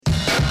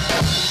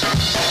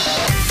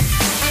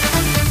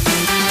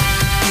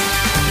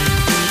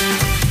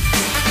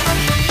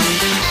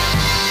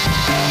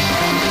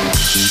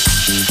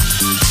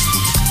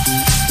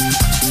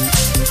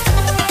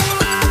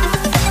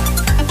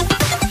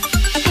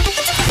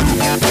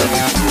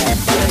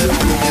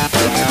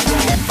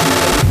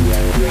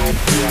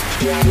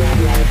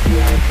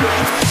Which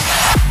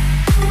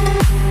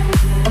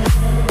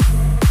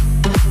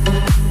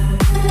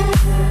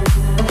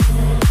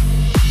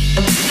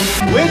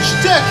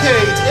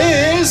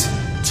decade is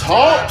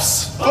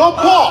Tops for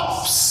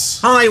Pops?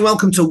 Hi,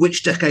 welcome to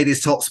Which Decade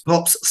is Tops for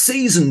Pops,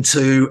 Season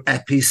 2,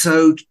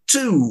 Episode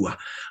 2.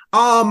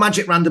 Our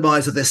magic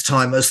randomizer this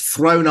time has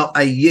thrown up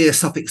a year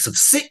suffix of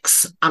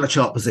 6 and a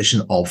chart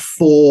position of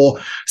 4.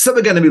 So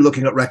we're going to be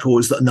looking at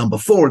records that are number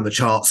 4 in the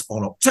charts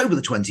on October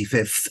the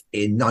 25th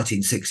in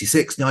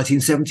 1966,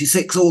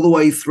 1976, all the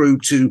way through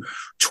to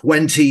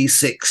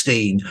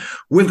 2016.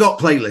 We've got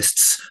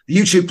playlists. The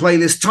YouTube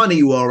playlist,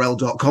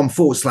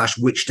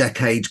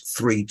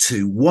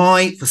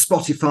 tinyurl.com/whichdecade32y. For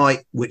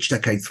Spotify,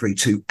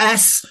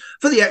 whichdecade32s.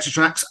 For the extra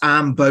tracks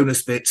and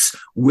bonus bits,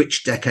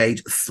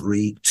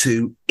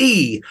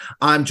 whichdecade32e.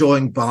 I'm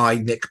joined by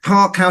Nick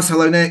Parkhouse.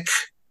 Hello, Nick.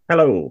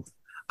 Hello.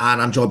 And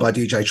I'm joined by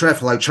DJ Trev.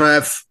 Hello,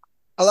 Trev.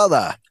 Hello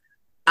there.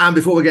 And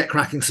before we get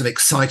cracking, some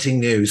exciting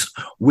news.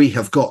 We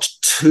have got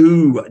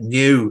 2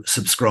 new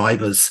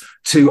subscribers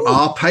to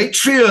our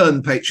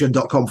Patreon,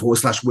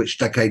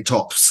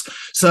 patreon.com/whichdecadetops.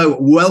 So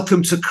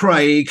welcome to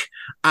Craig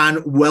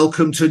and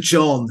welcome to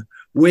John.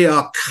 We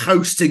are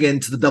coasting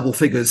into the double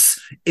figures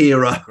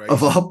era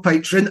of our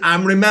Patreon.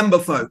 And remember,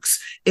 folks,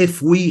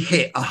 if we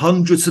hit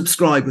 100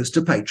 subscribers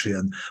to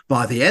Patreon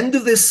by the end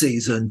of this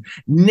season,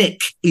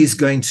 Nick is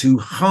going to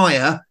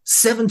hire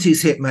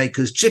 70s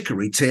hitmakers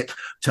Chicory Tip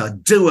to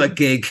do a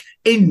gig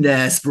in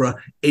Knaresborough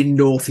in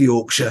North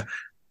Yorkshire.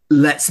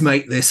 Let's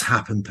make this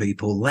happen,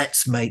 people.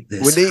 Let's make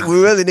this happen.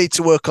 We really need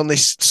to work on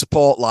this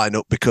support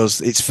lineup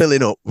because it's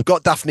filling up. We've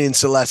got Daphne and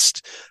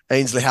Celeste,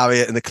 Ainsley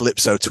Harriott and the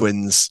Calypso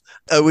twins.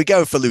 Are we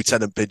going for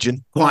Lieutenant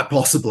Pigeon? Quite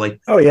possibly.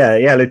 Oh,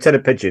 yeah,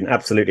 Lieutenant Pigeon.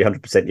 Absolutely,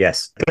 100%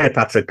 yes.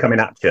 Cleopatra coming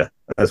at you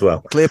as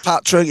well.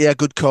 Cleopatra, yeah,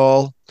 good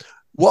call.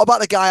 What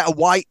about the guy at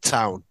White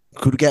Town?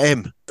 Could we get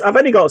him? I've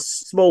only got a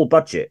small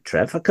budget,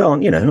 Trev. I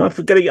can't, I've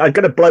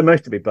got to blow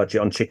most of my budget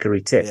on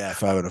Chicory Tip. Yeah,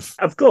 fair enough.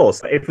 Of course,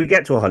 if we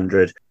get to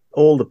 100...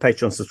 all the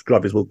Patreon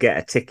subscribers will get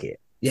a ticket.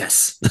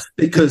 Yes,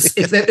 because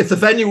if the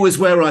venue is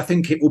where I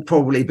think it will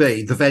probably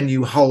be, the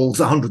venue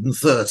holds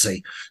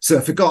 130. So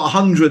if we've got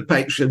 100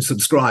 Patreon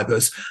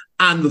subscribers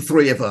and the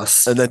 3 of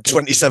us. And then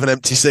 27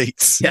 empty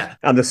seats. Yeah.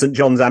 And the St.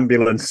 John's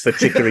ambulance for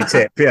Chicory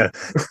Tip, yeah.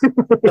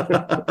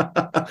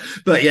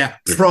 But yeah,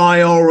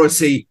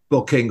 priority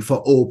booking for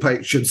all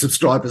Patreon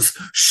subscribers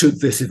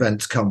should this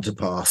event come to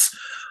pass.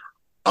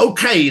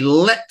 Okay,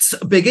 let's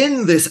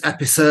begin this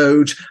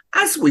episode,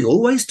 as we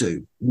always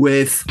do,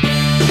 with... The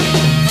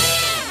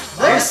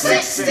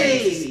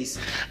 60s!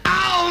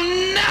 Oh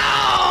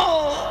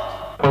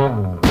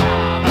no!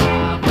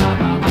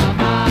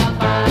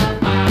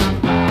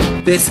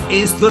 This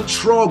is the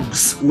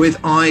Troggs with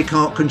I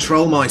Can't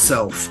Control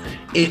Myself.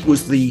 It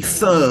was the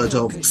third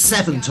of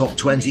 7 top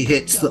 20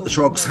 hits that the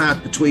Troggs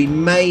had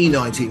between May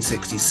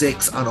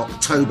 1966 and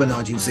October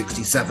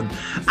 1967,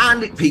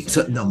 and it peaked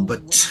at number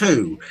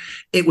 2.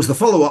 It was the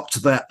follow-up to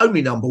their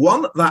only number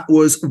 1, that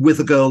was With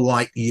a Girl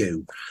Like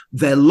You.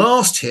 Their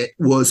last hit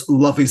was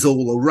Love Is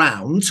All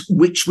Around,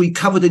 which we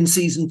covered in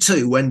season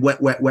 2 when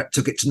Wet Wet Wet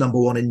took it to number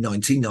 1 in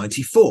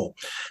 1994.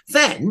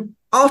 Then,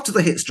 after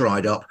the hits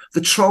dried up, the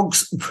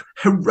Troggs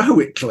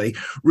heroically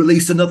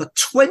released another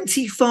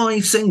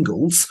 25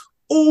 singles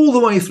all the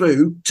way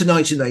through to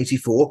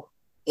 1984,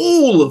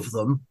 all of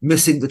them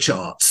missing the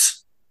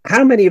charts.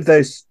 How many of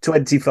those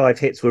 25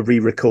 hits were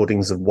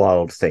re-recordings of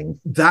Wild Thing?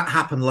 That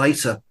happened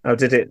later. Oh,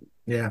 did it?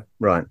 Yeah.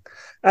 Right.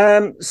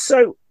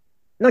 So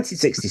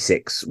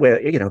 1966, we're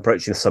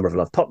approaching the summer of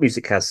love. Pop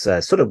music has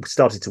sort of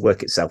started to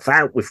work itself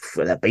out. With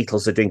the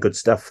Beatles are doing good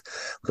stuff.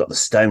 We've got the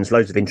Stones,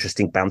 loads of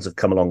interesting bands have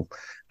come along.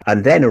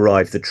 And then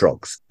arrive the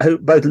Troggs, who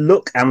both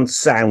look and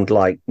sound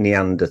like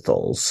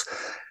Neanderthals,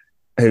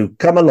 who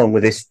come along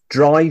with this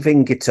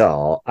driving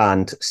guitar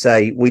and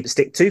say, we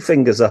stick 2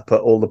 fingers up at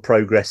all the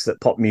progress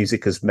that pop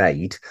music has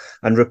made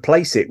and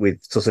replace it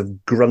with sort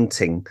of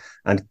grunting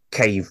and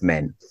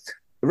cavemen.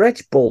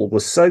 Reg Ball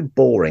was so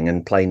boring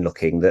and plain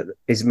looking that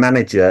his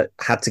manager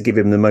had to give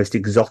him the most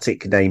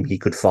exotic name he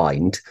could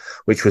find,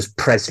 which was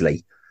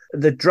Presley.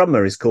 The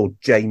drummer is called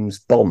James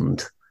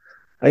Bond.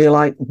 And you're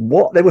like,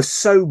 what? They were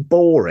so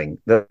boring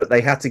that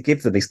they had to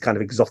give them these kind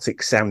of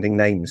exotic sounding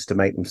names to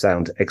make them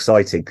sound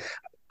exciting.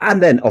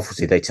 And then,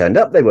 obviously, they turned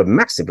up. They were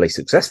massively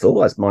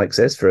successful, as Mike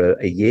says, for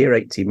a year,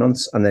 18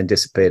 months, and then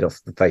disappeared off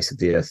the face of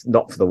the earth,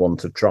 not for the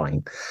want of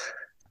trying.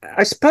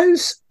 I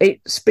suppose it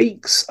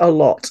speaks a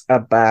lot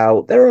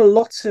about... There are a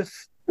lot of,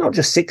 not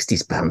just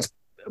 60s bands.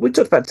 We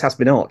talked about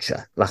Tasmin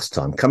Archer last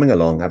time, coming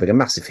along, having a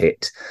massive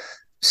hit,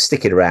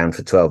 sticking around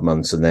for 12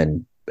 months, and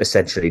then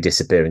essentially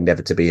disappearing,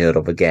 never to be heard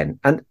of again.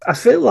 And I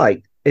feel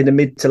like in the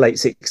mid to late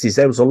 60s,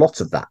 there was a lot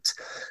of that.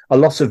 A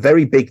lot of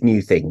very big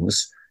new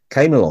things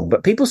came along,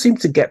 but people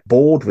seemed to get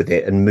bored with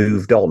it and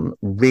moved on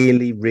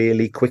really,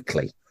 really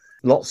quickly.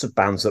 Lots of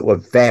bands that were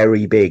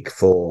very big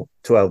for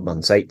 12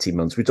 months, 18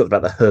 months. We talked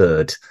about The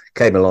Herd,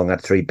 came along,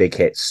 had 3 big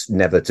hits,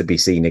 never to be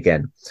seen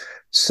again.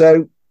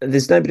 So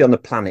there's nobody on the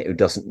planet who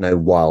doesn't know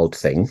Wild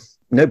Thing.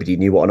 nobody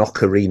knew what an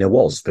ocarina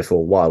was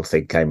before Wild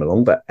Thing came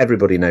along, but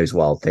everybody knows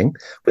Wild Thing.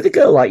 With A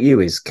Girl Like You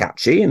is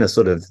catchy in a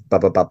sort of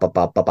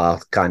ba-ba-ba-ba-ba-ba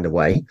kind of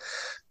way.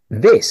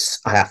 This,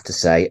 I have to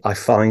say,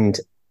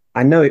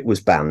 I know it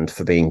was banned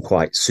for being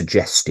quite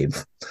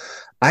suggestive.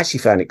 I actually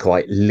found it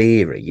quite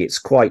leery. It's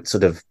quite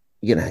sort of,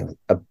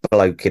 a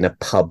bloke in a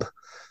pub.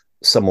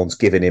 Someone's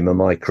giving him a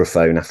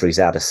microphone after he's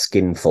had a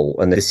skinful,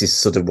 and this is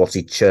sort of what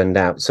he churned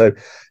out. So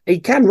he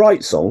can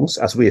write songs,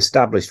 as we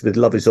established with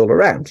Love Is All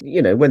Around.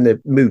 When the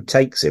mood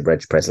takes him,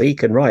 Reg Presley, he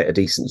can write a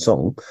decent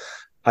song.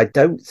 I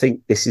don't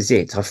think this is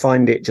it. I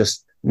find it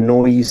just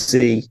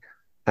noisy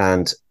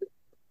and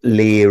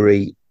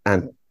leery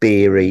and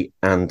beery,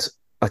 and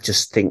I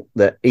just think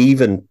that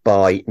even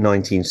by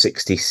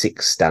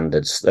 1966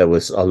 standards, there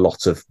was a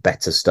lot of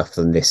better stuff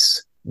than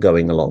this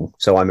going along.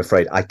 So I'm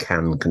afraid I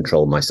can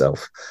control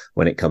myself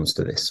when it comes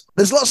to this.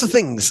 There's lots of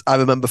things I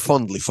remember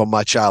fondly from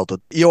my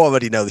childhood. You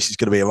already know this is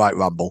going to be a right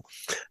ramble.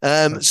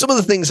 Some of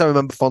the things I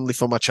remember fondly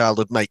from my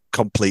childhood make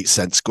complete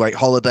sense. Great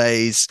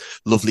holidays,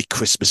 lovely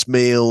Christmas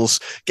meals,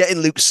 getting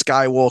Luke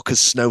Skywalker's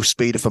snow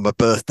speeder for my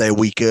birthday a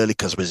week early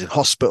because I was in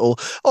hospital,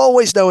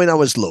 always knowing I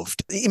was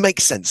loved. It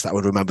makes sense that I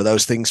would remember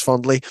those things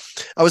fondly.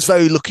 I was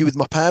very lucky with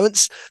my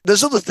parents.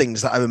 There's other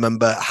things that I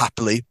remember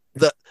happily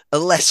that are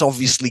less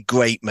obviously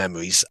great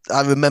memories.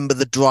 I remember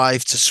the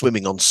drive to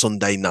swimming on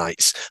Sunday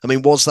nights. I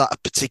mean, was that a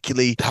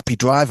particularly happy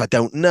drive? I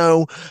don't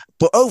know.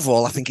 But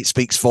overall, I think it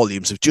speaks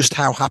volumes of just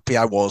how happy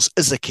I was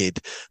as a kid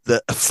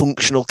that a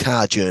functional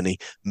car journey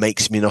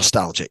makes me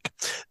nostalgic.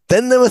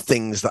 Then there are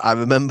things that I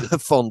remember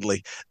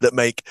fondly that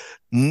make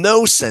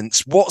no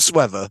sense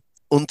whatsoever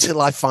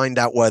until I find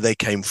out where they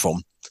came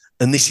from.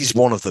 And this is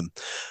one of them.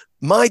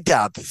 My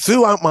dad,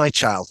 throughout my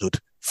childhood,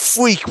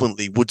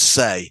 frequently would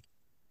say,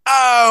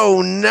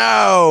 "Oh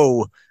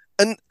no!"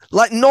 And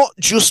not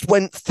just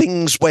when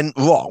things went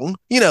wrong,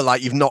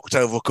 like you've knocked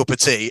over a cup of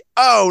tea.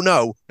 "Oh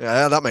no."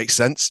 Yeah, that makes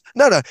sense.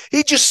 No.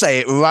 He'd just say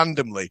it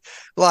randomly.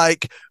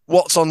 Like,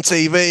 what's on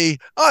TV?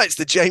 "Oh, it's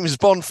the James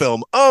Bond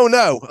film." "Oh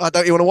no.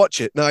 Don't you want to watch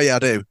it?" "No, yeah, I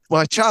do."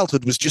 My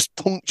childhood was just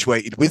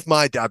punctuated with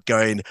my dad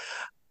going,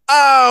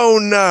 "Oh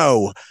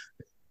no."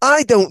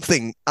 I don't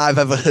think I've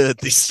ever heard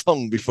this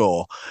song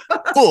before,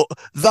 but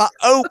that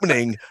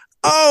opening,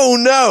 "Oh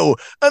no."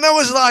 And I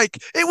was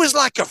like, it was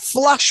like a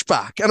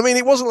flashback. And I mean,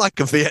 it wasn't like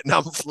a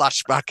Vietnam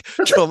flashback,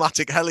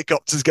 traumatic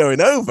helicopters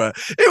going over.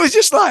 It was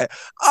just like,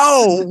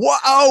 oh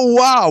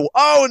wow.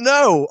 Oh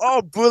no.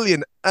 Oh,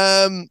 brilliant.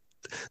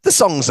 The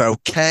song's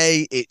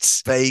okay.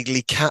 It's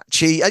vaguely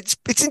catchy.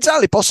 It's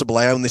entirely possible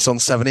I own this on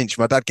 7-inch.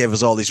 My dad gave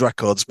us all these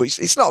records, but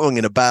it's not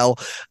ringing a bell.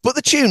 But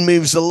the tune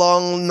moves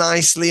along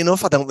nicely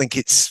enough. I don't think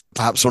it's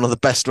perhaps one of the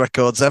best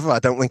records ever. I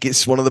don't think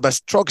it's one of the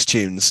best Troggs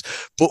tunes.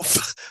 But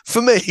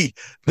for me,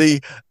 the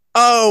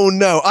 "oh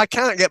no," I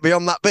can't get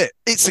beyond that bit.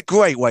 It's a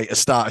great way to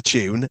start a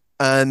tune.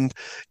 And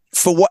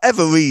for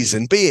whatever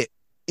reason, be it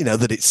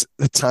that it's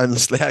a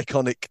timelessly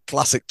iconic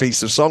classic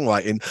piece of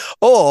songwriting,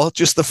 or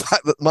just the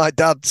fact that my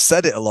dad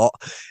said it a lot,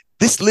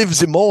 this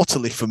lives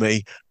immortally for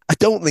me. I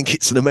don't think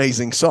it's an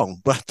amazing song,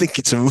 but I think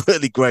it's a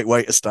really great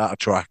way to start a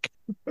track.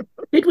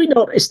 Did we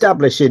not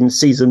establish in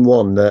season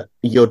 1 that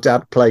your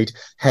dad played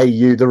 "Hey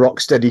You, the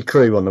Rocksteady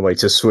Crew" on the way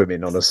to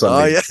swimming on a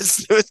Sunday? Oh,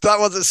 yes, that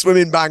was a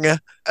swimming banger.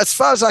 As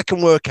far as I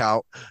can work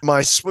out,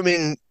 my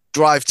swimming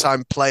drive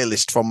time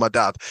playlist from my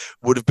dad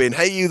would have been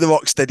 "Hey You, the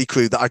Rocksteady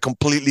Crew," that I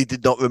completely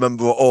did not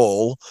remember at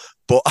all,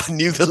 but I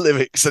knew the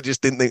lyrics. I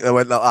just didn't think they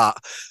went like that.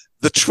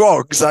 The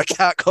Troggs, I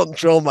Can't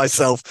Control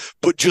Myself,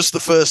 but just the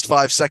first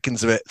 5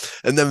 seconds of it.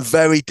 And then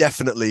very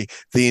definitely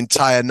the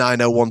entire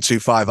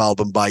 90125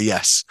 album by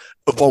Yes,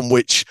 upon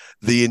which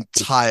the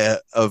entire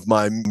of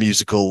my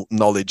musical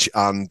knowledge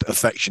and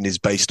affection is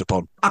based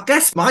upon. I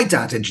guess my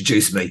dad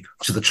introduced me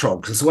to the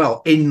Troggs as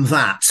well, in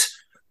that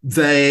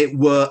there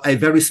were a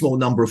very small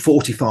number of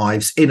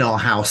 45s in our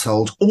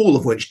household, all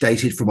of which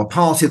dated from a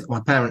party that my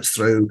parents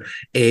threw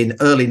in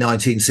early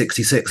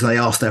 1966. And they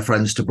asked their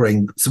friends to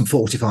bring some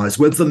 45s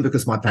with them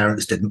because my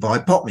parents didn't buy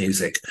pop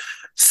music.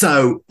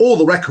 So all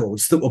the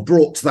records that were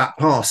brought to that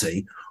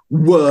party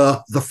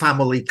were the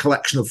family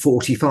collection of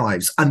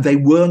 45s, and they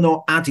were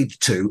not added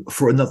to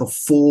for another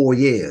 4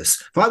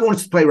 years. If I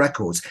wanted to play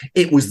records,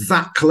 it was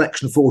that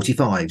collection of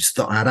 45s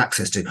that I had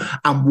access to,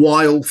 and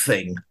Wild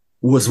Thing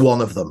was one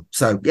of them.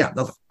 So yeah,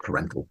 another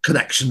parental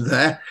connection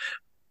there.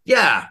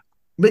 Yeah,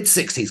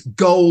 mid-60s,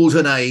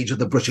 golden age of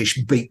the British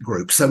beat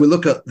group. So we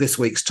look at this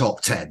week's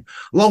top 10.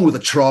 Along with the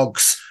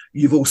Troggs,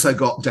 you've also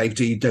got Dave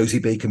Dee, Dozy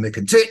Beak and Mick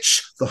and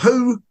Titch, The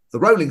Who, the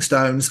Rolling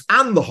Stones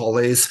and the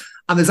Hollies.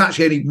 And there's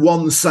actually only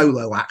one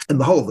solo act in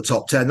the whole of the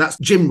top 10. That's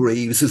Jim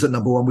Reeves, who's at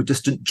number 1 with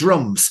Distant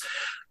Drums.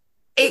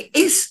 It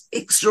is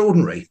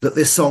extraordinary that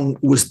this song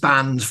was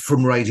banned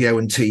from radio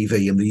and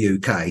TV in the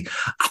UK.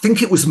 I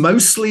think it was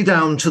mostly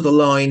down to the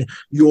line,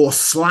 "Your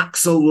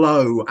slacks are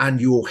low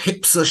and your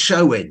hips are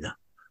showing."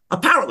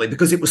 Apparently,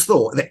 because it was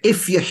thought that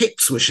if your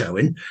hips were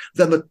showing,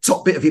 then the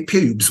top bit of your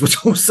pubes would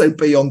also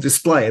be on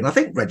display. And I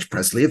think Reg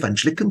Presley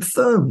eventually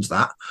confirmed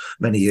that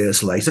many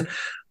years later.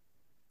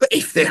 But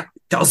if the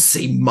does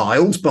seem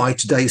mild by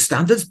today's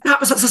standards.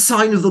 Perhaps that's a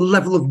sign of the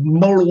level of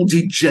moral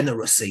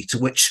degeneracy to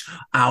which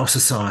our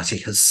society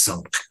has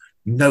sunk,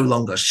 no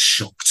longer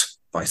shocked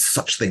by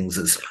such things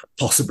as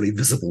possibly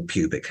visible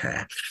pubic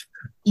hair.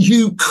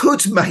 You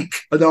could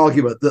make an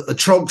argument that the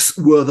Troggs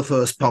were the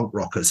first punk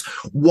rockers.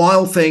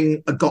 Wild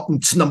Thing had gotten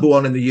to number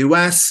one in the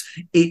US.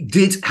 It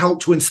did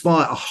help to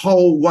inspire a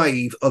whole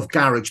wave of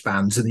garage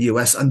bands in the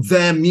US, and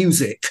their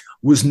music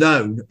was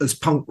known as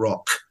punk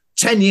rock,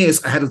 10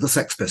 years ahead of the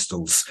Sex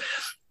Pistols.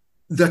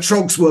 The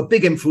Troggs were a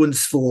big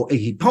influence for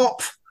Iggy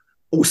Pop,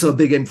 also a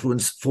big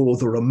influence for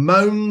the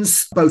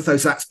Ramones. Both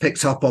those acts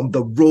picked up on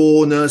the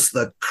rawness,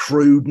 the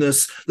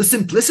crudeness, the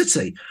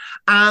simplicity.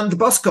 And the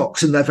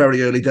Buzzcocks, in their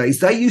very early days,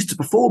 they used to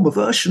perform a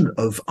version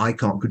of I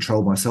Can't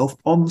Control Myself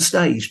on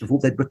stage before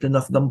they'd written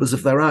enough numbers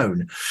of their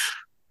own.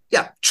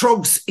 Yeah,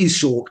 Troggs is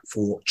short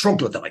for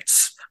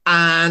troglodytes.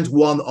 And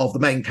one of the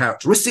main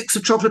characteristics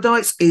of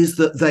troglodytes is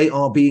that they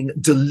are being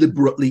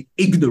deliberately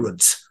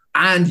ignorant.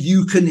 And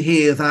you can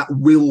hear that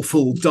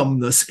willful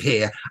dumbness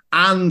here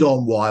and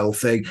on Wild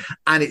Thing.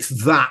 And it's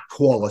that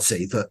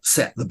quality that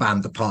set the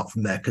band apart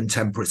from their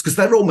contemporaries, because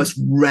they're almost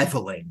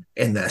reveling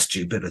in their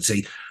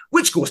stupidity,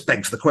 which of course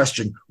begs the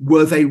question,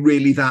 were they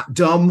really that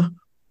dumb,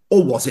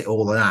 or was it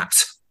all an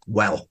act?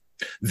 Well,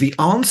 the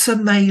answer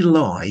may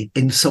lie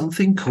in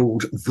something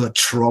called the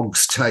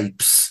Troggs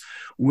tapes,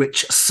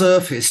 which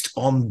surfaced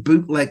on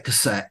bootleg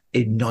cassette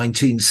in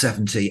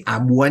 1970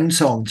 and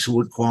went on to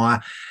acquire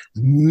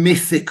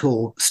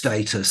mythical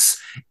status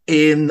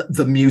in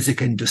the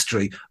music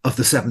industry of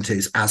the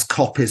 70s as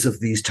copies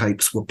of these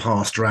tapes were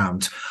passed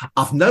around.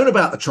 I've known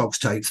about the Troggs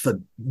tapes for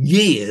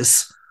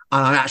years,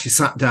 and I actually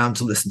sat down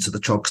to listen to the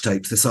Troggs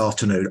tapes this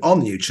afternoon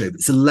on YouTube.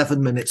 It's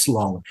 11 minutes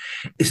long.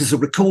 This is a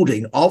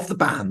recording of the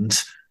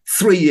band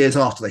 3 years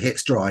after the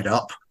hits dried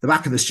up. They're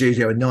back in the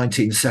studio in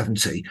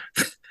 1970.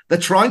 They're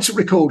trying to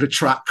record a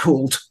track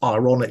called,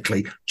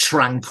 ironically,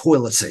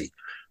 Tranquility.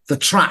 The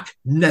track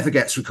never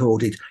gets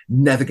recorded,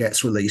 never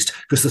gets released,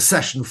 because the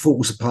session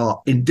falls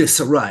apart in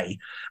disarray,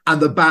 and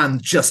the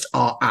band just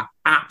are at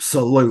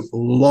absolute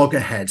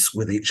loggerheads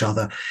with each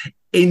other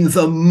in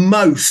the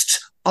most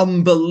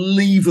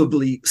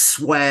unbelievably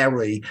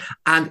sweary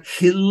and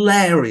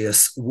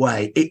hilarious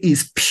way. It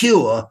is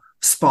pure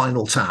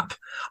Spinal Tap.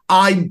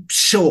 I'm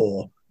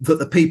sure that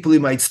the people who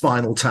made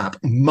Spinal Tap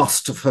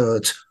must have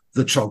heard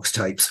the Troggs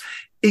tapes.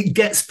 It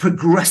gets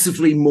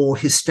progressively more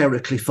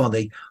hysterically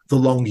funny the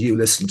longer you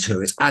listen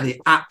to it, and it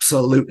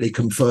absolutely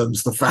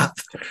confirms the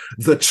fact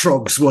the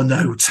Troggs were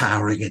no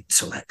towering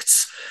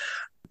intellects.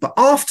 But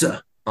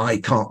after I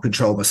Can't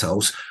Control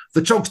Myself,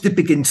 the Troggs did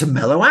begin to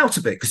mellow out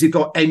a bit, because you've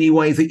got Any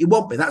Way That You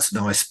Want Me. That's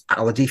a nice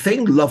ballady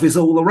thing. Love is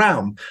all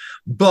around.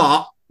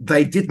 But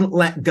they didn't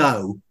let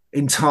go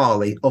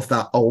entirely of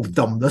that old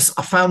dumbness.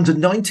 I found a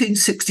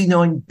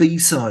 1969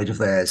 B-side of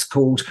theirs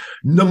called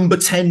Number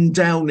 10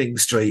 Downing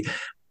Street.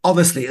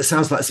 Honestly, it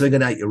sounds like something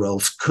an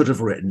 8-year-old could have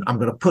written. I'm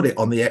going to put it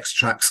on the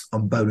Extra Tracks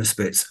and Bonus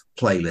Bits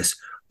playlist.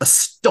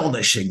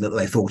 Astonishing that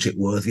they thought it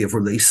worthy of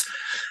release.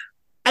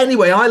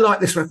 Anyway, I like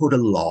this record a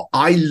lot.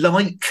 I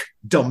like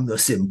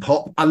dumbness in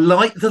pop. I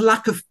like the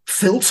lack of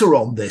filter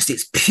on this.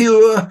 It's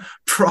pure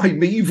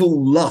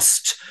primeval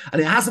lust, and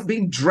it hasn't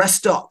been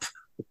dressed up,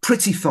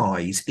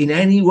 prettified in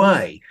any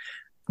way.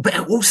 But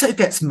it also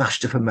gets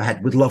mashed up in my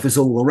head with Love Is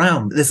All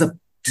Around. There's a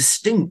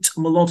distinct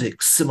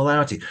melodic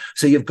similarity.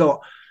 So you've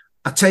got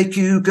I take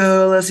you,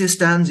 girl, as you're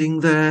standing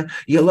there,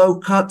 your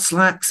low-cut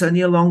slacks and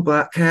your long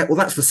black hair. Well,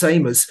 that's the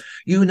same as,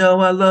 you know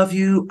I love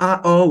you,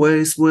 I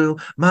always will.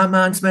 My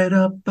mind's made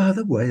up by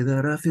the way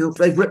that I feel.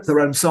 They've ripped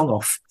their own song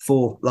off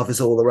for Love Is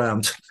All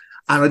Around.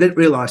 And I didn't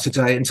realise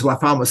today until I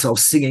found myself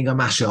singing a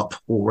mashup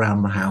all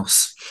around the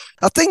house.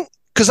 I think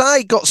because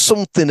I got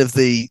something of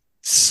the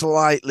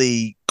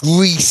slightly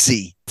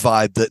greasy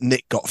vibe that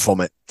Nick got from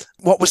it.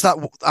 What was that?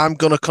 I'm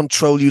going to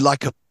control you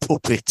like a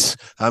puppet.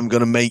 I'm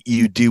going to make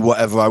you do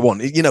whatever I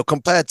want. You know,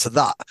 compared to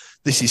that,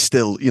 this is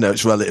still, you know,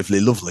 it's relatively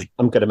lovely.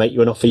 I'm going to make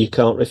you an offer you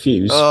can't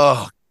refuse.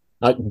 Oh,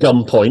 at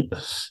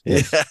gunpoint.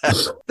 yeah.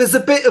 There's a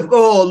bit of,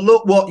 oh,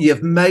 look what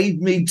you've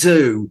made me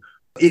do.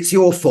 It's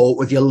your fault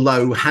with your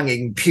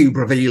low-hanging,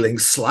 pube-revealing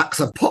slacks.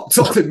 I popped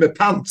off in my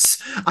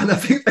pants. And I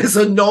think there's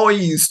a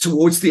noise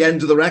towards the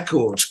end of the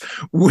record,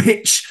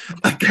 which,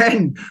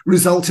 again,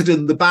 resulted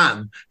in the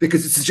ban,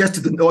 because it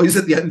suggested the noise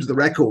at the end of the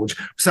record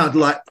sounded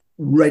like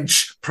Reg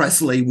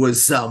Presley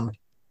was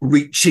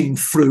reaching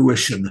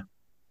fruition.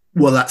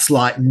 Well, that's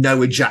like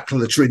no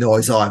ejaculatory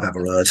noise I've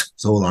ever heard.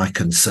 That's all I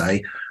can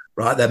say.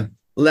 Right then,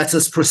 let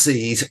us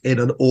proceed in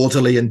an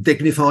orderly and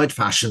dignified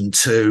fashion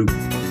to...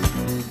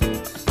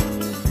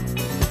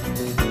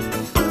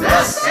 The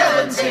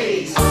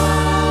 70s!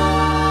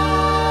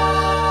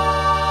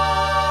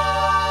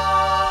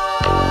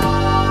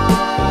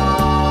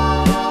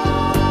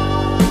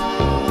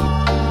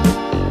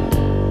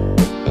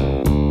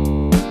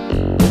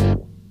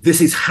 This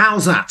is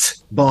How's That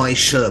by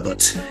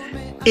Sherbet.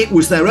 It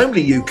was their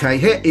only UK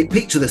hit. It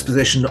peaked to this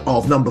position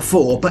of number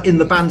 4, but in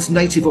the band's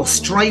native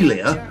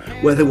Australia,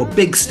 where they were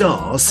big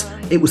stars,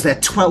 it was their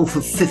 12th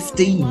of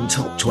 15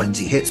 top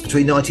 20 hits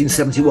between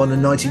 1971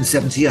 and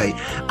 1978,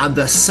 and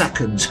their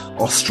second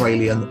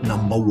Australian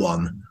number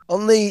 1.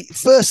 On the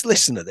first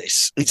listen of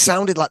this, it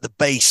sounded like the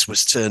bass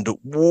was turned up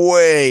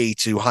way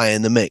too high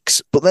in the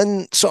mix, but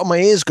then sort of my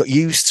ears got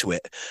used to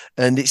it,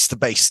 and it's the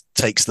bass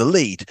takes the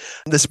lead.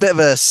 There's a bit of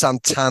a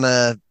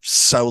Santana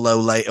solo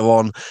later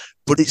on,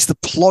 but it's the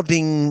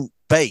plodding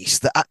bass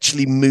that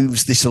actually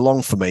moves this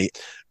along for me.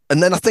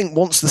 And then I think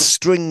once the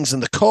strings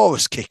and the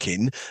chorus kick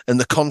in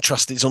and the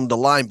contrast is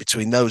underlined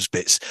between those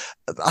bits,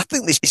 I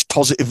think this is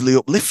positively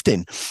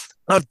uplifting.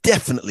 I've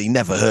definitely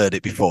never heard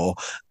it before,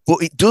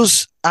 but it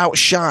does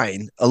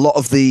outshine a lot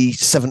of the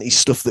 70s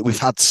stuff that we've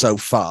had so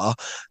far.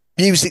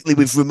 Musically,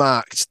 we've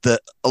remarked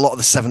that a lot of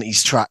the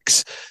 70s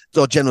tracks,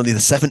 or generally the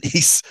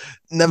 70s,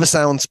 never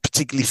sounds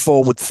particularly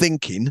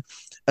forward-thinking.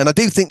 And I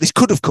do think this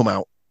could have come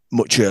out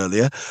much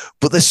earlier,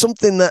 but there's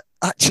something that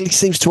actually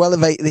seems to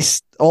elevate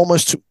this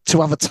almost to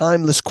have a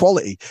timeless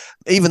quality,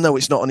 even though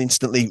it's not an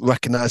instantly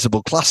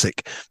recognizable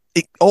classic.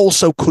 It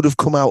also could have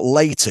come out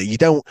later. You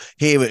don't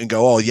hear it and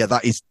go, oh yeah,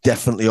 that is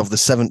definitely of the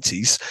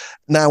 70s.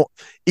 Now,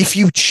 if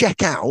you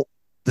check out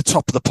the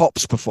Top of the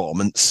Pops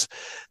performance,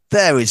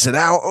 there is an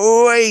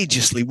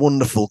outrageously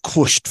wonderful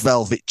crushed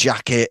velvet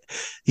jacket.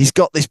 He's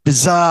got this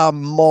bizarre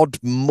mod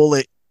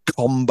mullet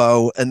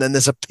combo, and then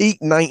there's a peak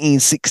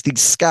 1960s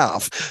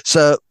scarf.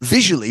 So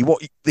visually,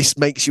 what this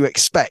makes you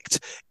expect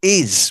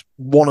is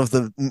one of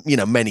the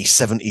many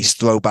 70s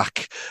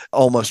throwback,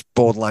 almost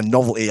borderline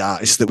novelty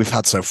artists that we've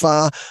had so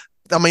far.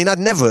 I mean, I'd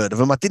never heard of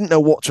him. I didn't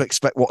know what to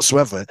expect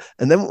whatsoever.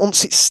 And then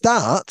once it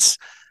starts,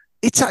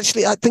 it's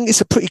actually, I think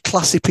it's a pretty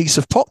classy piece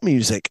of pop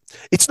music.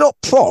 It's not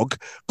prog,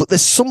 but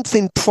there's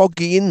something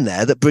proggy in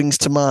there that brings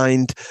to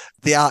mind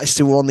the artists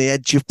who were on the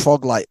edge of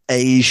prog, like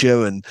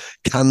Asia and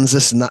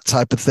Kansas and that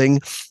type of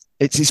thing.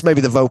 It's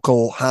maybe the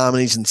vocal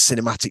harmonies and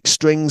cinematic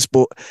strings,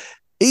 but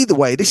either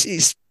way, this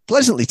is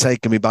pleasantly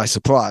taken me by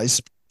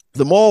surprise.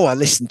 The more I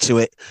listen to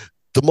it,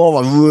 the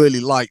more I really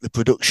like the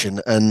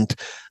production. And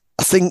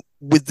I think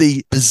with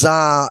the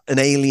bizarre and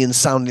alien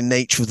sounding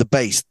nature of the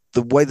bass,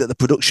 the way that the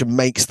production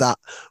makes that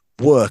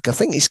work, I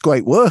think it's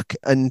great work.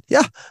 And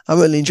yeah, I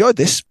really enjoyed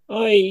this.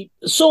 I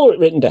saw it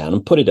written down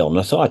and put it on. And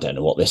I thought, I don't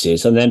know what this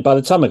is. And then by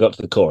the time I got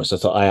to the chorus, I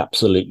thought, I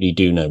absolutely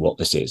do know what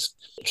this is.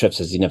 Trev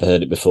says he never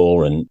heard it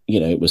before. And,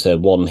 it was their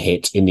one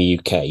hit in the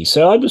UK.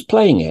 So I was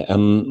playing it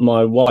and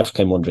my wife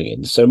came wandering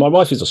in. So my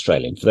wife is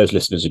Australian. For those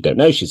listeners who don't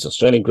know, she's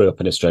Australian, grew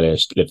up in Australia.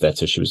 She lived there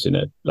till she was in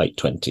her late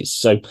 20s.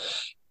 So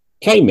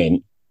came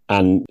in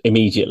and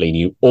immediately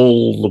knew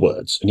all the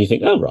words. And you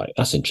think, oh, right,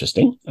 that's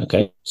interesting.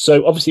 Okay.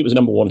 So obviously it was a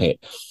number 1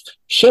 hit.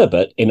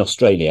 Sherbet in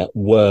Australia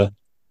were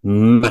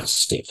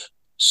massive.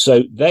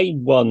 So they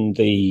won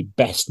the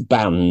best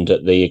band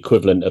at the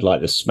equivalent of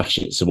like the Smash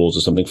Hits Awards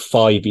or something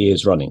 5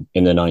 years running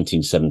in the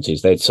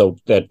 1970s. They'd sold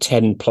their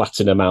 10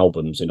 platinum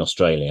albums in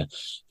Australia.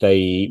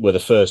 They were the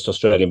first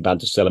Australian band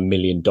to sell $1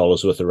 million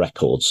worth of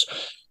records.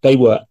 They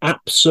were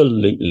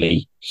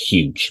absolutely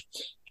huge.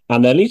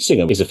 And their lead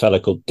singer is a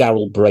fellow called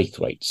Daryl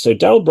Braithwaite. So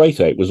Daryl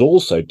Braithwaite was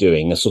also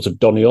doing a sort of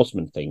Donny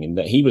Osmond thing in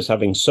that he was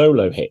having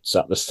solo hits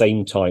at the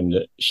same time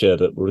that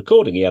Sherbet were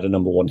recording. He had a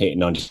number 1 hit in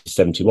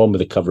 1971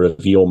 with a cover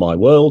of You're My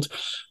World,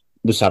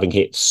 was having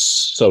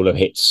solo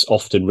hits,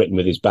 often written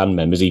with his band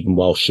members, even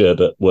while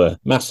Sherbet were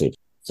massive.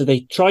 So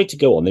they tried to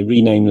go on. They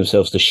renamed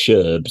themselves the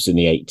Sherbs in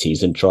the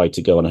 80s and tried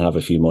to go on and have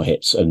a few more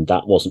hits, and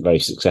that wasn't very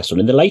successful.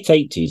 In the late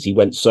 80s, he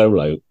went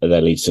solo,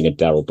 their lead singer,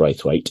 Daryl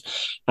Braithwaite.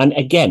 And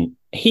again,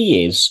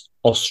 he is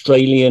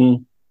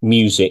Australian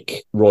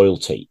music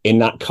royalty in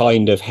that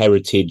kind of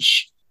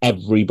heritage.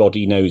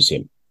 Everybody knows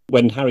him.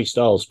 When Harry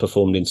Styles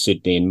performed in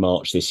Sydney in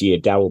March this year,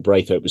 Daryl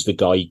Braithwaite was the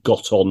guy he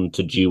got on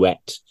to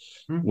duet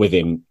with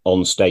him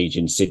on stage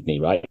in Sydney,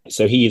 right?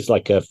 So he is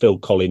like a Phil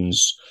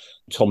Collins,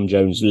 Tom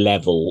Jones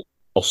level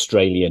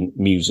Australian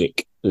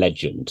music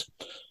legend.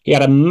 He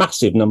had a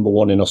massive number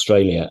 1 in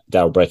Australia,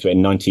 Daryl Braithwaite,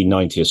 in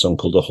 1990, a song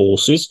called The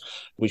Horses,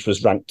 which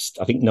was ranked,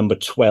 I think, number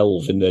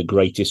 12 in the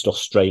greatest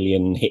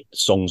Australian hit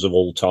songs of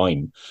all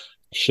time.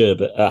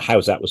 Sherbet,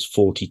 How's That was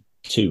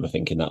 42, I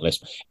think, in that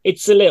list.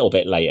 It's a little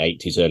bit late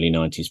 80s, early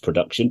 90s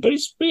production, but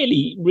it's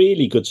really,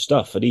 really good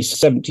stuff. And he's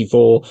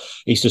 74.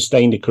 He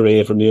sustained a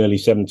career from the early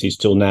 70s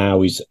till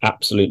now. He's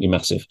absolutely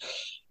massive.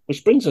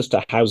 Which brings us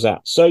to How's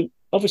That? So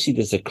obviously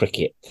there's a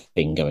cricket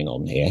thing going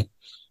on here.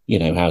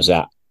 How's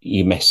that?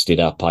 You messed it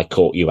up, I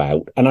caught you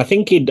out. And I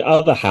think in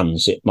other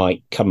hands, it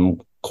might come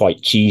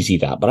quite cheesy,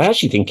 that, but I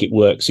actually think it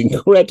works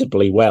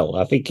incredibly well.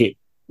 I think it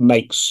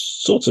makes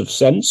sort of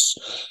sense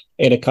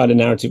in a kind of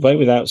narrative way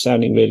without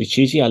sounding really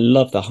cheesy. I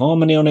love the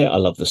harmony on it. I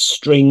love the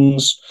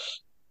strings.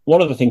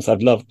 One of the things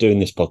I've loved doing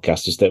this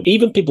podcast is that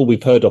even people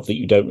we've heard of that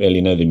you don't really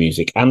know the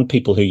music, and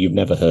people who you've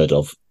never heard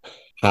of,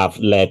 have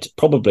led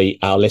probably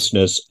our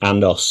listeners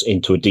and us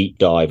into a deep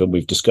dive, and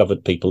we've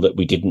discovered people that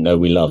we didn't know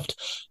we loved.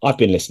 I've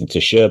been listening to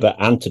Sherbet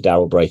and to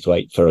Daryl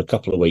Braithwaite for a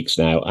couple of weeks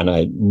now, and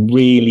I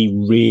really,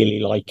 really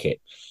like it.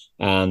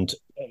 And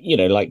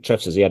like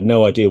Trev says, he had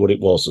no idea what it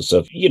was.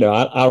 So,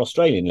 our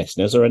Australian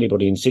listeners or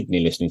anybody in Sydney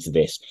listening to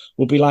this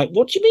would be like,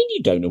 what do you mean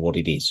you don't know what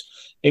it is?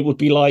 It would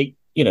be like,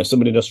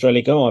 someone in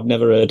Australia go, I've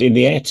never heard In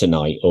the Air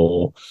Tonight,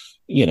 or,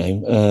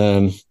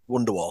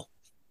 Wonderwall.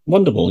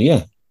 Wonderwall,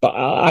 yeah. But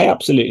I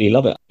absolutely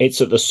love it. It's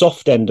at the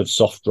soft end of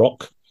soft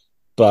rock,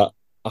 but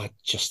I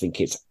just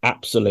think it's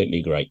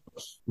absolutely great.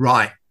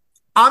 Right.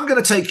 I'm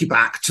going to take you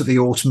back to the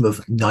autumn of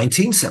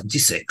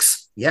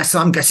 1976. Yes,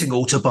 I'm getting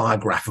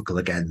autobiographical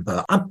again,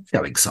 but I'm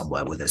going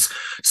somewhere with this.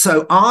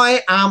 So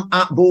I am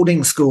at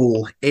boarding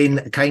school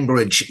in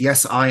Cambridge.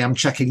 Yes, I am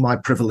checking my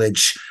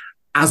privilege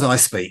as I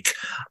speak.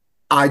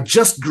 I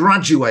just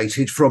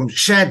graduated from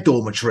shared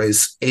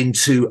dormitories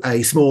into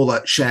a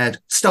smaller shared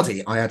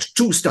study. I had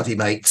 2 study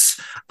mates,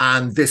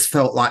 and this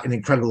felt like an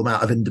incredible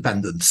amount of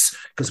independence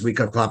because we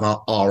could have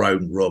our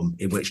own room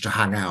in which to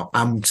hang out.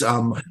 And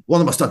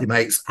one of my study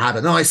mates had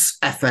a nice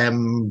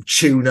FM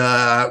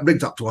tuner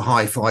rigged up to a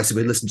hi-fi, so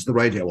we listened to the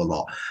radio a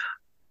lot.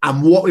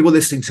 And what we were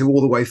listening to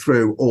all the way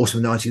through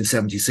autumn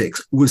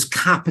 1976 was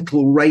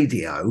Capital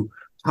Radio,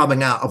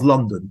 coming out of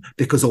London,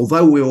 because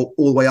although we were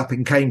all the way up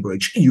in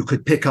Cambridge, you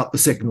could pick up the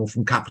signal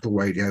from Capital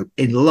Radio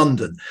in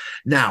London.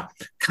 Now,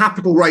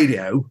 Capital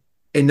Radio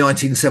in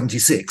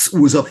 1976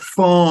 was a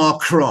far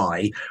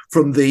cry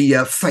from the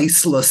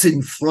faceless,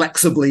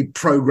 inflexibly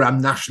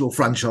programmed national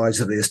franchise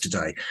that it is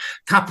today.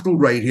 Capital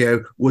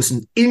Radio was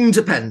an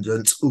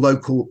independent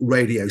local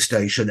radio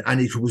station, and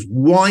it was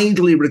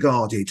widely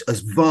regarded as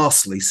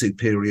vastly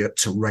superior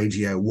to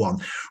Radio 1.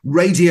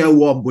 Radio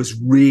 1 was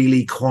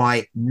really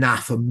quite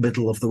naff and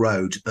middle of the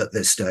road at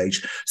this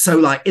stage. So,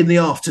 like, in the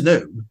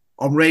afternoon,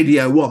 on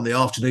Radio 1, the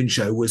afternoon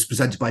show was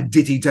presented by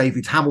Diddy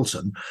David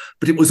Hamilton,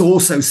 but it was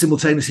also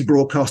simultaneously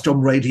broadcast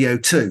on Radio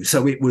 2.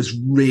 So it was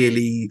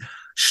really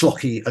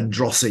schlocky and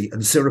drossy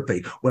and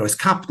syrupy, whereas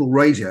Capital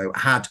Radio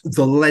had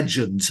the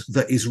legend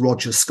that is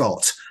Roger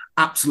Scott.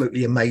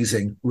 Absolutely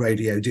amazing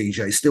radio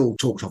DJ, still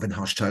talked of in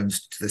hushed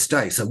tones to this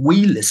day. So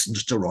we listened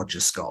to Roger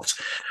Scott.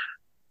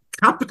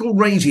 Capital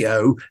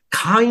Radio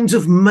kind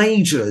of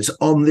majored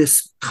on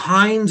this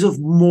kind of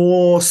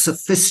more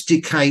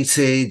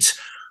sophisticated,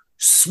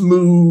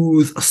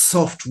 smooth,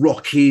 soft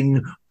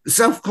rocking,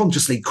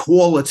 self-consciously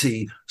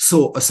quality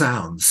sort of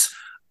sounds.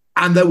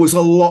 And there was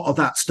a lot of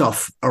that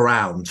stuff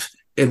around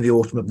in the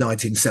autumn of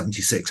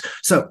 1976.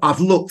 So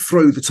I've looked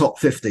through the top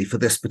 50 for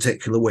this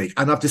particular week,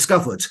 and I've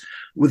discovered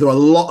there are a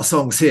lot of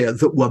songs here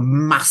that were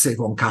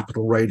massive on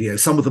Capital Radio.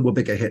 Some of them were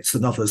bigger hits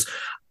than others.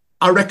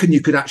 I reckon you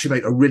could actually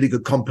make a really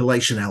good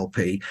compilation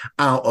LP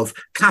out of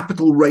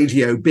Capital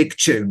Radio big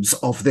tunes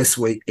of this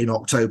week in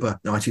October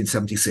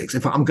 1976.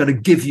 In fact, I'm going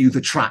to give you the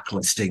track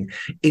listing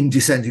in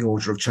descending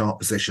order of chart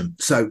position.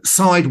 So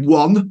side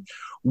 1,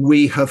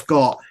 we have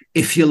got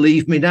If You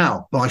Leave Me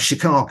Now by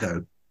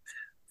Chicago,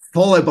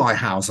 followed by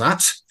How's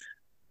That?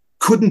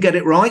 Couldn't Get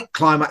It Right,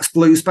 Climax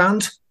Blues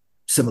Band,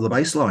 similar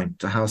bass line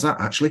to How's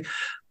That, actually.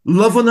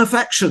 Love and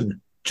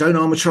Affection, Joan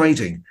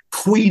Armatrading,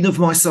 Queen of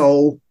My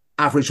Soul,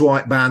 Average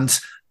White Band,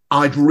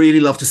 I'd Really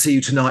Love to See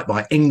You Tonight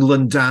by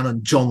England Dan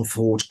and John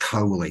Ford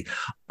Coley.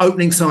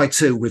 Opening side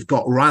 2, we've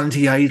got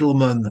Randy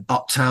Edelman,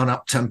 Uptown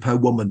Uptempo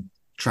Woman.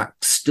 Track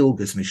still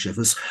gives me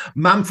shivers.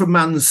 Man from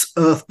Man's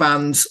Earth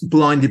Band's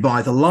Blinded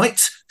by the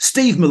Light.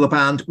 Steve Miller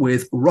Band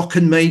with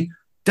Rockin' Me.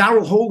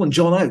 Daryl Hall and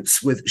John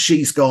Oates with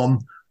She's Gone.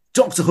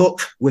 Dr.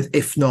 Hook with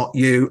If Not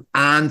You.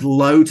 And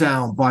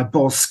Lowdown by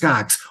Boz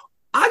Scaggs.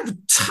 I'd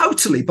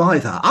totally buy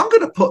that. I'm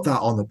going to put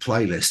that on the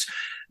playlist.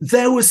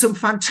 There was some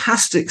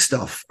fantastic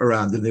stuff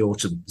around in the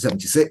autumn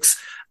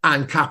 76,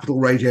 and Capital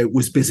Radio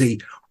was busy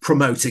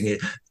promoting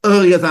it.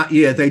 Earlier that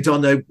year, they'd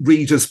done a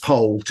readers'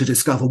 poll to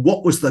discover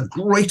what was the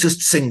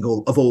greatest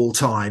single of all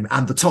time,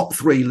 and the top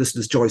 3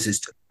 listeners'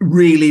 choices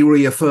really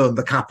reaffirmed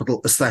the Capital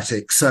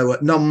aesthetic. So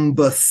at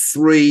number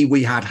 3,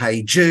 we had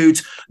Hey Jude.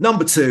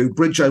 Number 2,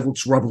 Bridge Over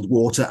Troubled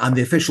Water, and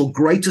the official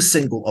greatest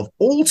single of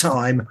all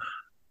time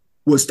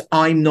was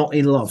I'm Not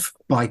in Love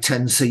by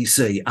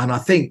 10cc. And I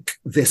think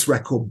this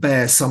record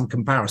bears some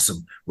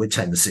comparison with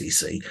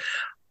 10cc.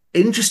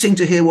 Interesting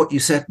to hear what you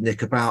said,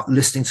 Nick, about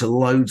listening to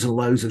loads and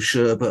loads of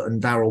Sherbet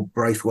and Daryl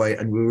Braithwaite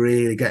and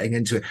really getting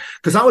into it.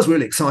 Because I was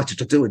really excited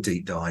to do a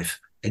deep dive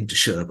into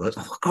Sherbet.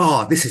 I thought,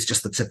 God, this is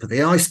just the tip of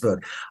the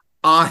iceberg.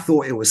 I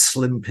thought it was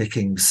slim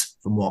pickings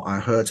from what I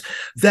heard.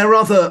 Their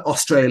other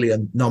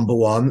Australian number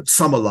 1,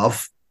 Summer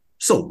Love,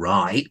 it's all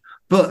right.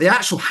 But the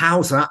actual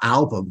How's That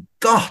album,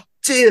 God,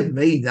 dear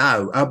me,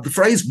 no. The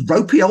phrase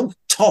ropey old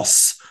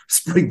toss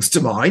springs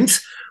to mind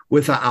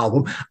with that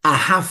album. I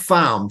have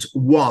found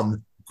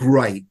one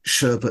great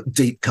Sherbet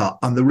deep cut.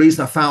 And the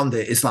reason I found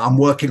it is that I'm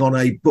working on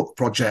a book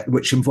project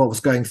which involves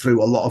going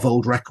through a lot of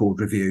old record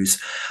reviews.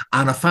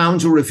 And I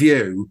found a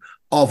review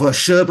of a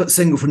Sherbet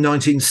single from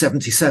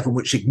 1977,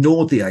 which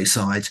ignored the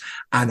A-side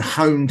and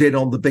honed in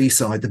on the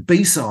B-side. The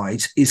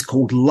B-side is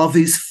called Love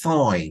Is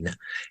Fine.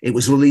 It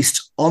was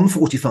released on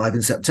 45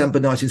 in September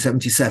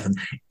 1977.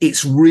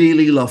 It's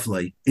really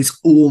lovely. It's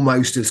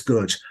almost as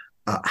good.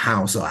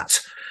 How's That?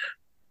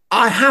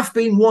 I have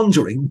been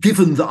wondering,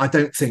 given that I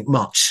don't think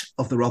much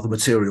of the other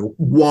material,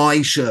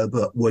 why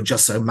Sherbet were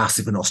just so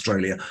massive in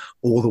Australia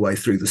all the way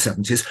through the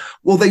 70s.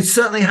 Well, they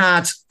certainly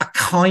had a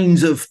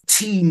kind of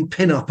teen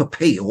pin-up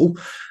appeal.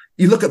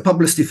 You look at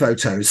publicity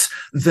photos,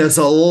 there's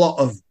a lot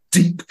of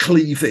deep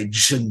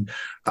cleavage and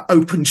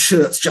open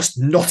shirts just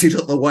knotted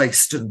at the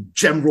waist and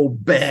general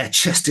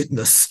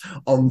bare-chestedness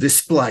on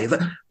display.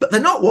 But they're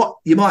not what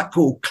you might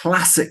call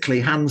classically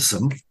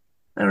handsome.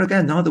 There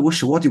again, neither was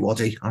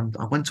Shawaddy.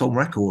 I went on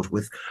record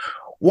with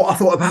what I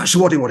thought about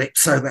Shawaddy,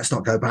 so let's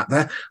not go back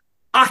there.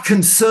 I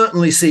can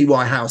certainly see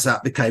why How's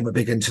That became a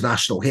big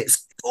international hit.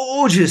 It's a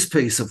gorgeous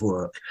piece of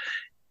work.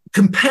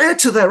 Compared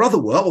to their other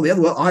work, or the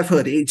other work I've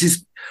heard, it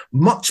is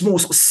much more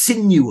sort of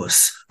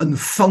sinuous and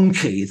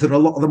funky than a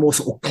lot of the more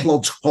sort of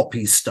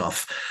clod-hoppy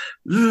stuff.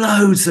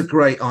 Loads of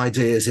great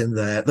ideas in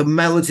there. The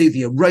melody,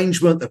 the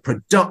arrangement, the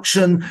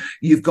production.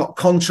 You've got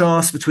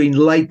contrast between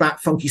laid-back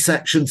funky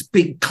sections,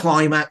 big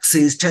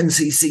climaxes,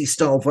 10cc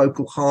style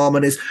vocal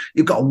harmonies.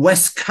 You've got a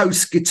West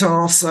Coast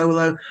guitar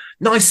solo,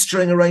 nice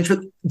string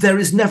arrangement. There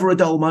is never a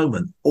dull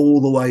moment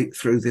all the way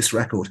through this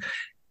record.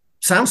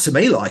 Sounds to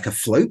me like a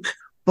fluke.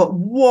 But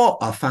what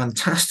a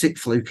fantastic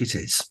fluke it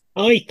is.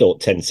 I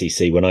thought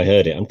 10cc when I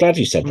heard it. I'm glad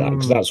you said that,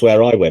 because that's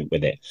where I went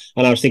with it.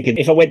 And I was thinking,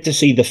 if I went to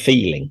see The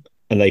Feeling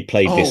and they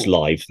played this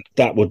live,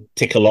 that would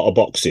tick a lot of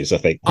boxes, I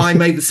think. I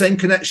made the same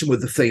connection with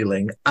The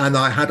Feeling, and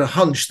I had a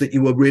hunch that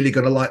you were really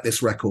going to like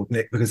this record,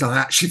 Nick, because I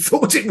actually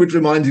thought it would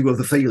remind you of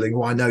The Feeling,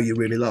 who I know you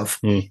really love.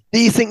 Do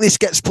you think this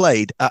gets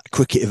played at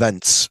cricket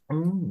events?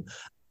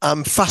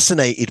 I'm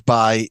fascinated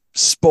by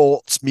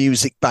sports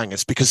music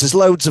bangers, because there's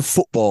loads of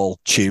football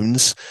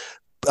tunes.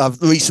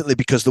 I've recently,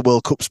 because the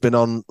World Cup's been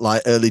on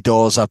like early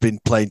doors, I've been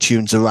playing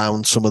tunes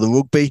around some of the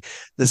rugby.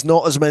 There's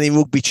not as many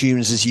rugby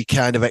tunes as you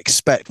kind of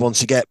expect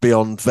once you get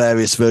beyond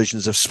various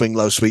versions of Swing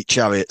Low Sweet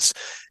Chariots.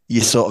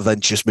 You're sort of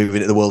then just moving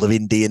into the world of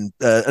indie and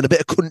a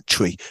bit of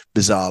country,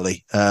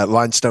 bizarrely.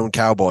 Rhinestone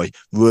Cowboy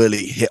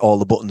really hit all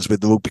the buttons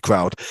with the rugby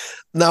crowd.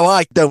 Now,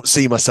 I don't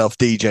see myself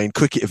DJing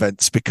cricket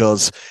events,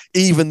 because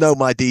even though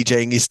my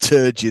DJing is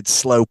turgid,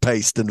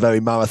 slow-paced and very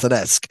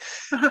marathon-esque,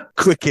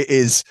 cricket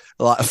is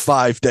like a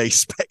 5-day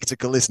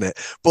spectacle, isn't it?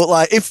 But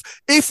like,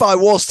 if I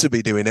was to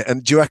be doing it,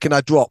 and do you reckon I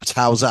dropped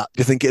How's That?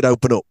 Do you think it'd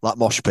open up like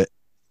Mosh Pit?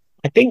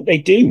 I think they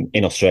do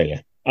in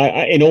Australia.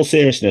 In all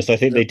seriousness, I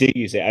think they do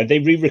use it. They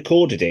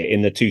re-recorded it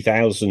in the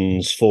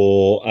 2000s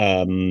for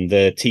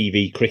the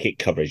TV cricket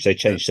coverage. They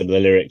changed some of the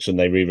lyrics and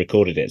they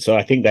re-recorded it. So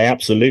I think they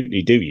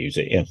absolutely do use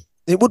it, yeah.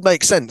 It would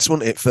make sense,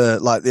 wouldn't it, for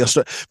like the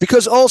Australia?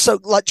 Because also,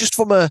 like, just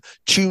from a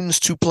tunes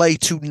to play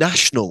to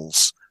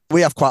nationals,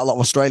 we have quite a lot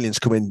of Australians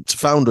coming to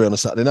Foundry on a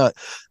Saturday night.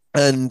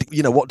 And,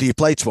 you know, what do you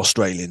play to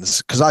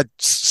Australians? Because I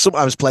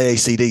sometimes play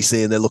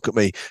AC/DC and they look at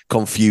me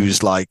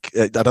confused, like,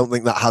 I don't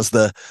think that has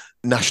the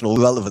national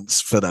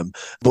relevance for them.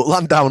 But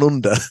Land Down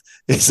Under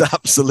is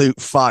absolute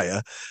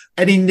fire.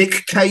 Any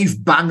Nick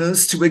Cave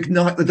bangers to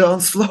ignite the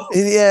dance floor?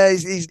 Yeah,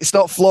 it's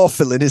not floor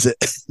filling, is it,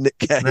 Nick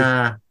Cave?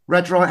 Nah.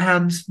 Red Right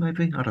Hands,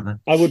 maybe? I don't know.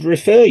 I would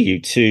refer you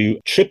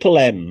to Triple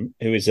M,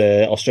 who is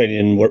an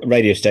Australian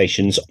radio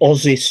station's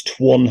Ozist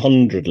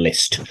 100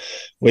 list,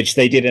 which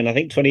they did in, I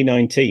think,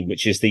 2019,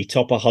 which is the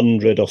top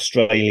 100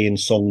 Australian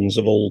songs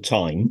of all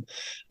time.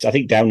 So I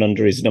think Down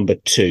Under is number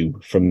 2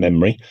 from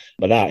memory,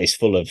 but that is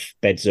full of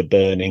Beds Are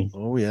Burning.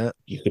 Oh, yeah.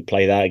 You could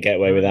play that and get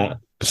away with that.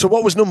 So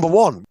what was number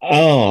 1?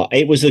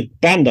 It was a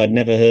band I'd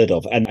never heard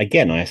of. And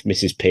again, I asked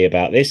Mrs. P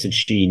about this and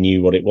she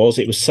knew what it was.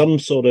 It was some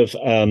sort of,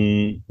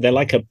 they're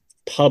like a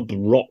pub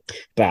rock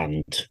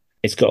band.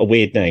 It's got a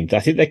weird name.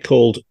 I think they're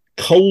called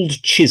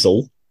Cold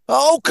Chisel.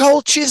 Oh,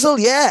 Cold Chisel.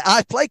 Yeah,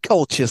 I play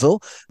Cold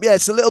Chisel. Yeah,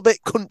 it's a little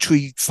bit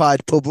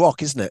country-fied pub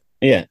rock, isn't it?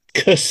 Yeah.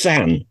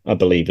 Kursan, I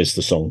believe, is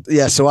the song.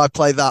 Yeah, so I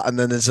play that, and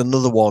then there's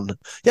another one.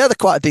 Yeah, they're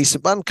quite a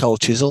decent band,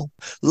 Cold Chisel.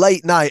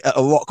 Late night at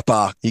a rock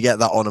bar, you get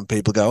that on and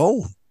people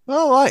go,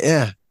 oh, right,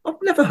 yeah. I've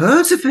never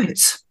heard of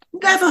it.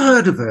 Never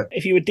heard of it.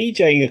 If you were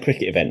DJing a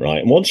cricket event,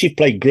 right, and once you've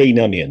played Green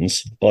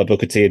Onions by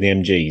Booker T and the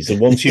MGs, and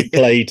once you've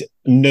played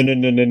No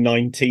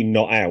 19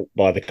 Not Out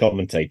by the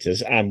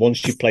commentators, and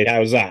once you've played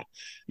How's That,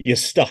 you're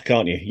stuck,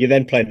 aren't you? You're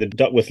then playing the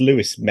Duckworth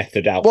Lewis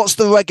method out. What's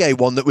the reggae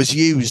one that was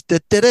used?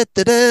 That's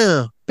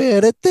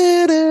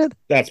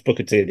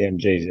Booker T and the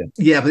MGs, yeah.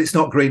 Yeah, but it's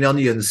not Green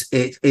Onions.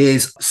 It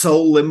is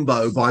Soul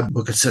Limbo by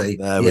Booker T.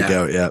 There we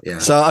go, yeah.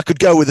 So I could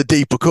go with a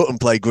deeper cut and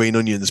play Green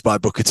Onions by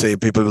Booker T,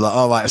 and people would be like,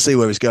 all right, I see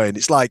where he's going.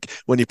 It's like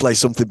when you play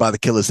something by the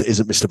Killers that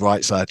isn't Mr.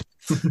 Brightside.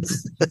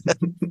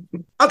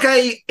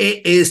 Okay,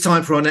 it is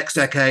time for our next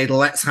decade.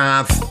 Let's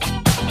have...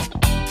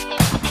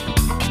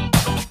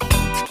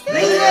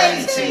 The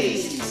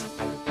 80s.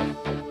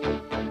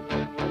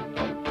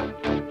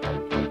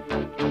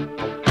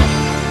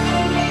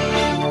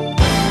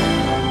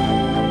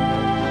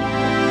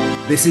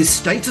 This is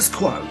Status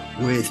Quo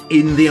with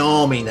In the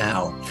Army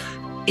Now.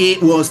 It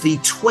was the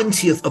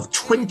 20th of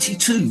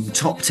 22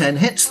 top 10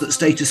 hits that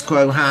Status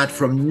Quo had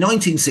from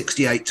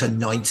 1968 to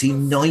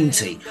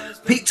 1990.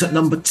 Peaked at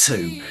number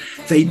 2.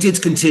 They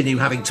did continue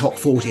having top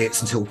 40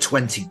 hits until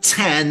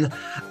 2010,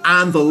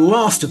 and the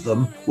last of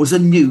them was a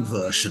new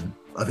version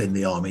of In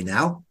the Army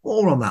Now.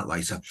 More on that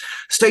later.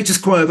 Status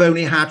Quo have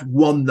only had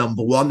one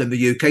number one in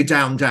the UK,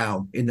 Down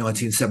Down, in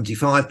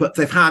 1975, but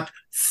they've had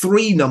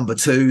 3 number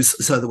 2s.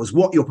 So there was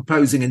What You're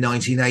Proposing in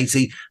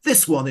 1980,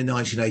 this one in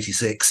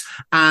 1986,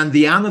 and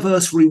The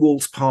Anniversary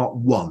Waltz Part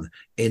 1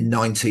 in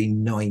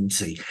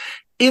 1990.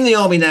 In the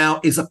Army Now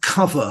is a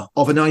cover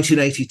of a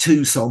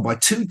 1982 song by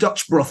 2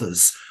 Dutch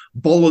brothers,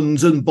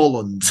 Bolland and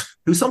Bolland,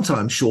 who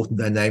sometimes shortened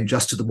their name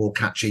just to the more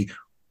catchy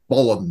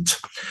Bolland.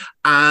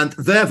 And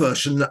their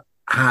version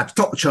had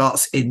topped the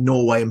charts in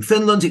Norway and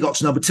Finland. It got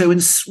to number 2 in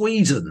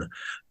Sweden.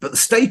 But the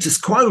Status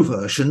Quo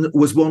version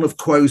was one of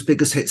Quo's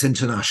biggest hits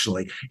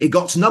internationally. It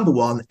got to number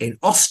 1 in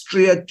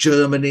Austria,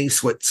 Germany,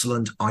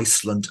 Switzerland,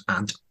 Iceland,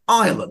 and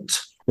Ireland.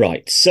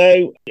 Right.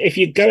 So if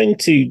you're going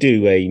to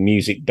do a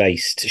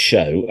music-based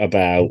show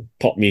about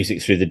pop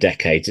music through the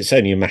decades, it's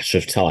only a matter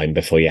of time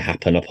before you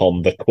happen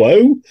upon the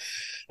Quo.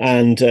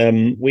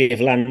 And we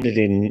have landed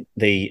in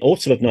the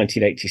autumn of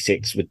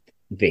 1986 with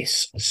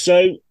this.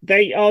 So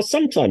they are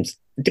sometimes,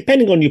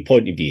 depending on your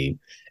point of view,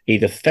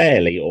 either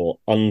fairly or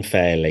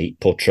unfairly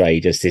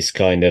portrayed as this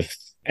kind of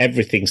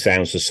everything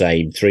sounds the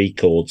same, 3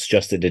 chords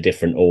just in a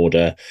different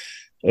order.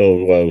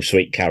 Oh,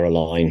 Sweet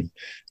Caroline,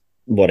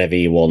 whatever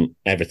you want,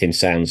 everything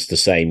sounds the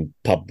same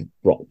pub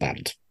rock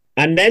band.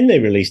 And then they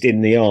released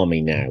In the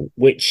Army Now,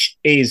 which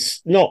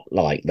is not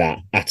like that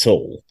at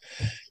all.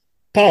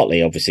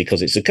 Partly, obviously,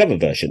 because it's a cover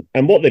version.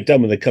 And what they've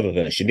done with the cover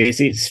version is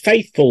it's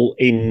faithful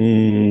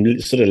in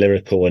sort of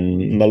lyrical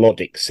and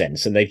melodic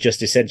sense. And they've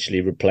just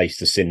essentially replaced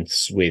the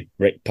synths with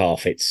Rick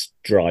Parfitt's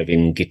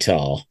driving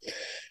guitar.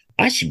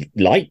 I actually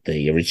like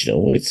the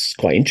original. It's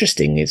quite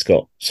interesting. It's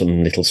got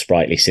some little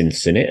sprightly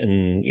synths in it.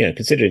 And, you know,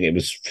 considering it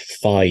was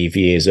 5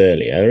 years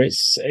earlier,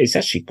 it's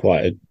actually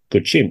quite a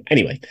good tune.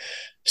 Anyway,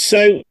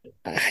 so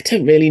I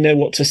don't really know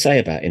what to say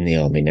about In the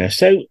Army Now.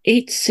 So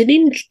it's an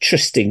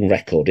interesting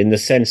record in the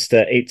sense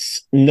that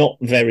it's not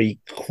very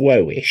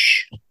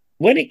Quo-ish.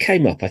 When it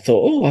came up, I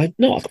thought, I'm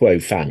not a Quo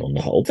fan on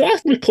the whole. I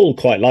recall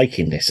quite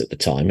liking this at the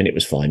time, and it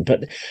was fine.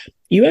 But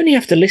you only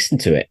have to listen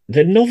to it.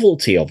 The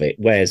novelty of it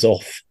wears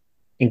off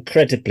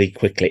incredibly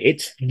quickly.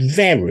 It's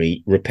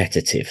very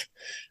repetitive.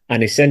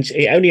 And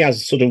essentially, it only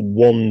has sort of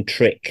one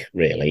trick,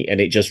 really, and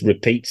it just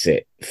repeats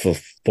it for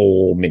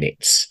 4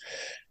 minutes.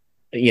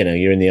 You know,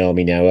 you're in the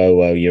army now.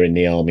 Oh, you're in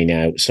the army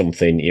now.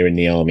 Something. You're in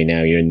the army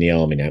now. You're in the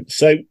army now.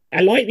 So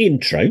I like the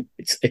intro.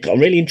 It's got a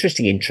really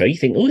interesting intro. You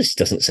think, this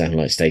doesn't sound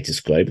like Status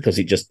Quo because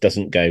it just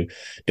doesn't go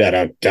da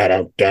da da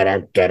da da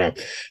da da.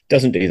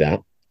 Doesn't do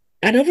that.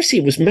 And obviously,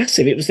 it was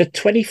massive. It was the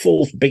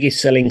 24th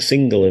biggest selling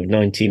single of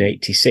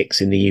 1986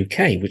 in the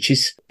UK, which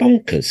is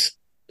bonkers.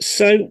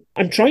 So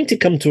I'm trying to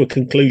come to a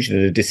conclusion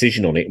and a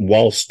decision on it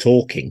whilst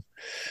talking.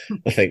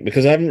 I think,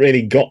 because I haven't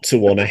really got to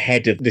one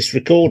ahead of this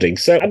recording.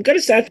 So I'm going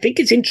to say I think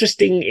it's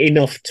interesting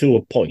enough to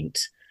a point,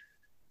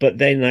 but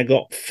then I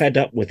got fed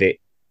up with it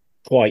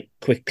quite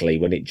quickly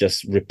when it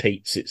just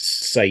repeats its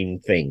same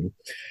thing.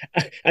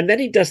 And then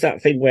it does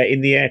that thing where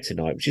In the Air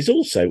Tonight, which is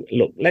also,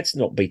 look, let's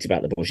not beat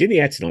about the bush. In the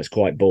Air Tonight's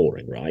quite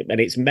boring, right?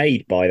 And it's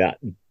made by that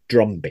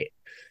drum bit.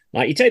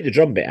 Like, you take the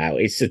drum bit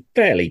out, it's a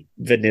fairly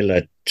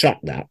vanilla track,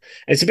 that.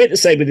 And it's a bit the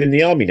same within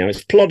the army now.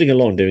 It's plodding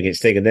along doing its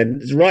thing, and then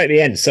right at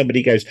the end,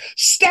 somebody goes,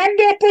 "Stand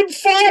up and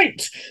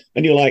fight!"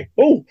 And you're like,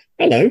 oh,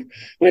 hello,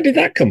 where did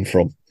that come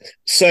from?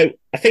 So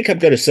I think I'm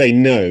going to say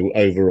no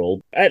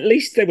overall. At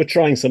least they were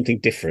trying something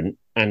different,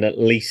 and at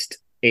least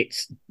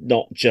it's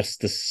not just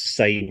the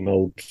same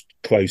old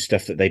Quo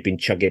stuff that they've been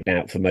chugging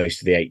out for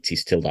most of the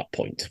 80s till that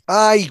point.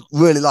 I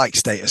really like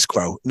Status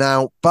Quo.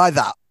 Now, by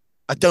that,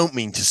 I don't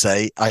mean to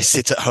say I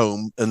sit at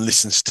home and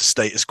listen to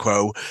Status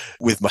Quo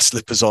with my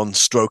slippers on,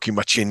 stroking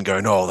my chin,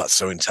 going, oh, that's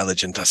so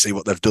intelligent. I see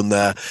what they've done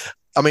there.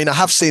 I mean, I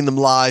have seen them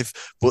live,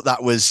 but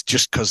that was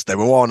just because they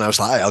were on. I was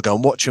like, hey, I'll go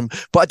and watch them.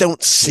 But I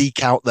don't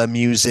seek out their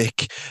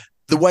music.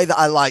 The way that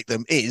I like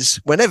them is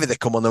whenever they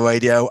come on the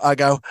radio, I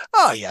go,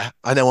 oh, yeah,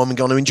 I know I'm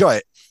going to enjoy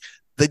it.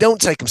 They don't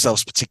take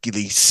themselves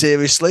particularly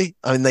seriously.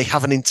 I mean, they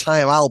have an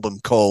entire album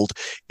called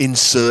In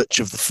Search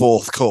of the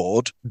Fourth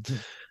Chord. Mm-hmm.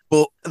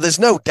 But there's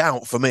no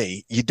doubt for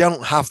me, you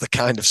don't have the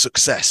kind of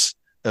success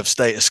of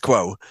Status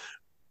Quo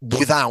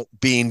without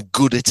being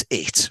good at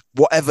it,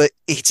 whatever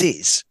it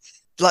is.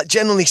 Like,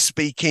 generally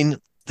speaking,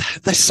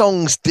 their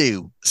songs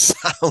do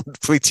sound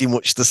pretty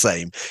much the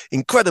same.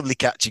 Incredibly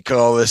catchy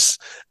chorus.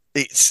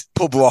 It's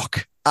pub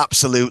rock,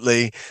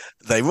 absolutely.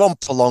 They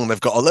romp along. They've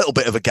got a little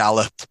bit of a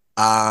gallop.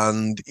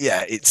 And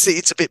yeah,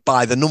 it's a bit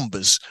by the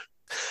numbers.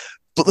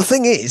 But the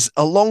thing is,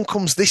 along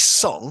comes this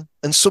song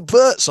and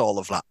subverts all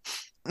of that.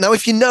 Now,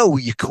 if you know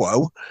your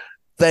Quo,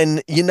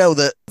 then you know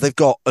that they've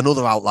got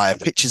another outlier,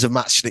 Pictures of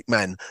Matchstick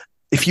Men.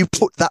 if you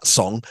put that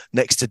song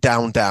next to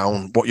Down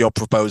Down, what you're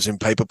proposing,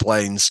 Paper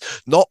Planes,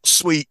 not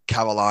Sweet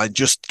Caroline,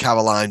 just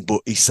Caroline,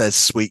 but he says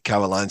Sweet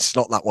Caroline. It's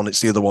not that one, it's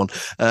the other one.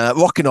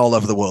 Rocking All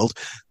Over the World.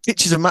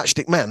 Pictures of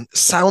Matchstick Men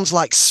sounds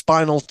like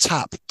Spinal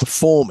Tap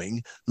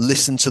performing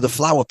Listen to the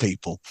Flower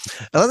People.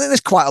 And I think there's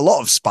quite a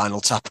lot of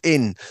Spinal Tap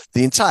in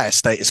the entire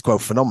Status Quo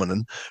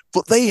phenomenon,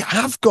 but they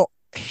have got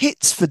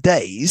hits for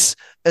days,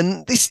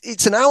 and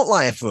it's an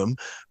outlier for them,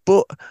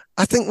 but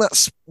I think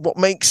that's what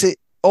makes it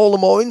all the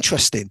more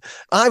interesting.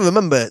 I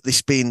remember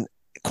this being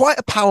quite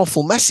a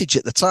powerful message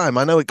at the time.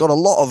 I know it got a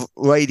lot of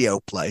radio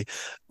play.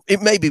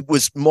 It maybe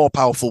was more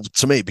powerful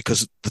to me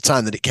because the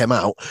time that it came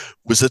out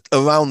was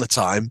around the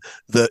time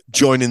that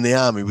joining the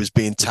army was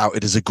being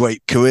touted as a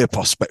great career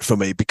prospect for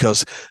me,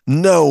 because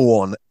no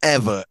one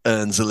ever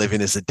earns a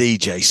living as a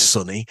DJ,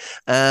 Sonny.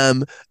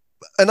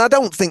 And I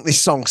don't think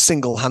this song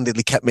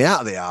single-handedly kept me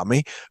out of the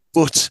army,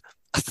 but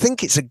I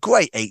think it's a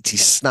great 80s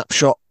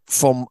snapshot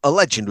from a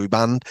legendary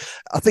band.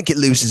 I think it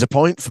loses a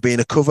point for being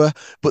a cover,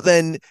 but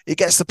then it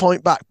gets the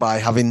point back by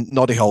having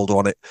Noddy Holder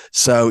on it.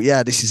 So,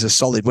 yeah, this is a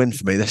solid win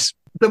for me, this.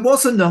 There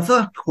was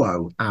another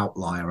Quo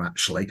outlier,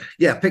 actually.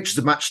 Yeah, Pictures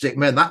of Matchstick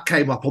Men. That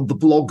came up on the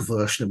blog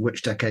version of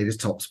Which Decade is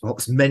Tops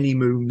Pops many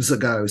moons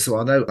ago, so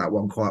I know that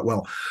one quite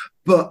well.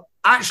 But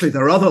actually,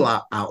 their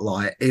other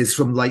outlier is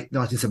from late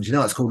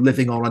 1979. It's called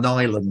Living on an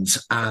Island,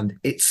 and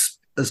it's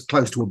as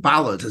close to a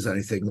ballad as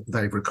anything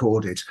they've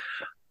recorded.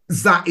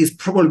 That is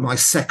probably my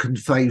second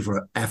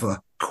favourite ever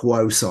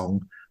Quo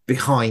song,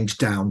 behind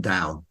Down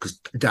Down, because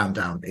Down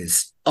Down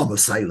is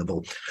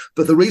unassailable.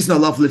 But the reason I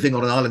love Living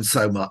on an Island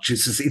so much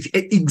is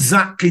it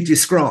exactly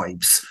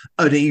describes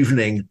an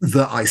evening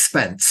that I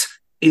spent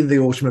in the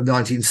autumn of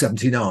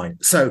 1979.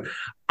 So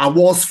I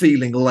was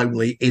feeling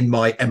lonely in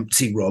my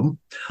empty room.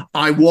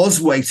 I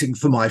was waiting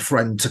for my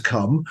friend to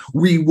come.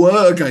 We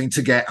were going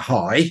to get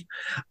high.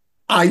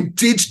 I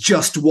did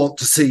just want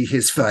to see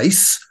his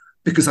face,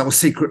 because I was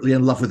secretly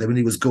in love with him and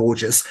he was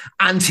gorgeous.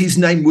 And his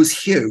name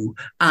was Hugh.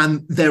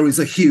 And there is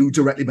a Hugh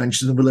directly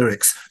mentioned in the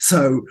lyrics.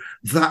 So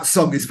that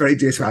song is very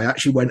dear to me. I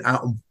actually went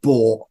out and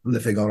bought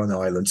Living on an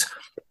Island.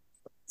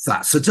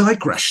 That's a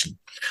digression.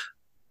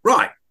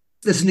 Right.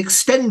 There's an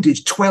extended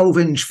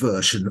 12-inch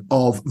version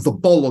of the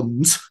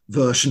Bolland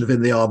version of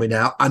In the Army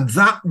Now. And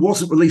that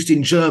wasn't released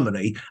in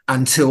Germany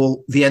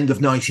until the end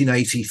of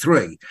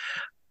 1983.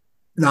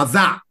 Now,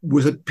 that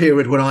was a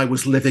period when I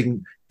was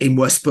living in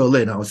West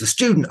Berlin. I was a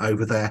student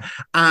over there,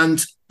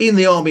 and In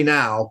the Army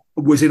Now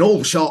was in all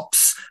the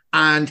shops,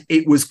 and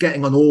it was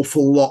getting an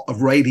awful lot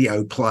of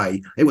radio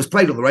play. It was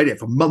played on the radio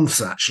for months,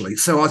 actually.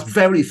 So I was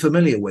very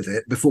familiar with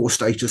it before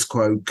Status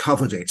Quo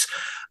covered it.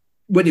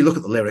 When you look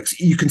at the lyrics,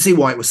 you can see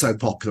why it was so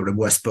popular in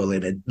West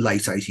Berlin in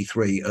late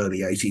 83,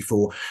 early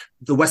 84.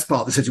 The west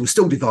part of the city was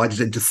still divided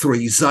into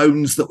 3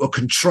 zones that were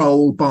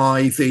controlled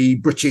by the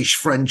British,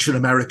 French, and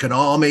American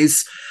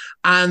armies.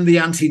 And the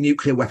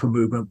anti-nuclear weapon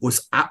movement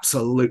was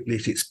absolutely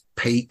at its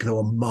peak. There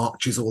were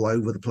marches all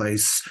over the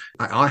place.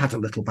 I had a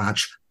little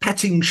badge,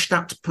 Petting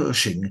statt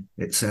Pershing,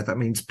 it said. That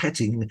means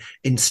petting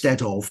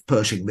instead of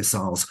Pershing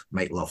missiles,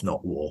 make love,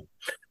 not war.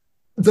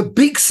 The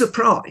big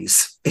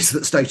surprise is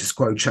that Status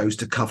Quo chose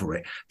to cover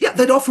it. Yeah,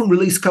 they'd often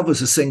release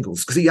covers as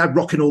singles because he had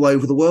Rockin' All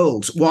Over the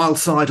World, Wild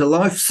Side of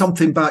Life,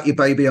 Something About You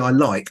Baby I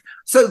Like.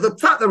 So the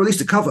fact they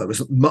released a cover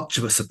wasn't much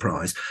of a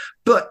surprise.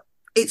 But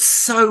it's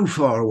so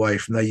far away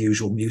from their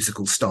usual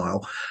musical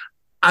style.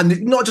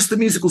 And not just the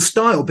musical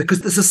style,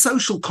 because there's a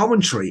social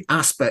commentary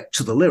aspect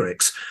to the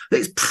lyrics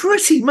that's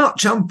pretty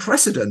much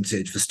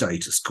unprecedented for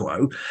Status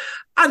Quo.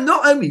 And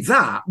not only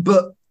that,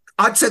 but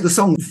I'd say the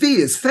song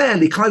veers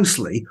fairly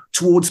closely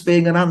towards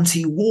being an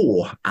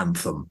anti-war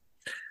anthem.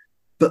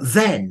 But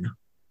then,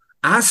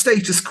 as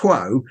Status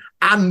Quo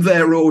and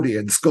their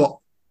audience got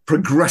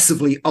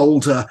progressively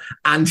older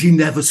and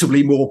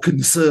inevitably more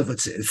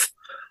conservative,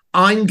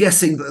 I'm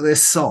guessing that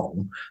this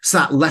song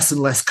sat less and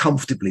less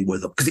comfortably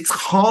with them, because it's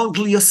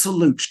hardly a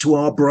salute to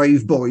our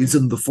brave boys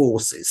and the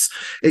forces.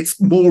 It's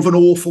more of an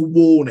awful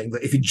warning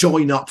that if you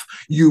join up,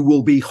 you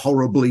will be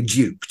horribly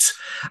duped.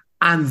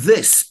 And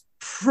this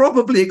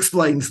probably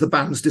explains the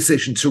band's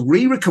decision to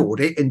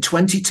re-record it in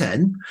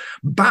 2010,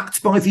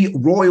 backed by the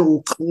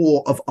Royal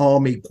Corps of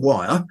Army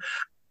Choir,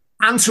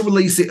 and to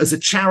release it as a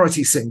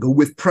charity single,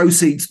 with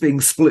proceeds being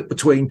split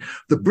between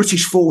the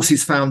British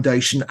Forces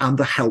Foundation and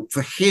the Help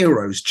for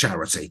Heroes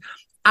charity.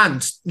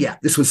 And yeah,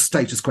 this was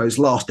Status Quo's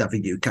last ever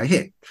UK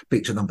hit,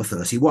 picture number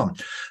 31.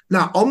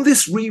 Now, on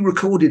this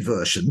re-recorded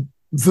version,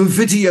 the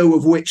video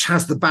of which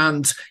has the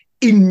band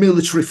in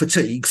military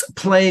fatigues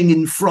playing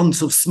in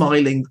front of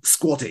smiling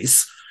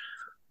squaddies,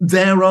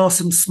 there are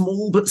some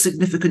small but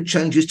significant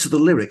changes to the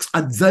lyrics,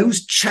 and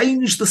those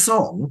change the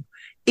song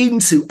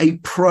into a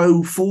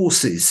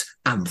pro-forces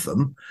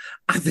anthem,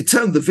 and they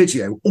turned the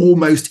video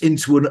almost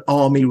into an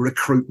army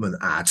recruitment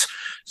ad.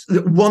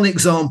 One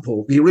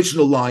example, the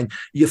original line,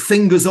 "Your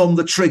fingers on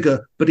the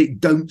trigger, but it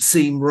don't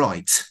seem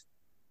right."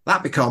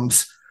 That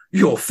becomes,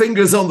 "Your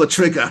fingers on the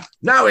trigger,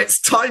 now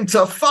it's time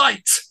to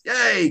fight."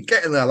 Yay,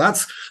 get in there,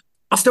 lads.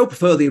 I still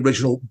prefer the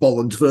original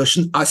Bolland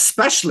version. I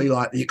especially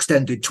like the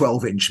extended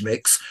 12-inch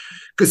mix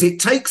because it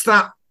takes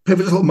that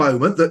pivotal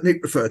moment that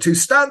Nick referred to,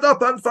 stand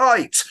up and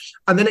fight.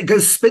 And then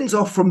it spins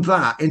off from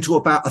that into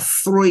about a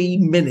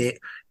 3-minute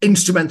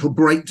instrumental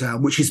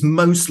breakdown, which is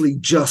mostly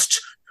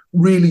just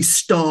really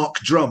stark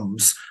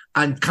drums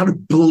and kind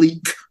of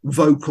bleak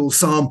vocal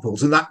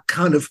samples. And that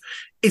kind of,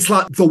 it's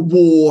like the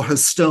war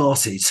has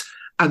started.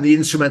 And the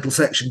instrumental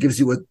section gives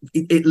you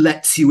it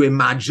lets you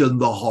imagine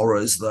the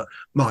horrors that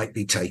might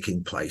be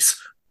taking place.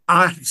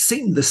 I've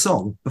seen the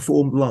song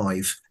performed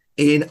live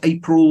in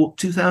April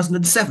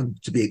 2007,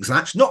 to be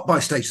exact, not by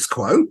Status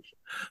Quo,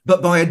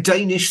 but by a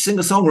Danish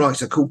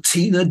singer-songwriter called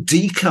Tina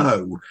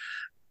Diko.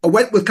 I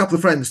went with a couple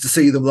of friends to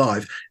see them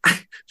live.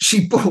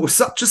 She bore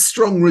such a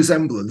strong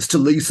resemblance to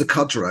Lisa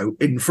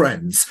Kudrow in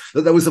Friends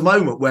that there was a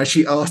moment where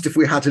she asked if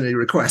we had any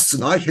requests,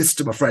 and I hissed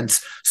to my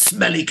friends,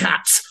 "Smelly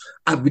cats,"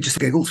 and we just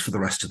giggled for the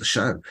rest of the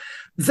show.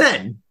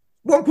 Then,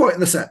 one point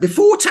in the set,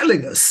 before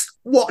telling us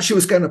what she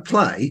was going to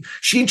play,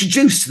 she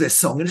introduced this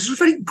song, and it's a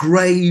very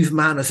grave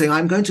manner, saying,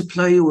 "I'm going to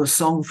play you a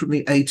song from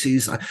the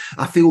 80s.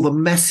 I feel the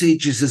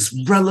message is as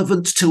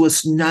relevant to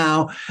us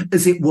now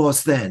as it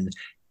was then."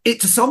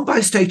 It's a song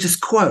by Status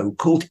Quo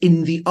called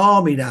 "In the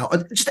Army Now."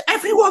 And just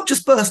everyone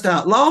just burst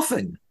out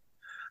laughing.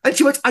 And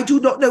she went, "I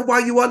do not know why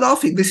you are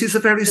laughing. This is a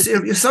very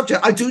serious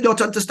subject. I do not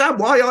understand.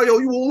 Why are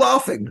you all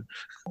laughing?"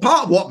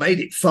 Part of what made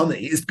it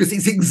funny is because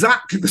it's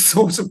exactly the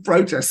sort of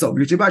protest song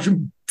you'd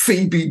imagine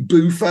Phoebe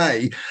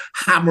Buffet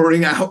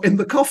hammering out in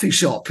the coffee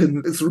shop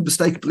and sort of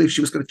mistaken belief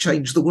she was going to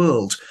change the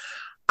world.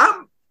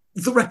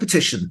 The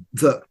repetition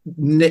that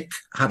Nick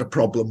had a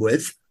problem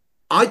with,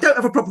 I don't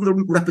have a problem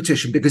with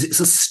repetition because it's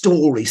a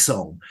story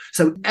song.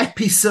 So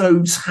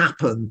episodes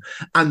happen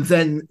and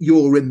then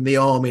 "You're in the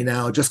Army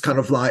Now" just kind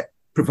of like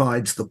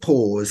provides the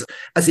pause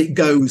as it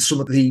goes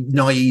from the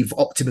naive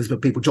optimism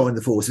of people joining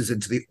the forces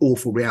into the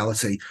awful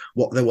reality,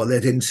 what they were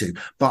led into.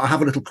 But I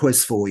have a little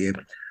quiz for you.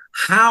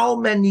 How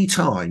many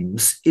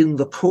times in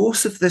the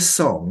course of this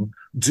song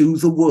do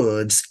the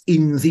words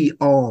 "in the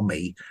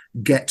army"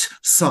 get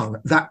sung?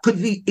 That could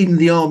be "in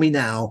the army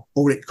now,"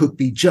 or it could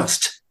be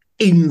just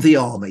 "in the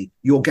army."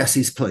 Your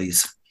guesses,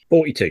 please.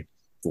 42.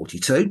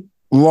 42.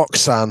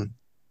 Roxanne,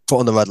 put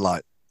on the red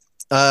light.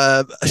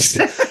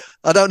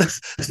 I don't know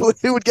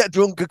who would get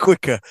drunker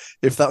quicker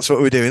if that's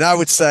what we're doing. I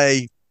would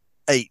say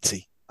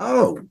 80.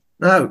 Oh,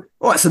 no.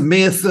 Oh, it's a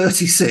mere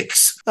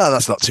 36. Oh,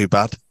 that's not too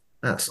bad.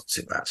 That's not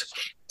too bad.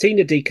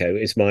 Tina Diko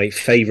is my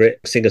favourite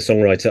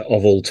singer-songwriter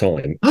of all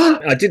time.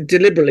 I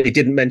deliberately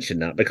didn't mention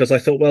that because I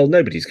thought, well,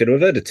 nobody's going to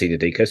have heard of Tina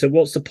Diko, so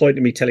what's the point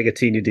of me telling a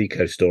Tina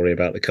Diko story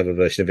about the cover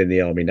version of "In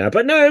the Army Now"?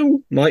 But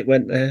no, Mike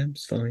went there.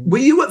 It's fine. Were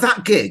you at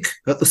that gig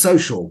at the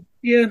Social?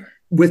 Yeah.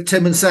 With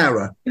Tim and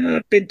Sarah? Yeah,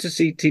 I've been to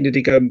see Tina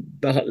Diko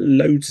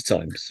loads of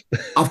times.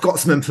 I've got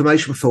some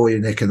information for you,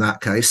 Nick, in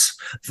that case.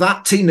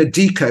 That Tina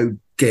Diko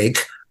gig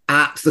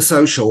at the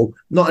Social,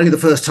 not only the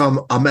first time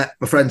I met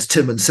my friends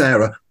Tim and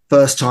Sarah,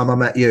 first time I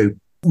met you.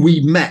 We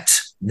met,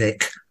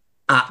 Nick,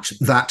 at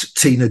that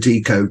Tina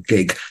Diko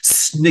gig,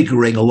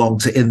 sniggering along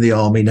to "In the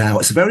Army Now."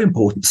 It's a very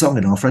important song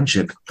in our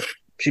friendship.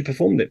 She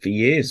performed it for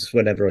years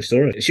whenever I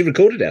saw it. She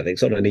recorded it, I think.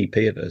 It's on an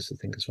EP of hers, I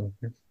think, as well.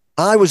 Yeah.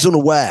 I was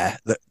unaware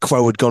that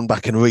Quo had gone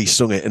back and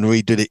re-sung it and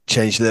redid it,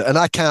 changed it, and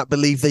I can't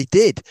believe they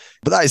did.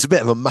 But that is a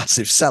bit of a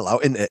massive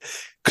sellout, isn't it?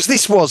 Because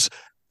this was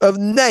a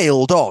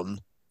nailed on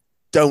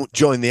 "Don't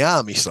Join the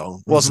Army"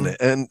 song, wasn't it?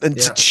 And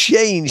to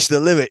change the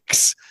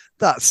lyrics,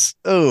 that's,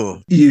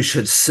 you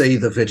should see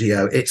the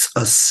video. It's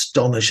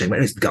astonishing.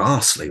 It's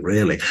ghastly,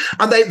 really.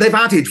 And they've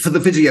added for the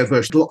video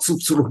version lots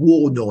of sort of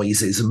war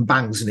noises and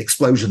bangs and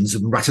explosions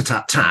and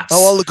rat-a-tat-tats.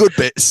 Oh, all the good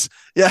bits.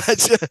 Yeah,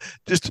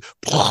 just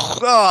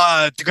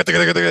the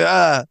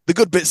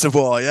good bits of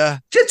war, yeah.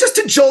 Just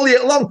to jolly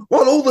it along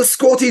while all the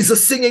squatties are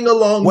singing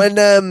along. When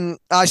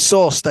I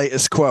saw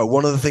Status Quo,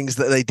 one of the things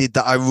that they did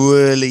that I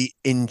really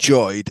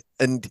enjoyed,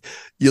 and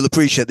you'll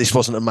appreciate this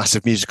wasn't a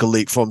massive musical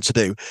leap for them to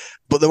do,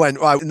 but they went,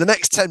 right, in the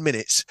next 10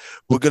 minutes,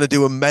 we're going to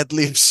do a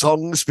medley of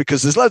songs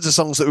because there's loads of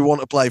songs that we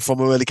want to play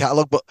from our early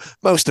catalogue, but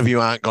most of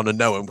you aren't going to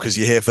know them because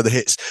you're here for the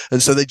hits.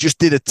 And so they just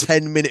did a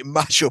 10-minute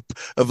mashup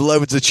of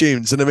loads of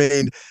tunes. And I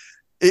mean,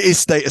 it is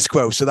Status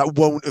Quo, so that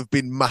won't have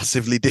been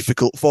massively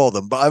difficult for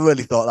them. But I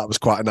really thought that was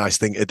quite a nice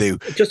thing to do.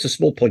 Just a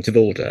small point of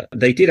order.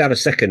 They did have a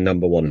second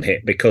number one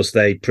hit because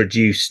they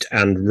produced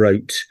and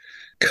wrote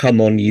 "Come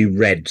On You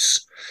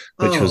Reds,"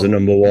 which was a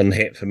number one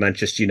hit for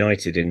Manchester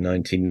United in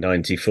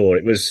 1994.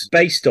 It was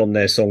based on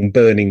their song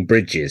 "Burning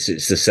Bridges."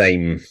 It's the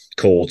same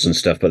chords and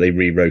stuff, but they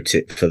rewrote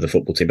it for the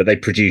football team. But they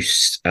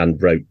produced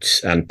and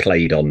wrote and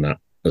played on that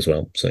as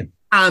well. So.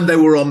 And they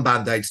were on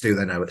Band-Aids, Do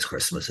They Know It's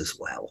Christmas as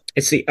well.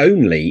 It's the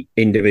only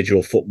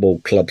individual football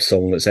club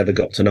song that's ever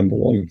got to number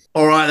one.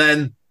 All right,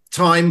 then.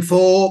 Time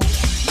for... The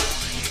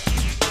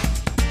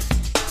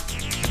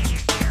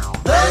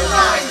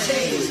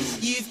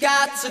 90s. You've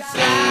got to fly.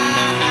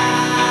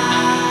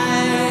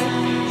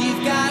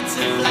 You've got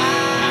to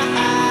fly.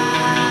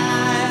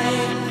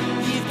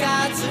 You've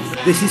got to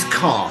fly. This is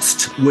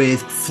Cast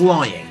with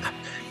Flying.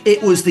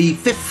 It was the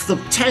fifth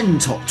of 10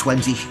 top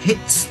 20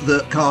 hits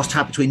that Cast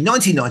had between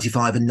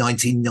 1995 and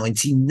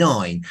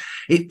 1999.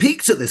 It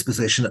peaked at this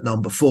position at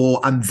number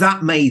 4, and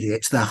that made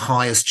it their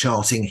highest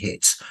charting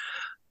hit.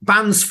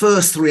 Band's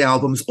first 3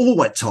 albums all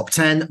went top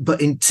 10,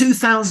 but in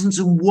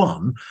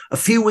 2001, a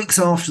few weeks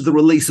after the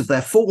release of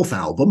their 4th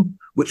album,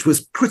 which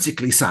was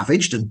critically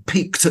savaged and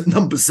peaked at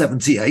number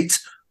 78,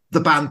 the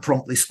band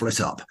promptly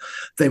split up.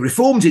 They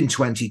reformed in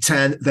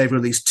 2010, they've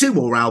released 2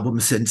 more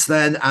albums since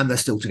then, and they're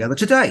still together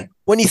today.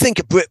 When you think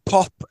of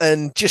Britpop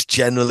and just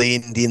generally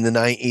indie in the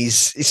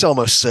 90s, it's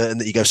almost certain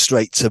that you go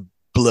straight to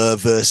Blur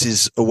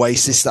versus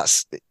Oasis.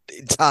 That's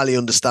entirely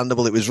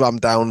understandable. It was rammed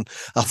down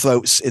our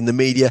throats in the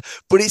media,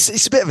 but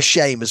it's a bit of a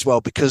shame as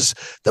well, because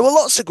there were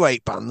lots of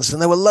great bands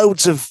and there were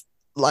loads of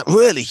like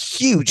really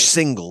huge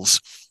singles.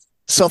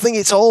 So I think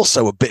it's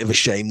also a bit of a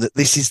shame that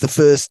this is the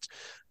first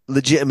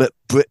legitimate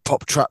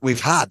Britpop track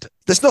we've had.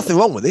 There's nothing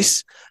wrong with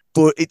this,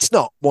 but it's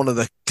not one of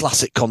the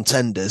classic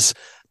contenders.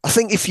 I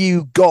think if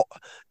you got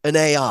an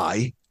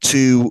AI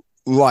to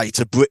write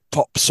a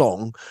Britpop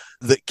song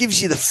that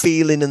gives you the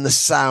feeling and the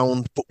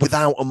sound, but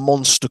without a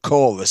monster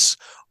chorus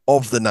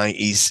of the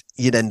 90s,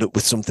 you'd end up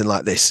with something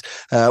like this.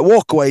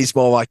 Walk Away is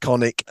more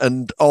iconic,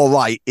 and All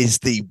Right is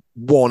the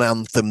one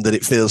anthem that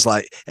it feels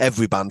like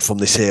every band from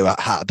this era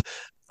had.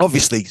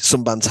 Obviously,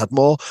 some bands had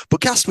more, but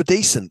Cast were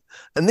decent.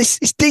 And this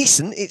is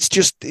decent.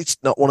 It's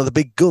not one of the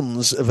big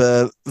guns of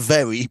a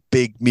very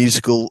big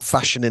musical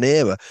fashion and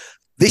era.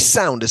 This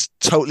sound has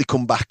totally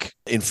come back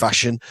in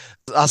fashion,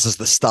 as has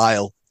the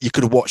style. You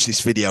could have watched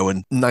this video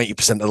and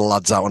 90% of the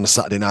lads out on a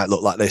Saturday night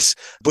look like this.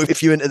 But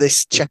if you're into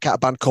this, check out a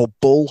band called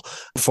Bull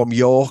from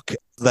York.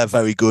 They're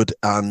very good.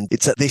 And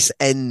it's at this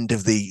end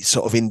of the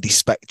sort of indie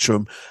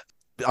spectrum.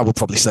 I would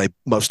probably say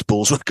most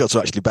Bulls records are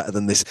actually better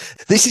than this.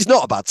 This is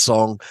not a bad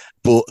song,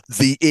 but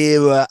the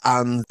era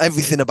and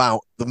everything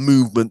about the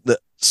movement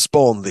that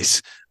spawned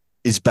this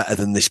is better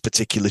than this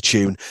particular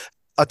tune.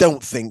 I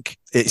don't think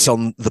it's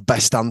on the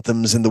best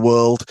anthems in the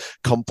world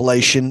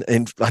compilation.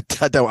 And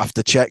I don't have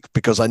to check,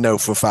 because I know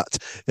for a fact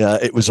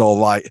It Was All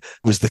Right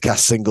was the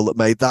Cast single that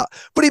made that.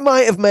 But it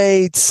might have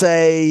made,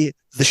 say,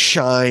 the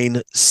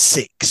Shine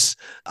 6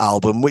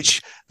 album,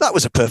 which that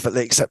was a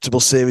perfectly acceptable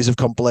series of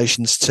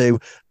compilations too.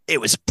 It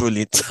was a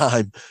brilliant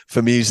time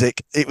for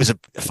music. It was a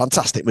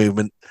fantastic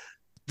movement.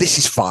 This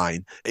is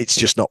fine. It's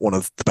just not one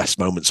of the best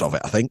moments of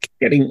it, I think.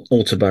 Getting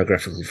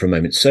autobiographical for a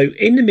moment. So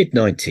in the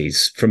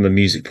mid-90s, from a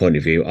music point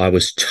of view, I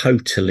was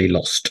totally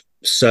lost.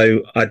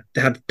 So I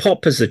had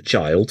pop as a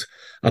child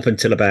up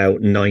until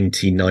about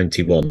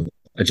 1991.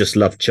 I just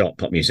loved chart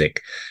pop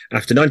music.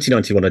 After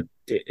 1991,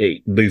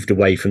 it moved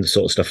away from the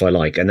sort of stuff I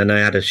like. And then I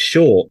had a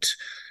short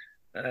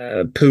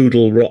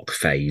poodle rock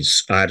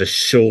phase. I had a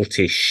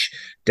shortish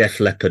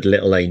Def Leppard,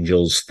 Little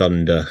Angels,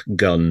 Thunder,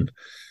 Gun,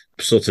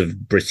 sort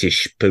of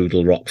British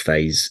poodle rock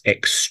phase.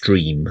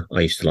 Extreme,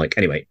 I used to like.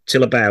 Anyway,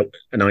 till about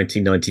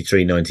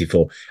 1993,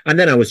 94. And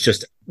then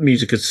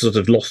music had sort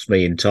of lost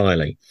me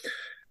entirely.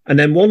 And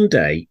then one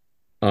day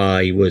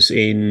I was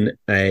in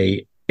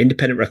a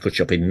independent record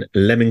shop in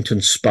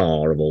Leamington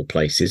Spa, of all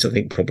places, I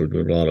think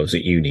probably while I was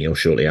at uni or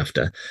shortly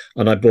after.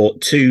 And I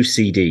bought 2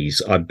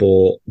 CDs. I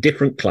bought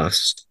Different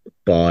Class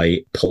by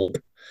Pulp,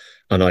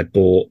 and I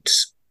bought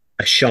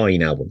a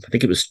Shine album. I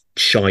think it was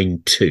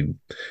Shine 2.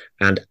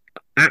 And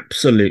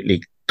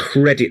absolutely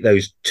credit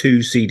those 2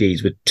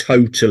 CDs with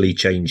totally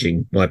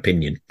changing my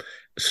opinion.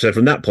 So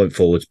from that point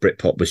forwards,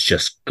 Britpop was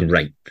just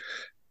great.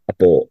 I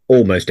bought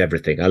almost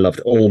everything. I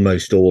loved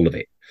almost all of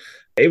it.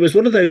 It was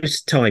one of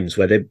those times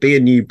where there'd be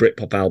a new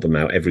Britpop album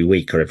out every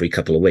week or every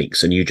couple of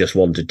weeks, and you just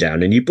wandered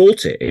down and you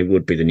bought it. It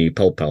would be the new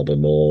Pulp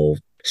album or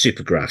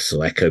Supergrass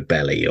or Echo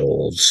Belly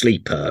or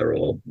Sleeper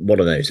or one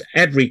of those.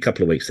 Every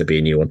couple of weeks there'd be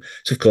a new one.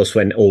 So, of course,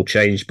 when All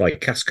Changed by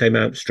Cass came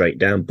out, straight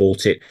down,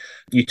 bought it.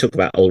 You talk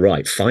about All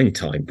Right. Fine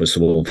Time was the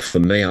one for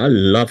me. I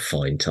love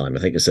Fine Time. I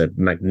think it's a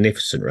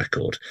magnificent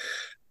record.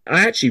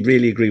 I actually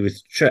really agree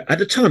with at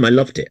the time, I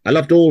loved it. I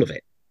loved all of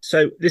it.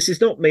 So this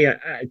is not me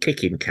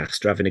kicking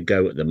Cast or having a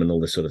go at them and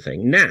all this sort of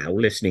thing. Now,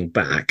 listening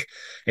back,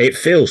 it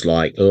feels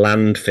like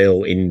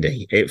landfill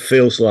indie. It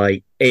feels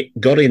like it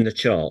got in the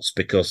charts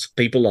because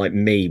people like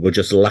me were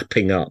just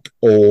lapping up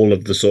all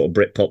of the sort of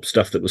Britpop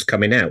stuff that was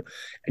coming out.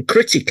 And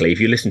critically, if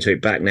you listen to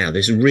it back now,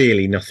 there's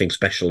really nothing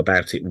special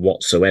about it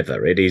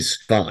whatsoever. It is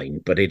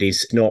fine, but it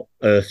is not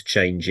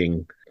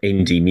earth-changing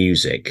indie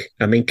music.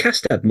 I mean,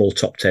 Cast had more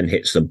top 10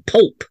 hits than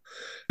Pulp.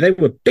 They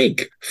were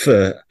big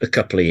for a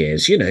couple of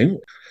years, you know.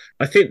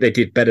 I think they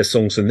did better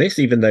songs than this,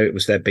 even though it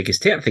was their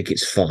biggest hit. I think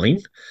it's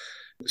fine.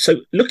 So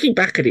looking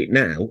back at it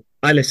now,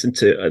 I listened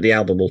to the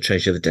album All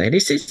Changed the other day, and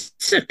it's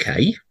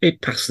okay.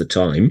 It passed the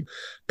time,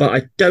 but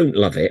I don't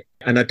love it.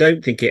 And I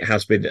don't think it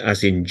has been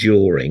as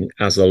enduring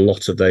as a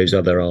lot of those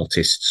other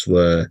artists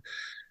were.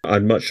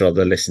 I'd much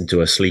rather listen to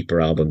a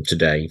Sleeper album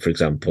today, for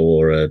example,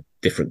 or a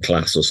Different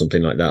Class or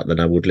something like that than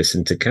I would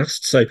listen to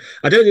Cast. So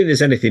I don't think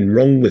there's anything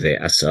wrong with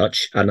it as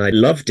such. And I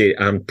loved it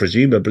and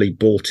presumably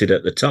bought it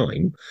at the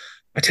time.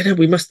 I don't know,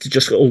 we must have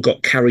just all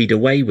got carried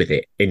away with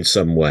it in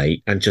some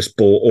way and just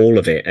bought all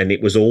of it. And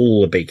it was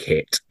all a big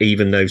hit,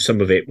 even though some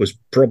of it was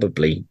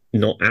probably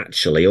not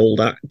actually all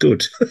that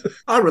good.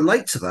 I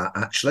relate to that,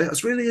 actually.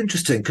 That's really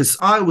interesting because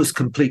I was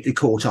completely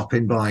caught up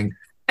in buying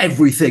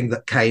everything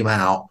that came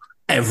out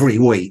every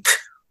week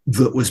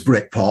that was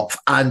Britpop.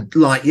 And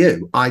like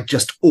you, I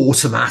just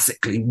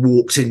automatically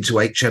walked into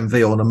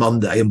HMV on a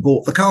Monday and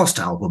bought the Cast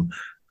album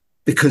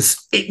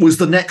because it was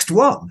the next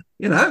one,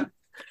 you know?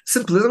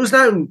 Simply, there was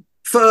no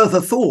further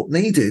thought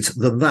needed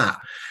than that.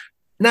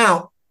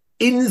 Now,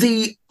 in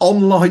the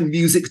online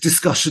music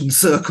discussion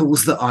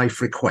circles that I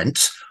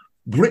frequent,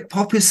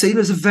 Britpop is seen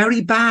as a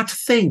very bad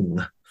thing.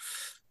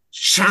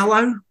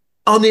 Shallow,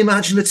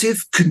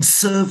 unimaginative,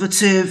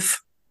 conservative,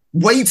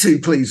 way too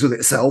pleased with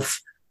itself,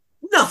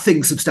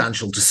 nothing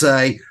substantial to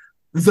say,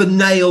 the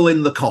nail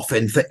in the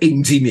coffin for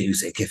indie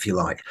music, if you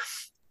like.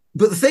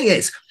 But the thing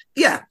is,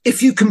 yeah,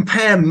 if you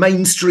compare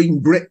mainstream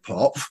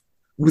Britpop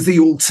with the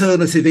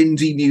alternative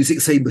indie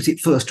music scene that it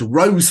first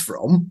arose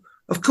from,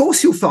 of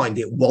course you'll find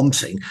it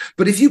wanting.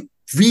 But if you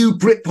view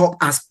Britpop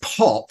as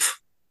pop,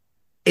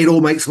 it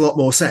all makes a lot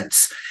more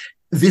sense.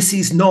 This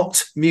is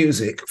not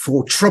music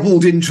for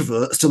troubled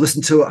introverts to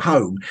listen to at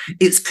home.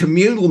 It's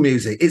communal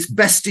music. It's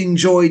best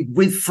enjoyed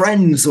with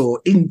friends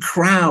or in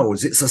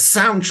crowds. It's a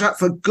soundtrack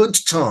for good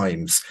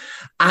times.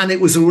 And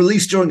it was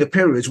released during a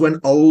period when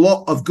a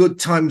lot of good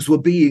times were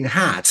being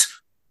had,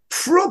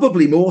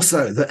 probably more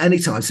so than any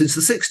time since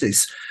the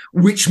 60s,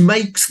 which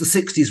makes the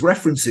 60s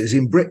references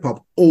in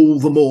Britpop all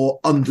the more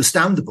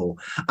understandable.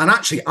 And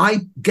actually,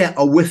 I get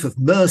a whiff of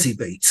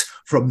Merseybeat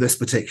from this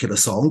particular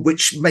song,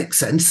 which makes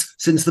sense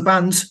since the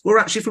band were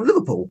actually from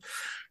Liverpool.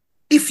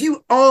 If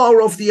you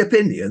are of the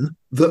opinion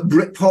that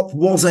Britpop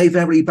was a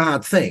very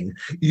bad thing,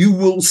 you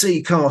will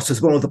see Cast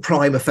as one of the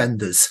prime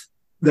offenders.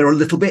 They're a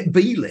little bit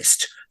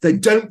B-list. They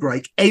don't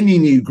break any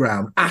new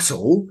ground at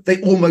all.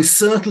 They almost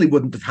certainly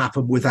wouldn't have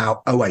happened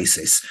without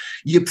Oasis.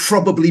 You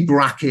probably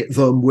bracket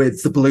them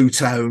with the Blue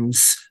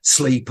Tones,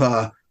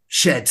 Sleeper,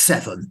 Shed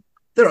 7.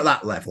 They're at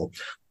that level.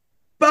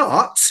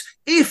 But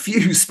if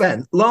you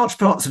spent large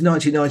parts of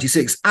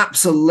 1996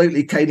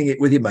 absolutely caning it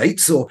with your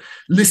mates or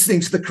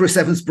listening to the Chris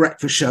Evans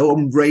breakfast show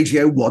on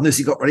Radio 1 as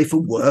you got ready for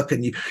work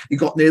and you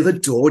got near the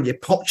door and you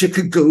popped your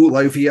cagoule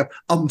over your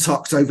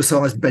untucked,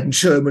 oversized Ben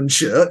Sherman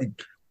shirt,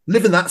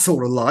 living that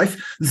sort of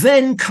life,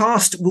 then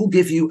Cast will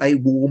give you a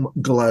warm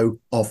glow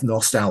of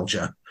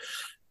nostalgia.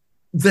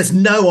 There's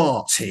no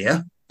art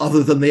here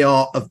other than the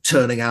art of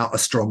turning out a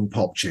strong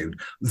pop tune.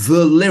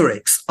 The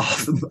lyrics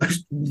are the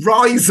most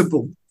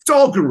risible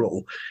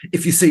doggerel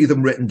if you see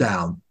them written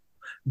down.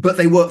 But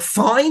they work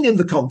fine in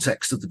the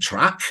context of the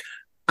track,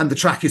 and the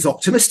track is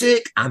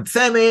optimistic,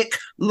 anthemic,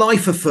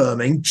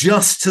 life-affirming,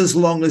 just as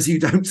long as you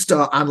don't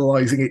start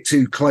analysing it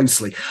too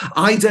closely.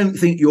 I don't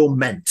think you're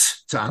meant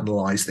to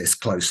analyse this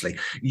closely.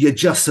 You're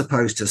just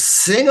supposed to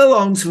sing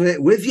along to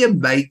it with your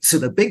mates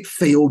in a big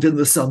field in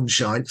the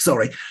sunshine.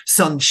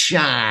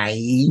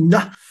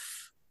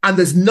 And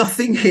there's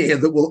nothing here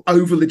that will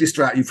overly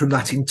distract you from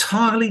that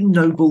entirely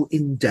noble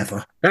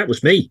endeavour. That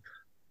was me.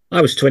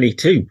 I was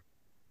 22.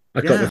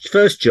 I got my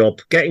first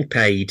job, getting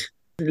paid,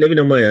 living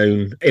on my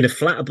own in a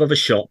flat above a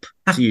shop,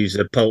 to use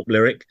a pulp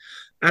lyric.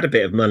 Had a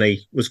bit of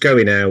money, was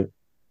going out,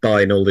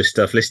 buying all this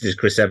stuff, listening to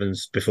Chris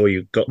Evans before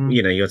you got,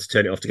 you had to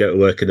turn it off to go to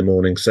work in the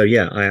morning. So,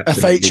 yeah, I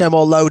absolutely... FHM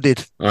or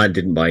Loaded? I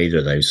didn't buy either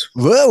of those.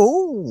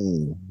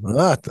 Well,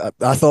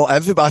 I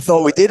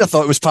thought we did. I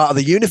thought it was part of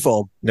the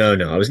uniform. No,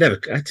 I was never...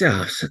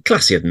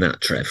 classier than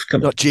that, Trev.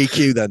 Come on. Not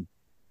GQ, then.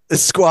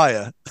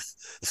 Esquire.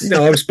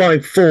 No, I was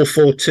buying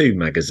 442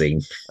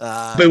 magazine,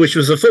 which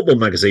was a football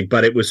magazine,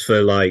 but it was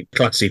for,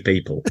 classy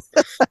people.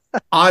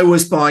 I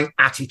was buying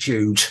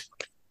Attitude.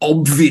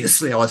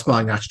 Obviously, I was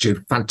buying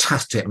Attitude.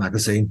 Fantastic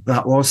magazine,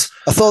 that was.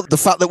 I thought the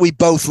fact that we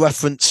both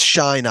referenced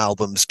Shine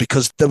albums,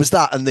 because there was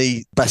that and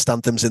the Best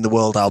Anthems in the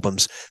World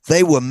albums,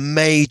 they were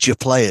major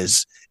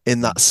players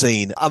in that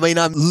scene. I mean,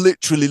 I'm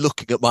literally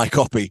looking at my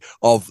copy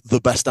of the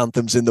Best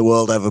Anthems in the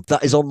World ever.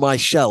 That is on my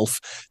shelf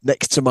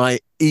next to my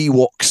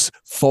Ewoks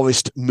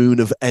Forest Moon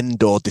of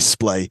Endor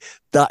display.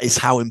 That is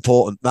how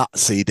important that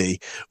CD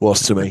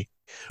was to me.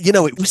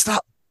 It was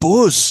that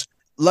buzz.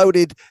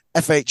 Loaded,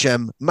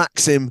 FHM,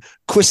 Maxim,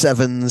 Chris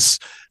Evans,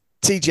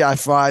 TGI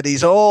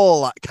Fridays,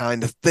 all that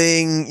kind of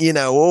thing.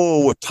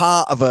 We're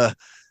part of a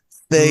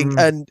thing.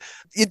 And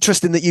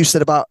interesting that you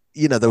said about,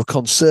 they were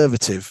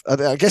conservative.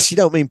 I guess you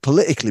don't mean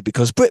politically,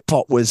 because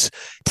Britpop was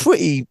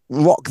pretty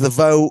rock the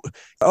vote.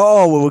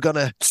 Oh, we were going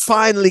to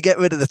finally get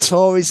rid of the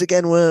Tories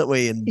again, weren't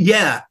we? And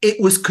yeah, it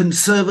was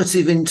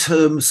conservative in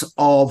terms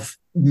of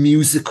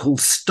musical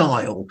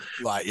style.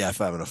 Right, yeah,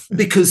 fair enough.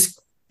 Because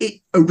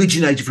it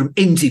originated from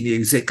indie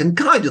music, and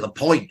kind of the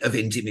point of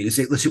indie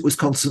music that it was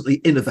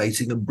constantly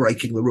innovating and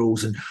breaking the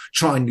rules and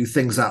trying new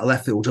things out of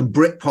left field. And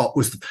Britpop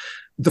was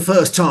the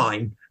first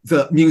time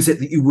that music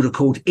that you would have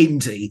called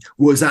indie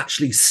was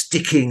actually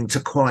sticking to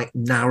quite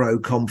narrow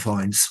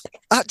confines.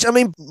 I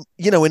mean,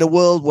 in a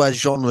world where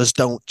genres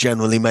don't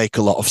generally make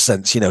a lot of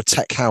sense,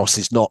 tech house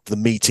is not the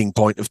meeting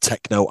point of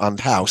techno and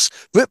house.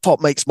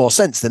 Britpop makes more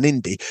sense than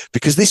indie,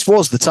 because this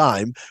was the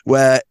time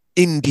where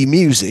indie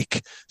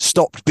music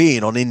stopped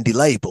being on indie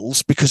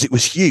labels because it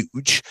was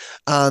huge,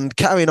 and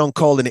carrying on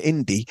calling it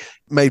indie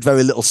made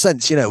very little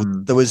sense.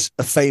 There was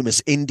a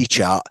famous indie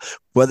chart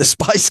where the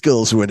Spice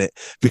Girls were in it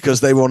because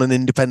they were on an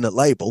independent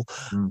label.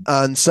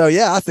 And so,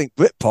 I think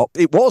Britpop,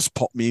 it was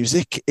pop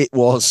music. It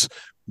was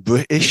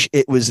British.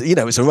 It was,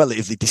 it's a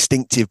relatively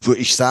distinctive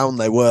British sound.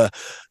 They were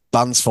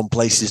bands from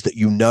places that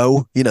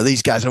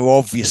these guys are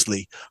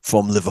obviously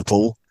from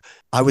Liverpool.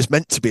 I was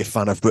meant to be a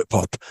fan of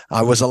Britpop.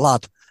 I was a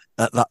lad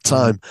at that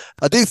time.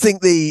 I do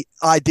think the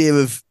idea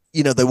of,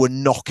 they were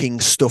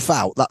knocking stuff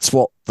out. That's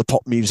what the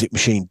pop music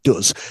machine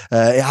does.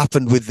 It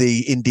happened with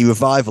the indie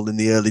revival in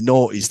the early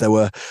noughties. There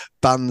were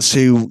bands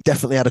who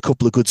definitely had a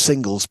couple of good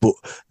singles, but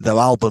their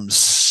albums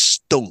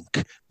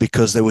stunk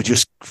because they were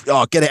just,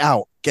 get it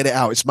out.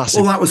 It's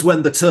massive. Well, that was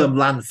when the term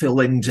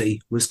landfill indie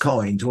was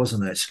coined,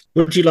 wasn't it?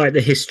 Would you like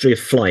the history of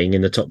flying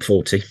in the top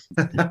 40?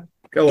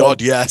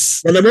 God,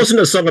 yes. Well, there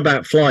wasn't a song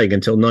about flying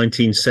until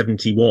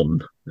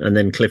 1971, and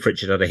then Cliff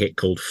Richard had a hit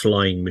called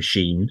Flying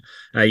Machine.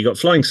 You got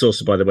Flying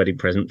Saucer by The Wedding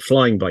Present,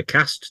 Flying by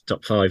Cast,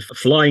 top 5,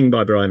 Flying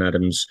by Bryan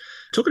Adams.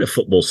 Talking of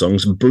football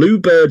songs,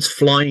 Bluebirds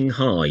Flying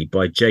High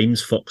by James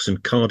Fox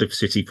and Cardiff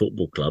City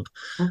Football Club.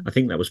 I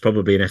think that was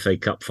probably an FA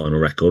Cup final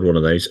record, one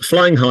of those.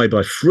 Flying High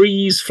by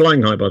Freeze,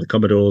 Flying High by the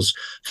Commodores,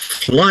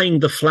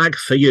 Flying the Flag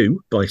for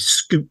You by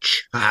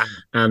Scooch,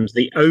 and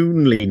the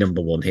only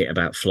number one hit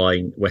about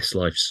flying,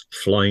 Westlife's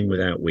Flying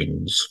Without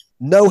Wings.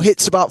 No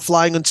hits about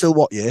flying until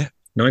what year?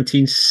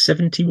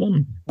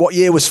 1971. What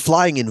year was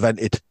flying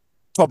invented?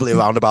 Probably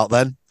around about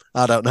then.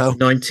 I don't know.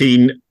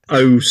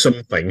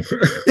 something.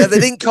 Yeah, they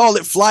didn't call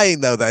it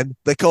flying though then.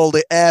 They called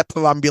it air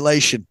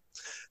perambulation.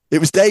 It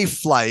was Dave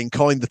Flying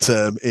coined the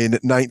term in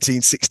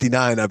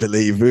 1969, I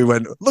believe, who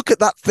went, look at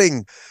that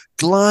thing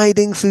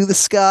gliding through the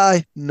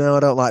sky. No, I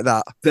don't like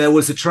that. There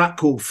was a track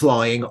called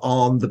Flying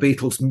on the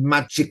Beatles'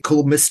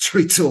 Magical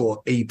Mystery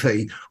Tour EP,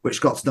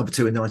 which got to number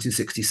 2 in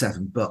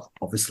 1967, but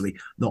obviously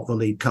not the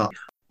lead cut.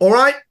 All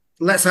right,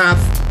 let's have...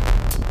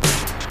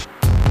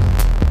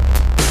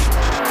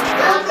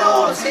 The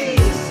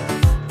Naughties!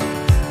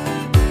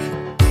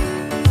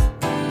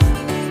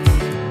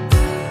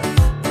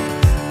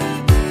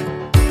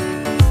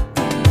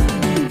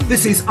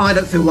 This is I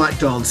Don't Feel Like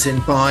Dancing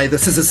by the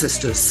Scissor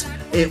Sisters.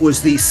 It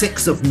was the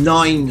 6th of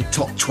 9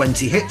 top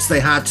 20 hits they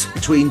had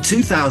between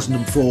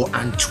 2004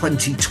 and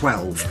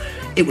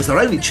 2012. It was their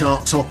only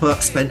chart topper,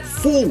 spent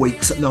 4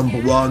 weeks at number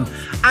 1,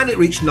 and it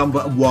reached number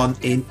 1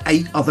 in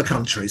 8 other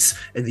countries.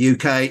 In the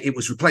UK, it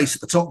was replaced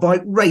at the top by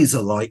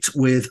Razorlight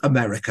with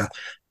America.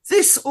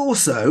 This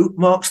also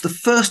marks the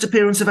first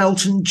appearance of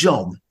Elton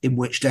John in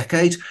which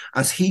decade,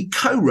 as he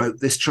co-wrote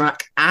this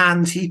track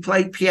and he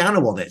played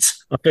piano on it.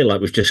 I feel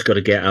like we've just got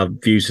to get our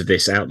views of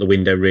this out the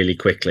window really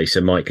quickly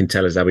so Mike can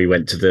tell us how we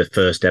went to the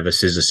first ever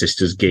Scissor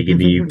Sisters gig in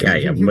the UK.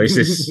 Is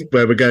this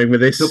where we're going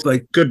with this?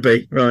 Could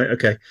be. Right,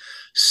 okay.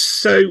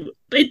 So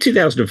in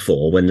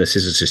 2004, when the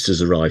Scissor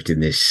Sisters arrived in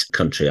this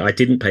country, I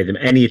didn't pay them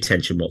any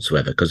attention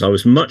whatsoever because I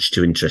was much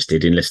too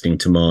interested in listening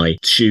to my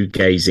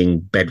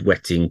shoegazing,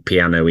 bedwetting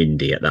piano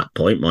indie at that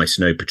point. My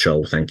Snow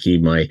Patrol, thank you.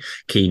 My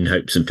Keen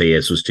Hopes and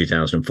Fears was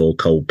 2004,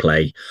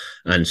 Coldplay,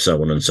 and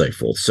so on and so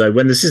forth. So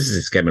when the Scissor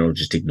Sisters came in, I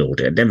just ignored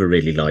it. I never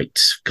really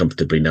liked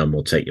Comfortably Numb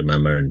or Take Your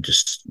Mama and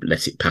just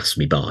let it pass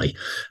me by.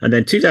 And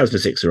then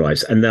 2006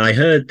 arrives, and I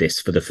heard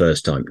this for the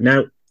first time.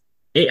 Now,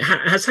 it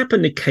has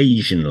happened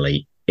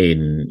occasionally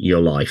in your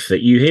life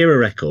that you hear a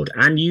record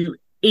and you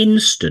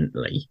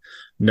instantly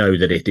know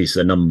that it is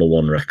the number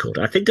one record.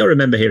 I think I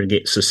remember hearing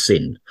It's a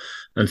Sin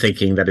and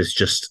thinking that is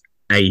just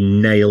a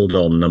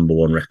nailed-on number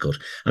one record.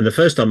 And the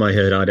first time I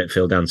heard I Don't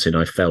Feel Dancing,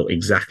 I felt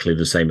exactly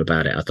the same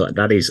about it. I thought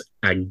that is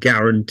a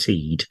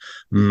guaranteed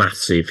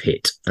massive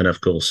hit. And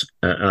of course,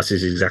 that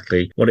is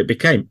exactly what it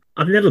became.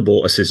 I've never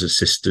bought a Scissor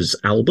Sisters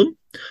album.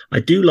 I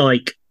do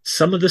like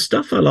some of the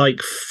stuff. I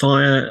like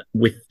Fire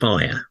with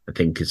Fire, I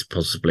think is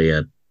possibly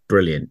a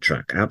brilliant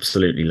track.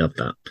 Absolutely love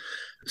that.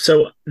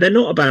 So they're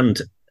not a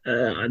band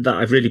that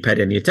I've really paid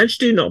any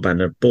attention to, not a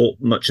band I've bought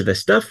much of their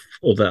stuff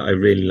or that I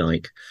really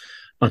like,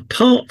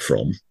 apart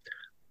from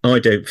I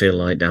Don't Feel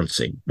Like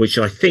Dancing, which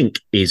I think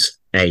is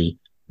a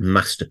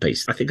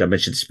masterpiece. I think I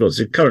mentioned this before.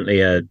 It's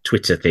currently a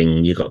Twitter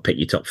thing. You've got to pick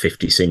your top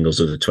 50 singles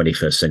of the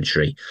 21st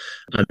century.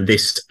 And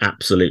this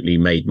absolutely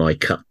made my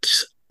cut.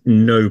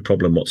 No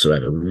problem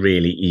whatsoever.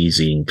 Really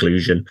easy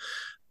inclusion.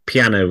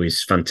 Piano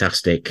is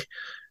fantastic.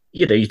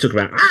 You know, you talk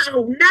about,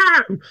 oh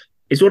no!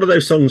 It's one of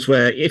those songs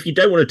where if you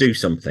don't want to do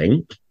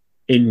something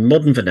in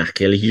modern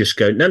vernacular, you just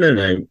go, no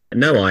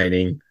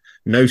ironing,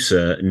 no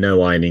sir,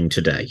 no ironing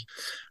today.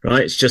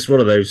 Right? It's just one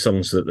of those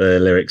songs that the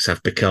lyrics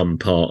have become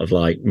part of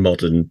like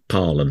modern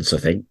parlance, I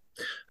think.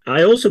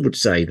 I also would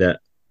say that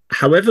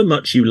however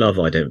much you love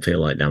I Don't Feel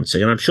Like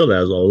Dancing, and I'm sure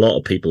there's a lot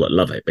of people that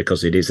love it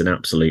because it is an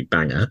absolute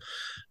banger,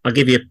 I'll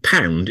give you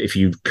 £1 if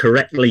you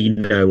correctly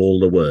know all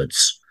the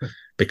words.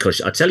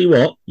 Because I tell you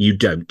what, you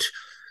don't.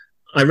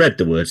 I read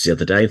the words the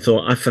other day and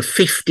thought, for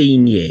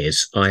 15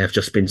 years, I have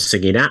just been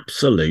singing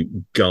absolute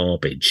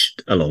garbage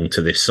along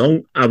to this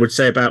song. I would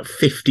say about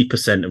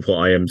 50% of what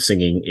I am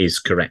singing is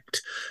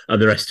correct.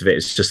 And the rest of it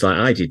is just like,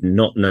 I did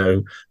not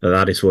know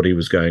that is what he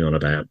was going on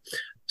about.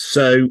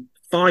 So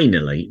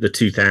finally, the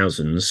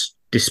 2000s,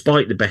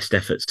 despite the best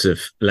efforts of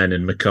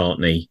Lennon,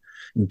 McCartney,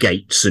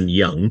 Gates and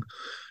Young,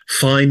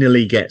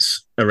 finally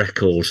gets a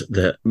record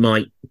that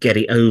might get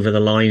it over the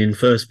line in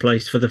first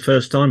place for the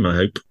first time, I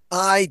hope.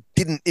 I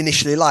didn't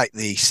initially like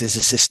the Scissor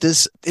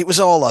Sisters. It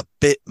was all a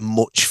bit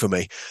much for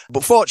me.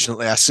 But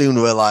fortunately, I soon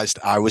realised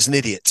I was an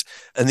idiot.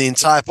 And the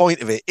entire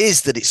point of it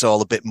is that it's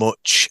all a bit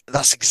much.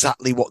 That's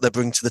exactly what they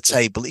bring to the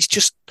table. It's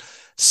just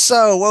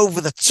so over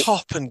the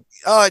top and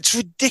it's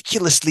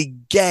ridiculously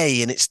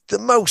gay and it's the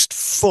most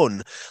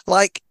fun.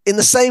 Like in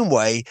the same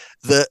way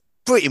that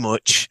pretty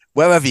much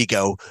wherever you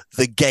go,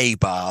 the gay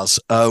bars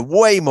are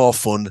way more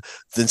fun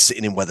than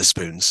sitting in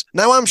Wetherspoons.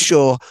 Now, I'm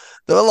sure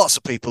there are lots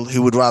of people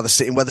who would rather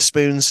sit in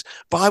Wetherspoons,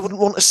 but I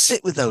wouldn't want to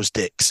sit with those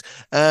dicks.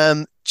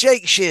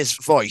 Jake Shear's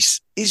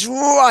voice is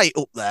right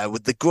up there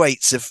with the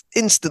greats of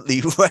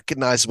instantly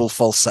recognisable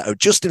falsetto.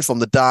 Justin from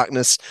the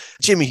Darkness,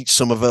 Jimmy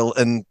Somerville,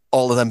 and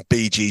all of them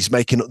Bee Gees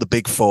making up the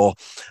big four.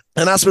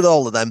 And as with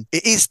all of them,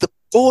 it is the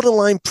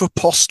borderline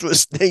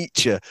preposterous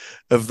nature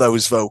of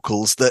those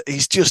vocals that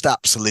is just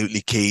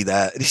absolutely key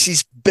there. This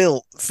is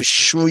built for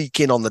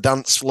shrieking on the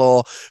dance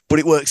floor, but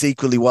it works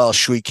equally well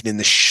shrieking in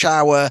the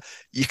shower.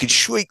 You can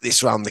shriek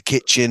this around the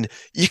kitchen.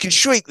 You can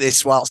shriek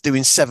this whilst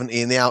doing 70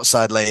 in the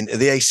outside lane of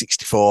the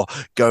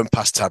A64 going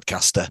past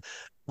Tadcaster.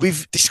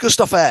 We've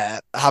discussed off air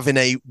having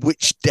a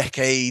Which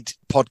Decade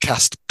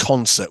podcast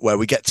concert where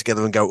we get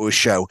together and go to a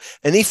show.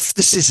 And if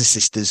the Scissor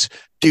Sisters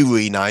do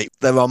reunite,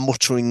 there are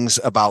mutterings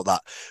about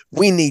that.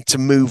 We need to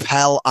move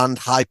hell and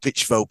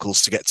high-pitched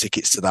vocals to get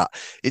tickets to that.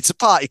 It's a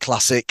party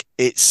classic.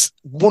 It's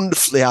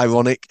wonderfully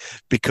ironic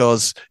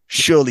because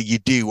surely you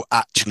do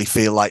actually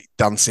feel like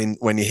dancing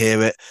when you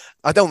hear it.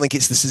 I don't think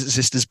it's the Scissor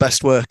Sisters'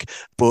 best work,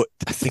 but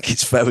I think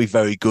it's very,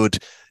 very good.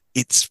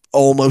 It's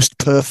almost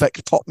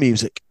perfect pop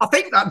music. I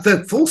think that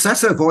the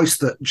falsetto voice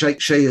that Jake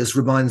Shears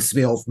reminds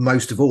me of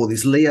most of all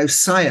is Leo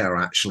Sayer,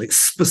 actually.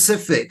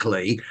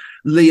 Specifically,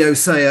 Leo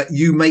Sayer,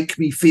 You Make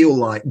Me Feel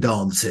Like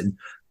Dancing.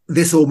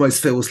 This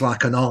almost feels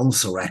like an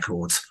answer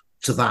record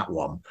to that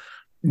one.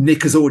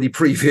 Nick has already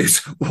previewed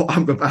what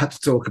I'm about to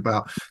talk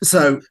about.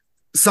 So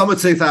summer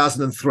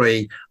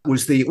 2003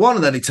 was the one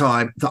and only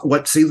time that I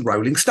went to see the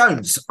Rolling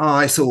Stones.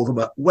 I saw them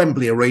at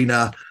Wembley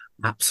Arena.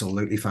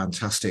 Absolutely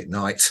fantastic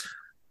night.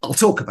 I'll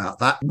talk about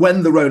that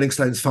when the Rolling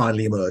Stones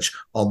finally emerge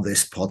on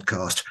this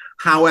podcast.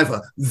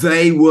 However,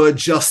 they were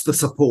just the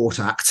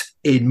support act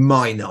in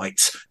my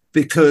night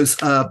because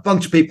a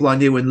bunch of people I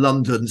knew in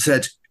London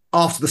said,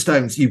 after the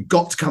Stones, you've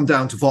got to come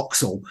down to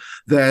Vauxhall.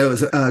 There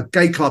was a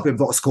gay club in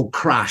Vauxhall called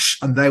Crash,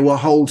 and they were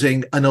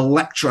holding an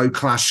electro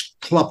clash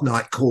club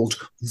night called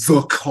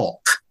The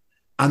Cock.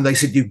 And they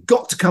said, you've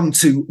got to come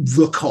to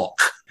The Cock,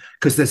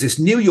 because there's this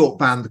New York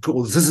band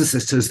called the Scissor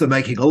Sisters. They're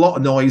making a lot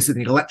of noise in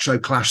the electro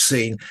clash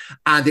scene,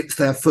 and it's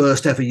their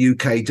first ever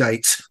UK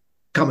date.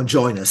 Come and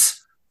join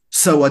us.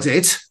 So I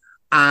did,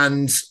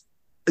 and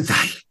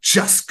they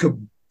just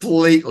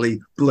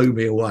completely blew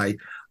me away.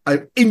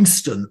 An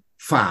instant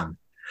fan.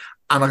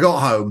 And I got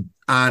home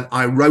and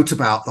I wrote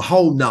about the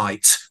whole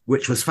night,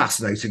 which was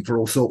fascinating for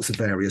all sorts of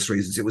various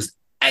reasons. It was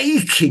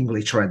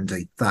achingly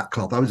trendy, that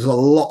club. There was a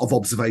lot of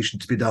observation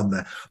to be done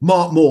there.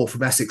 Mark Moore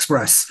from S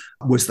Express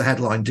was the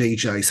headline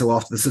DJ. So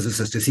after the Scissor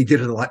Sisters, he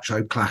did an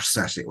electro clash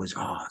set. It was,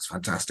 it's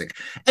fantastic.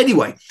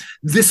 Anyway,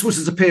 this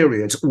was at a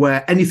period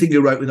where anything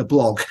you wrote in a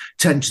blog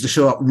tended to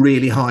show up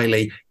really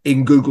highly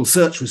in Google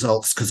search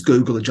results because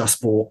Google had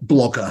just bought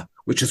Blogger,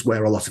 which is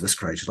where a lot of us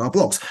created our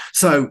blogs.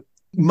 So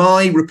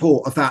my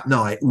report of that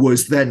night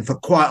was then for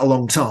quite a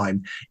long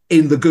time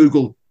in the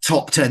Google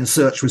top 10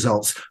 search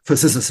results for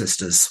Scissor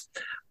Sisters.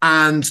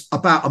 And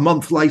about a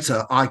month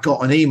later, I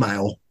got an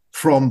email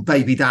from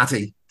Baby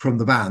Daddy from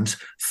the band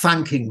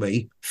thanking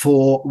me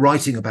for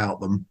writing about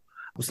them.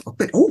 I was a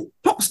bit,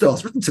 pop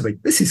stars written to me.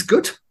 This is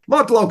good.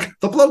 My blog,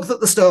 the blog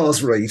that the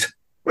stars read.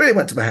 Really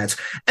went to my head.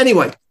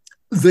 Anyway,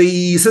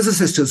 the Scissor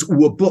Sisters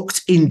were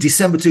booked in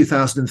December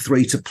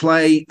 2003 to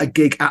play a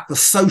gig at the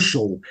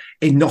Social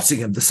in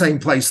Nottingham, the same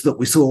place that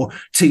we saw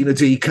Tina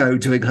Deco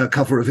doing her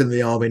cover of In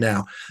the Army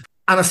Now.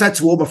 And I said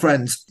to all my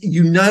friends,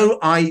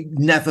 I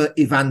never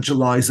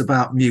evangelize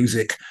about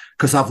music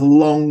because I've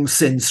long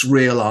since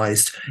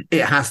realized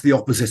it has the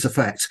opposite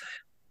effect.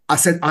 I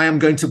said, I am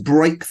going to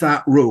break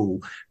that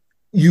rule.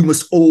 You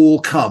must all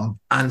come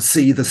and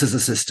see the Scissor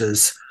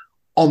Sisters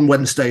on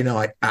Wednesday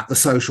night at the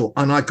Social.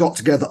 And I got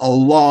together a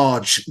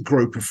large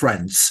group of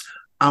friends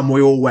and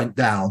we all went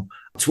down.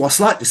 To our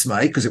slight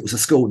dismay, because it was a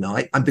school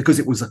night and because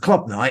it was a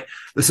club night,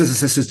 the Scissor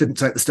Sisters didn't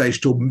take the stage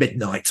till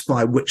midnight,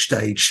 by which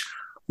stage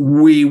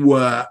we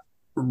were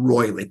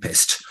royally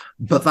pissed.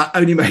 But that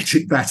only made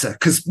it better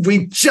because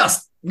we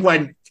just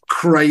went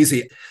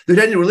crazy. They'd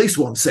only released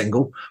one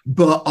single,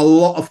 but a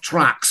lot of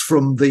tracks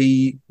from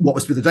what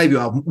was to be the debut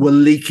album were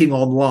leaking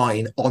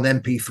online on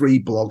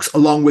MP3 blogs,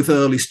 along with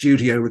early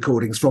studio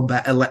recordings from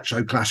their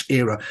Electro Clash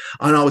era.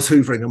 And I was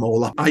hoovering them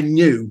all up. I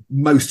knew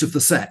most of the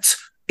sets,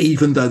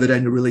 even though they'd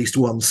only released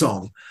one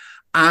song.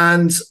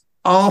 And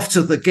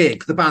after the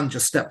gig, the band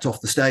just stepped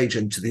off the stage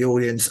into the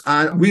audience,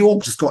 and we all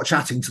just got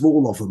chatting to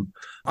all of them.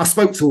 I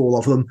spoke to all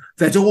of them.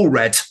 They'd all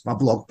read my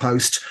blog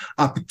post.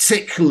 I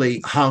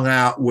particularly hung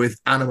out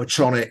with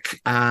animatronic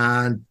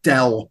and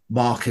Del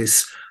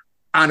Marquis.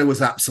 Anna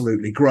was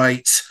absolutely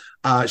great.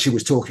 She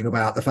was talking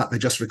about the fact they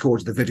just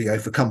recorded the video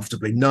for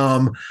Comfortably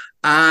Numb.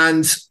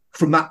 And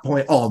from that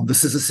point on, the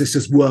Scissor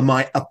Sisters were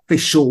my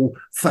official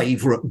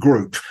favourite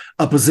group,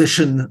 a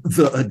position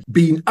that had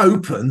been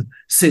open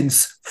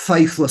since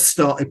Faithless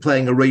started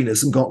playing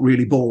arenas and got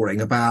really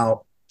boring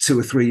about 2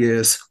 or 3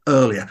 years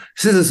earlier.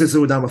 Scissor Sisters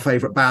were now my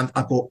favourite band.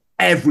 I bought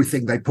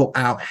everything they put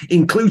out,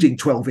 including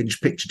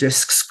 12-inch picture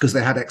discs, because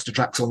they had extra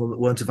tracks on them that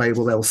weren't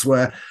available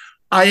elsewhere.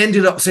 I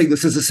ended up seeing the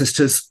Scissor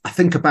Sisters, I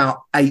think,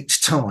 about 8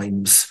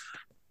 times.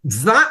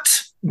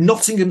 That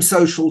Nottingham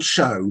Social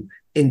show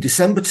in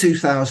December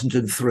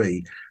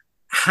 2003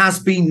 has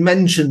been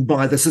mentioned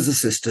by the Scissor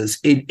Sisters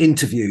in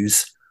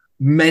interviews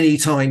many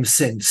times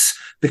since,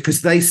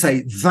 because they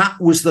say that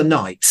was the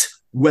night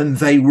when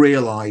they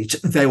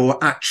realised they were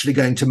actually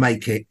going to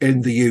make it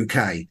in the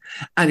UK.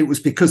 And it was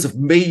because of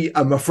me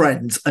and my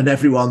friends and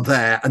everyone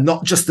there, and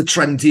not just the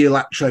trendy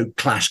Electro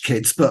Clash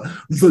kids, but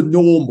the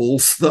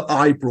normals that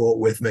I brought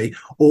with me,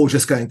 all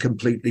just going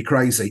completely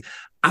crazy.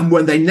 And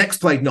when they next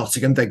played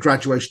Nottingham, they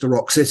graduated to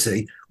Rock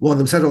City. One of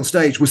them said on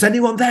stage, "Was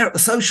anyone there at the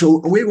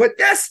social?" And we went,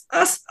 "Yes,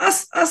 us."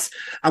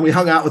 And we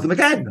hung out with them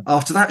again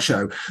after that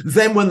show.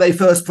 Then when they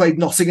first played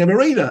Nottingham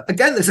Arena,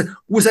 again, they said,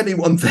 "Was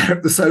anyone there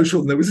at the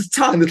social?" And there was a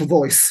tiny little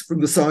voice from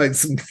the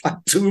sides, and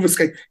 2 of us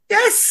going,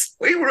 "Yes,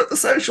 we were at the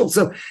social."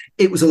 So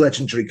it was a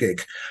legendary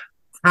gig.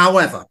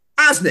 However,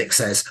 as Nick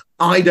says,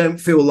 I Don't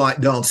Feel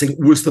Like Dancing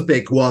was the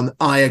big one.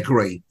 I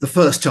agree. The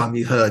first time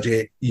you heard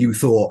it, you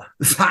thought,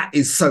 that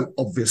is so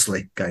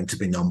obviously going to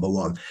be number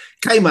one.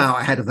 Came out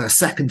ahead of their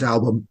second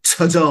album,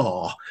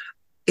 Ta-Da.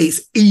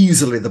 It's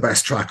easily the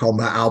best track on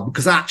that album,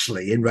 because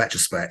actually, in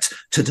retrospect,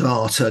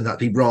 Ta-Da turned out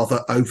to be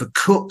rather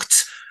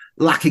overcooked,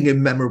 lacking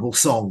in memorable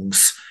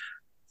songs.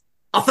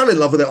 I fell in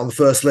love with it on the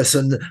first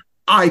listen.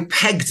 I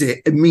pegged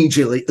it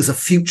immediately as a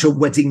future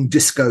wedding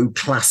disco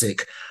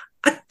classic.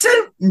 I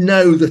don't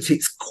know that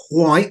it's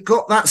quite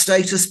got that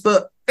status,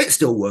 but it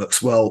still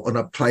works well and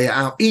I play it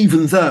out,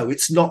 even though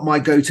it's not my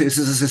go-to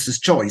Scissor Sisters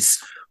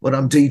choice when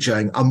I'm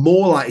DJing. I'm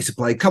more likely to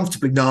play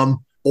Comfortably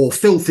Numb or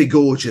Filthy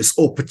Gorgeous,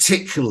 or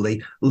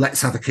particularly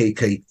Let's Have a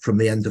Kiki from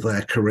the end of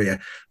their career.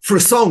 For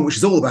a song which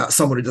is all about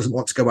someone who doesn't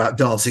want to go out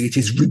dancing, it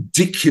is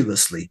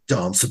ridiculously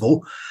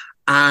danceable.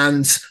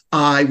 And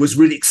I was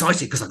really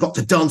excited because I got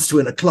to dance to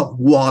it in a club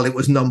while it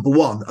was number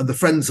one. And the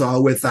friends I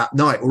were with that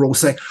night were all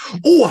saying,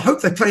 "Oh, I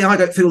hope they play I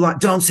Don't Feel Like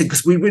Dancing,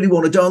 because we really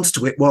want to dance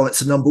to it while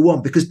it's a number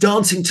one." Because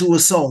dancing to a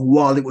song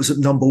while it was at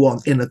number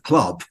one in a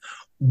club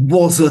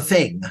was a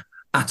thing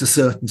at a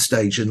certain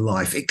stage in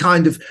life. It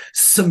kind of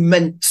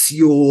cements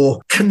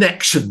your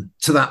connection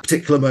to that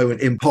particular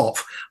moment in pop.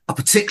 I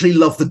particularly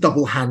love the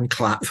double hand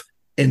clap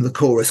in the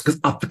chorus, because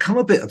I've become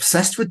a bit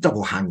obsessed with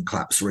double hand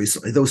claps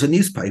recently. There was a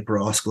newspaper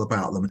article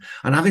about them,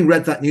 and having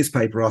read that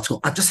newspaper article,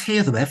 I just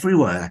hear them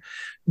everywhere.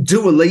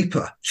 Dua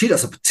Lipa, she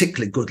does a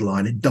particularly good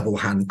line in double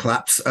hand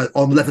claps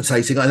on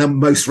Levitating, and then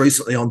most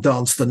recently on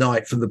Dance the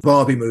Night from the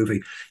Barbie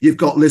movie. You've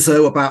got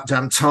Lizzo, About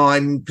Damn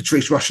Time,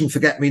 Patrice Rushen,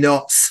 Forget Me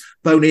Nots,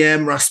 Boney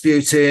M,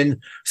 Rasputin,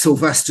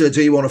 Sylvester,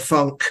 Do You Want to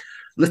Funk,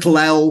 Little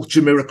L,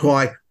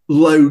 Jamiroquai,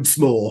 loads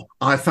more.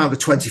 I found a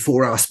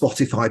 24-hour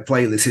Spotify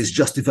playlist is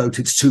just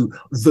devoted to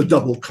the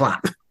double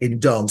clap in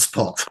dance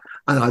pop,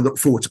 and I look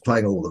forward to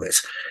playing all of it.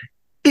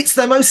 It's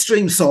their most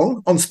streamed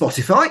song on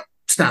Spotify,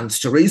 stands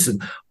to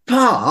reason,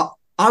 but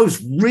I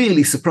was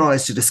really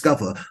surprised to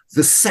discover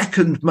the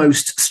second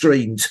most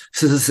streamed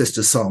Scissor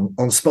Sisters song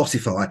on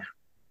Spotify,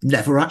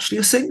 never actually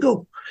a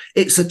single.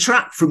 It's a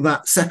track from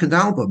that second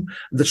album.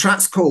 The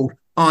track's called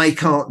I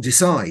Can't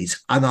Decide.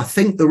 And I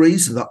think the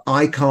reason that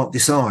I Can't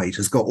Decide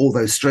has got all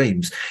those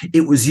streams,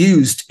 it was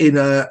used in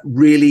a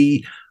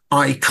really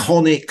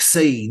iconic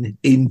scene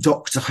in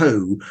Doctor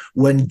Who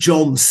when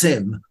John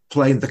Sim,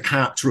 playing the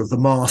character of the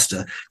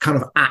Master,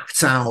 kind of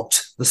acts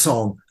out the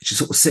song. She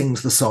sort of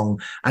sings the song,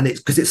 and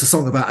it's because it's a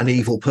song about an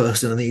evil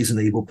person, and he's an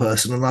evil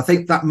person. And I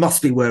think that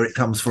must be where it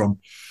comes from.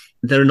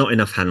 There are not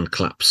enough hand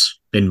claps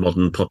in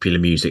modern popular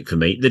music for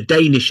me. The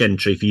Danish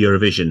entry for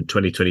Eurovision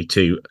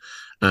 2022,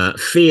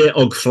 Fear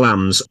og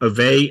Flams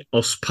Ove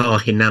os par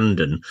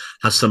hinanden,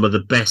 has some of the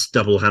best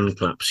double hand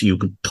claps you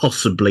could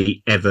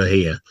possibly ever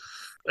hear.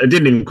 It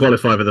didn't even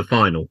qualify for the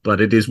final,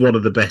 but it is one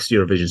of the best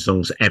Eurovision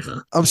songs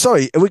ever. I'm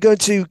sorry, are we going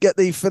to get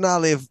the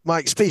finale of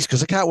Mike's piece?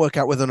 Because I can't work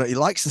out whether or not he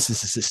likes the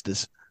Scissor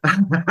Sisters.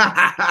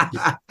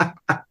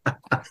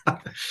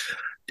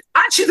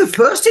 Actually, the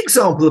first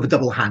example of a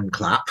double hand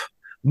clap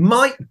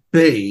might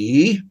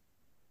be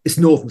It's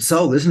Northern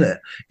Soul, isn't it?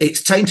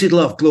 It's Tainted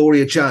Love,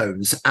 Gloria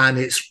Jones, and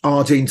it's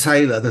Ardeen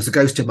Taylor, There's a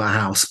Ghost in My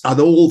House. And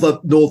all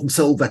the Northern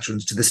Soul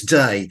veterans to this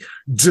day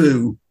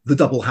do the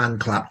double hand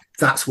clap.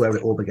 That's where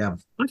it all began.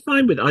 I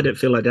find with I Don't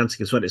Feel Like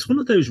Dancing as well, it's one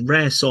of those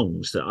rare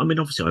songs that, I mean,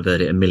 obviously I've heard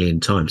it a million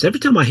times.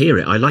 Every time I hear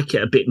it, I like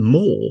it a bit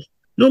more.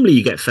 Normally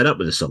you get fed up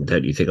with a song,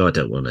 don't you? Think, oh, I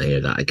don't want to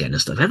hear that again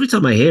and stuff. Every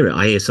time I hear it,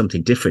 I hear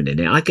something different in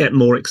it. I get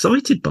more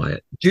excited by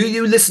it. Do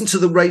you listen to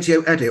the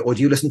radio edit or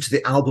do you listen to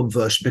the album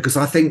version? Because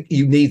I think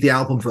you need the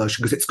album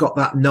version because it's got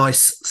that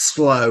nice,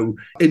 slow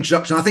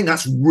introduction. I think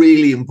that's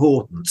really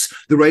important.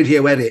 The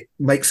radio edit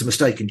makes a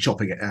mistake in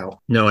chopping it out.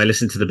 No, I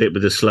listen to the bit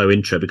with the slow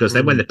intro because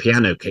then when the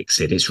piano kicks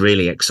in, it's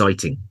really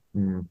exciting.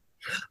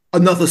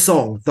 Another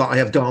song that I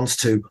have danced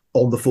to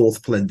on the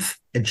fourth plinth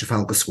in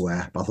Trafalgar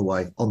Square, by the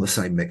way, on the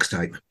same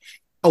mixtape.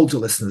 Older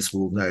listeners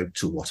will know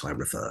to what I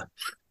refer.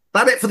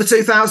 That it for the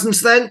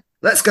 2000s then.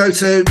 Let's go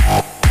to... The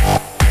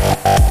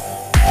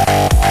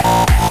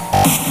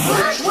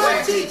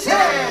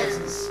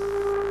 2010s.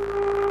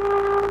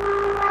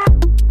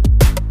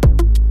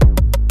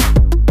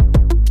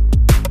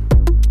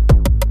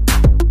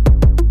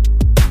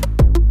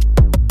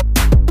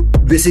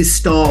 This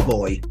is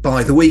Starboy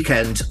by The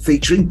Weeknd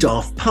featuring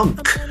Daft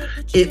Punk.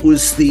 It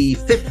was the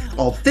fifth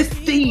of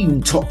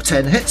 15 top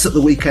 10 hits that The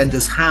Weeknd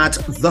has had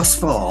thus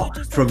far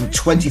from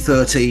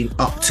 2013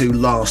 up to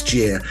last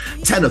year.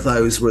 10 of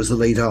those were as the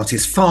lead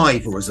artist,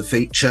 5 were as a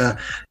feature.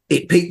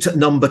 It peaked at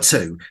number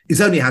 2.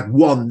 He's only had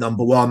one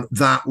number 1.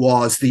 That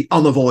was the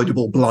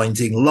unavoidable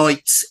Blinding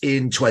Lights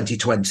in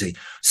 2020.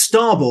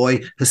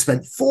 Starboy has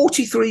spent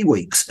 43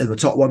 weeks in the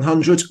top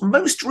 100,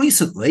 most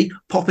recently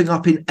popping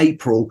up in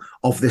April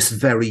of this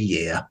very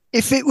year.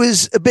 If it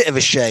was a bit of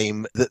a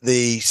shame that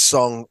the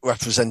song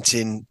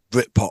representing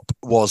Britpop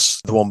was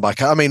the one by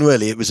Cast, I mean,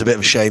 really, it was a bit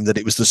of a shame that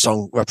it was the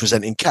song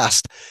representing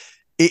Cast.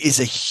 It is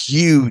a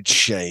huge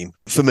shame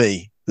for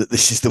me that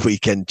this is the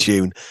Weeknd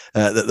tune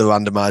that the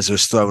randomizer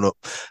has thrown up.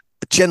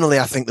 Generally,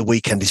 I think the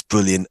Weeknd is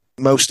brilliant.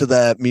 Most of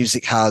their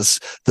music has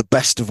the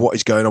best of what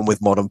is going on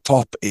with modern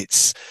pop.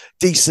 It's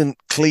decent,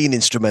 clean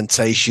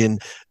instrumentation,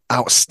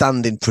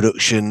 outstanding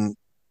production,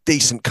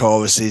 decent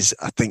choruses.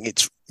 I think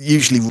it's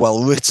usually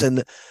well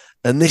written.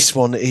 And this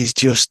one is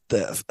just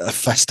a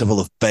festival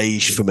of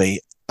beige for me.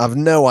 I've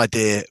no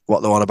idea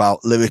what they're on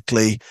about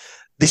lyrically.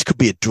 This could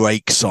be a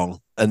Drake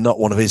song and not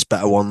one of his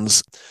better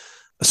ones.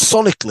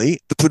 Sonically,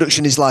 the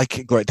production is like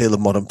a great deal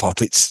of modern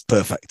pop. It's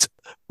perfect.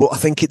 But I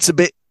think it's a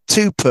bit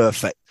too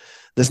perfect.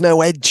 There's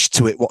no edge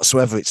to it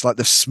whatsoever. It's like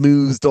they've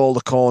smoothed all the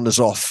corners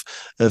off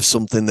of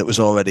something that was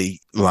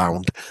already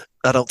round.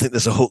 I don't think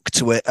there's a hook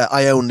to it.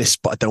 I own this,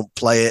 but I don't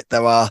play it.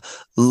 There are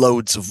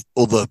loads of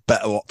other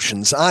better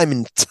options. I'm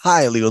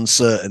entirely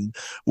uncertain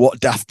what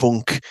Daft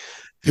Punk,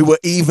 who were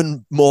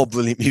even more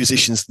brilliant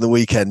musicians than The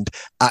Weeknd,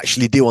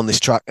 actually do on this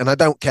track. And I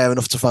don't care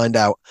enough to find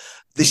out.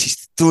 This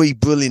is 3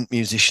 brilliant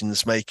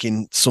musicians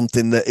making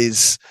something that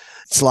is,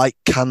 it's like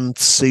canned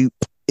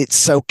soup.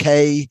 It's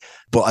okay,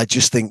 but I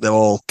just think they're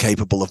all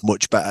capable of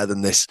much better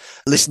than this.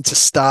 Listen to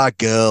Star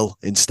Girl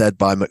instead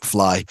by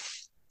McFly.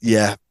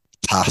 Yeah,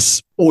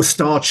 pass. Or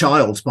Star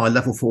Child by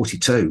Level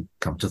 42,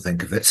 come to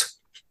think of it.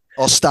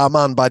 Or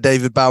Starman by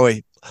David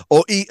Bowie.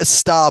 Or Eat a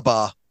Star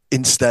Bar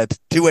instead.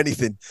 Do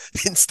anything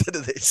instead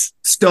of this.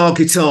 Star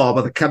Guitar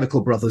by the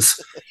Chemical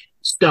Brothers.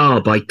 Star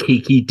by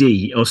Kiki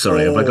D. Oh,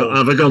 sorry, have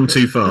I gone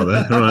too far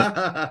there? All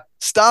right.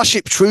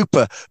 Starship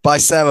Trooper by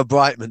Sarah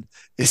Brightman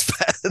is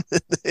better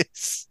than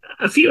this.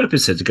 A few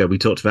episodes ago, we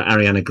talked about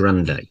Ariana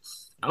Grande.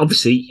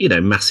 Obviously,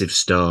 massive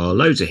star,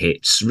 loads of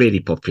hits, really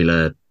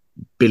popular,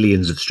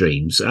 billions of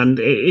streams. And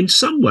in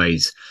some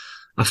ways,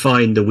 I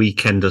find The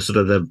Weeknd are sort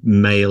of the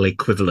male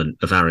equivalent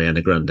of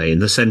Ariana Grande in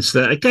the sense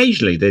that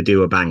occasionally they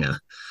do a banger.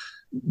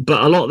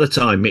 But a lot of the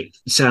time, it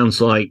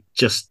sounds like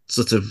just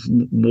sort of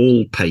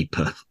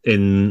wallpaper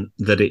in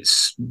that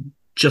it's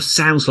just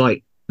sounds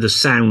like the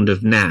sound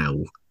of now.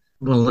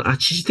 Well,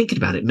 actually, thinking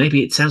about it,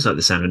 maybe it sounds like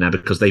the sound of now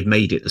because they've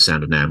made it the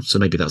sound of now. So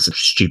maybe that's a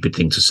stupid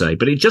thing to say.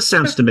 But it just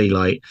sounds to me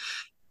like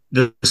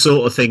the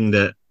sort of thing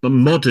that a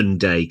modern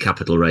day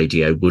Capital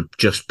Radio would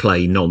just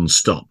play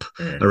non-stop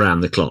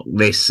around the clock.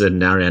 This and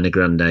Ariana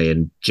Grande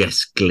and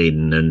Jess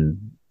Glynn and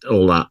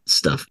all that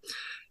stuff.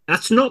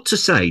 That's not to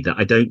say that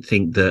I don't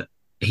think that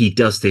he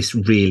does this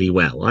really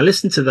well. I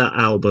listened to that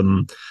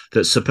album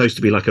that's supposed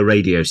to be like a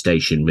radio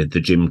station with the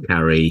Jim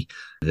Carrey,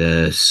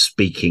 the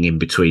speaking in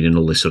between and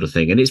all this sort of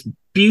thing. And it's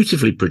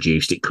beautifully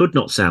produced. It could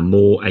not sound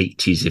more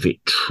 80s if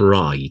it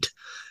tried.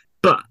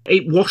 But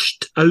it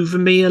washed over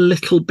me a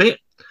little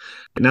bit.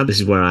 Now, this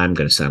is where I am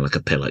going to sound like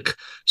a pillock.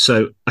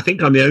 So I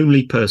think I'm the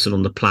only person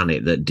on the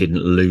planet that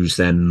didn't lose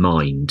their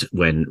mind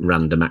when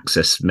Random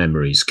Access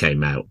Memories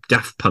came out.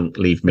 Daft Punk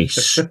leave me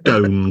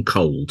stone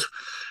cold.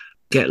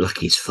 Get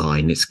Lucky's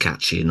fine, it's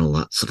catchy and all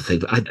that sort of thing.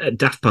 But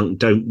Daft Punk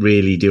don't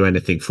really do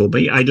anything for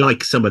me. I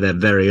like some of their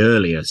very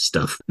earlier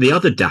stuff. The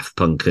other Daft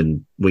Punk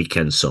and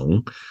Weeknd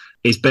song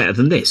is better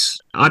than this.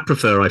 I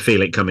prefer I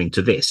Feel It Coming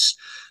to this.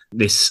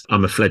 This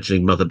I'm a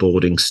Fledgling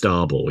Motherboarding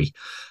Starboy.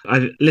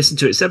 I listened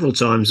to it several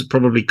times,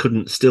 probably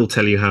couldn't still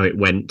tell you how it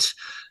went.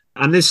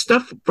 And there's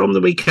stuff from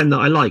the weekend that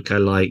I like. I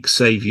like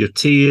Save Your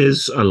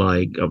Tears. I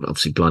like,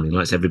 obviously, Blinding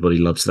Lights. Everybody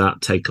loves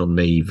that. Take On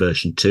Me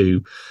version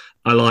 2.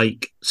 I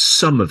like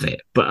some of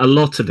it, but a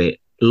lot of it,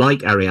 like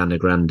Ariana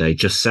Grande,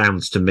 just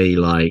sounds to me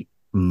like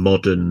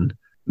modern,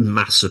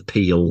 mass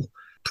appeal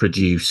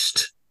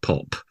produced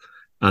pop.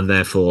 And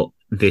therefore,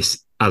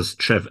 this, as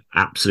Trev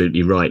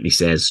absolutely rightly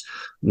says,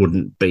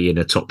 wouldn't be in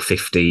a top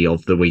 50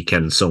 of the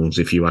weekend songs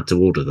if you had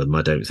to order them,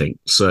 I don't think.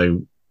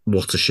 So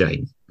what a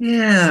shame.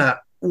 Yeah,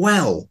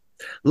 well,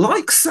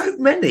 like so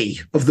many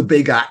of the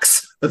big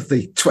acts of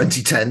the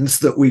 2010s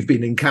that we've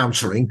been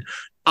encountering,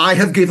 I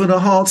have given a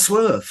hard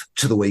swerve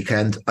to The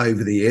Weeknd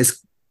over the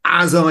years,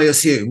 as I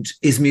assumed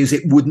his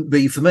music wouldn't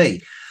be for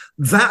me.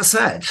 That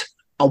said,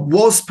 I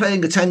was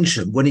paying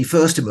attention when he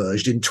first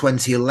emerged in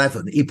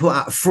 2011. He put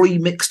out a free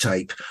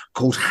mixtape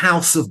called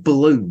House of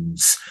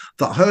Balloons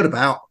that I heard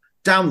about,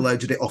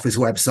 downloaded it off his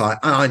website,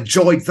 and I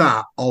enjoyed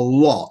that a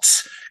lot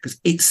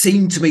because it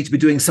seemed to me to be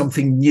doing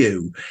something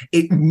new.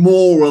 It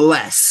more or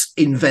less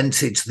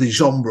invented the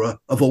genre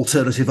of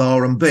alternative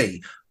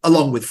R&B,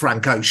 along with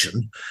Frank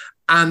Ocean.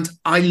 And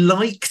I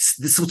liked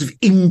the sort of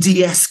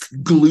indie-esque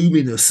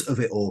gloominess of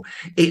it all.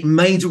 It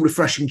made a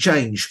refreshing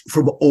change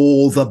from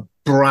all the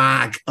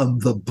brag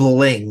and the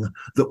bling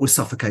that was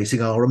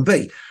suffocating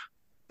R&B.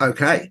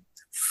 Okay,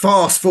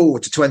 fast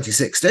forward to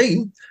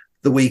 2016.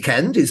 The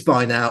Weeknd is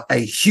by now a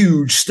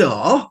huge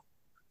star.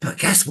 But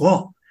guess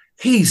what?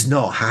 He's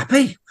not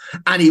happy.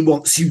 And he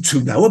wants you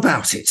to know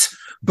about it.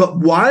 But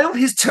while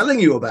he's telling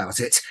you about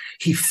it,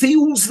 he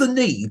feels the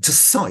need to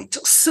cite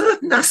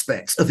certain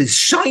aspects of his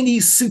shiny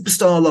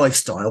superstar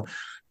lifestyle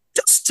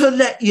just to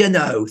let you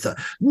know that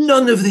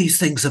none of these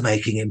things are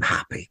making him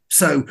happy.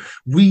 So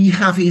we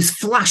have his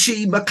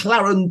flashy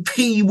McLaren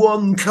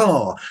P1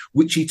 car,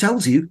 which he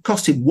tells you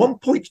cost him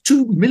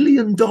 $1.2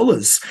 million,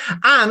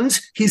 and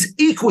his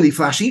equally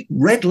flashy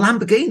red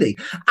Lamborghini,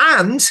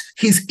 and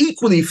his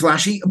equally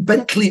flashy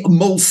Bentley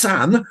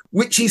Mulsanne,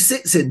 which he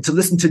sits in to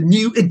listen to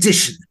New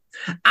Edition,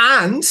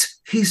 and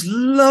his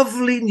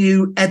lovely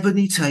new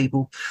ebony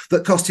table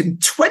that cost him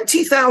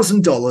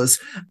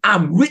 $20,000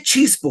 and which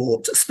he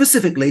bought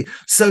specifically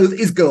so that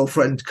his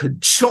girlfriend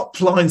could chop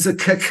lines of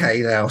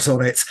cocaine out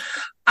on it.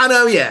 And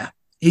oh yeah,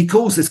 he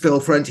calls this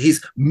girlfriend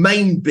his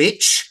main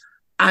bitch,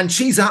 and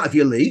she's out of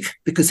your league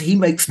because he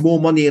makes more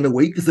money in a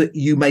week than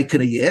you make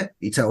in a year,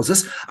 he tells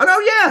us. And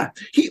oh yeah,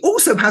 he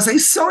also has a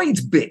side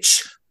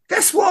bitch.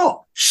 Guess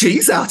what?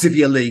 She's out of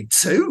your league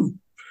too.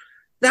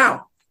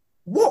 Now,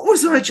 what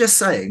was I just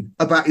saying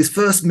about his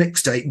first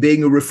mixtape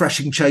being a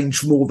refreshing change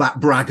from all that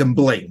brag and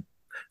bling?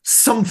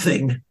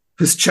 Something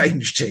has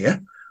changed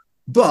here,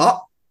 but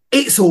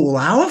it's all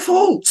our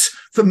fault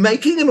for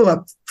making him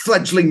a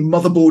fledgling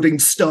motherboarding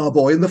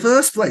starboy in the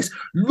first place.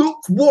 Look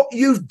what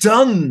you've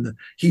done,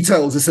 he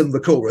tells us in the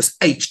chorus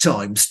 8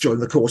 times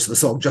during the course of the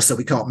song, just so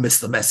we can't miss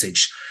the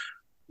message.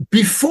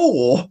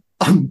 Before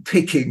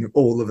unpicking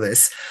all of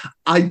this,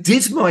 I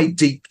did my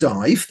deep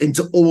dive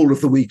into all of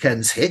the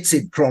Weeknd's hits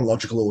in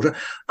chronological order.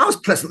 I was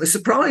pleasantly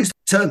surprised.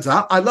 Turns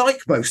out I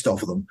like most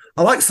of them.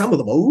 I like some of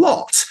them a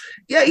lot.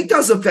 Yeah, he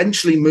does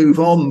eventually move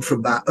on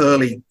from that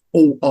early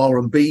all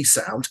R&B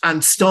sound,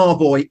 and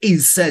Starboy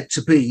is said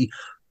to be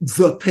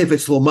the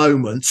pivotal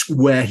moment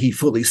where he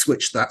fully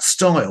switched that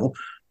style,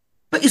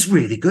 but he's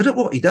really good at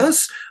what he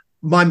does.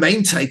 My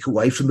main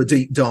takeaway from the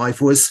deep dive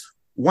was,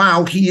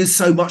 wow, he is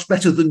so much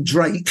better than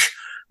Drake,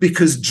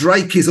 because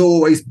Drake is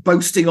always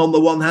boasting on the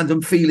one hand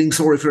and feeling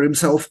sorry for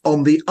himself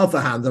on the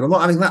other hand. And I'm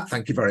not having that,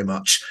 thank you very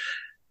much.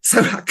 So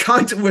I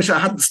kind of wish I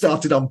hadn't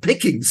started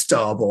unpicking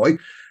Starboy,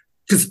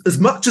 because as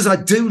much as I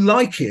do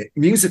like it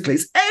musically,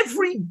 it's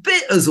every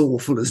bit as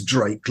awful as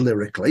Drake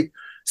lyrically.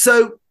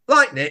 So,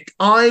 like Nick,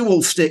 I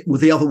will stick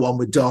with the other one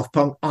with Daft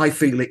Punk. I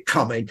Feel It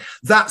Coming.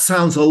 That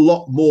sounds a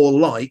lot more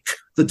like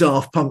the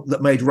Daft Punk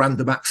that made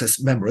Random Access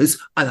Memories,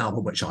 an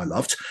album which I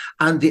loved,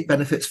 and it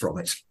benefits from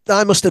it.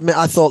 I must admit,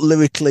 I thought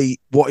lyrically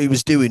what he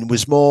was doing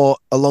was more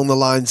along the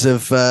lines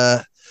of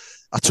I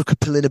took a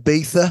pill in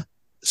Ibiza.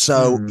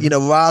 So, you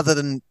know, rather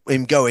than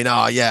him going,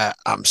 oh, yeah,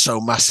 I'm so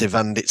massive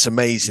and it's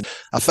amazing,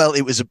 I felt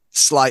it was a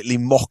slightly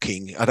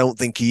mocking. I don't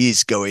think he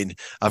is going,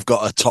 I've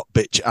got a top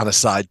bitch and a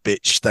side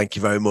bitch. Thank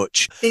you very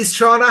much. He's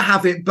trying to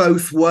have it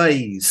both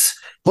ways.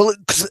 Well,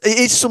 it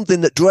is something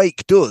that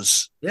Drake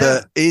does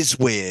that is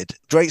weird.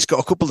 Drake's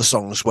got a couple of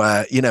songs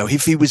where, you know,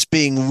 if he was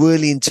being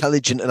really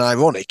intelligent and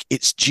ironic,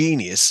 it's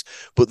genius,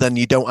 but then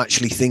you don't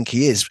actually think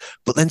he is.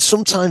 But then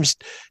sometimes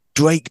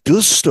Drake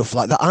does stuff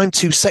like that I'm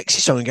Too Sexy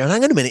song and going,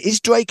 hang on a minute,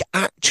 is Drake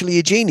actually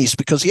a genius?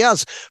 Because he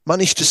has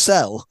managed to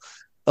sell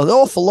an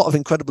awful lot of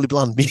incredibly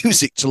bland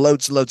music to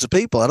loads and loads of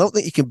people. I don't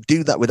think you can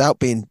do that without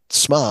being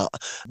smart.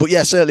 But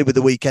yeah, certainly with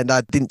The Weeknd,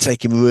 I didn't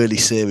take him really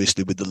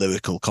seriously with the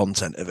lyrical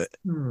content of it.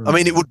 I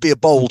mean, it would be a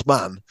bold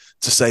man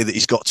to say that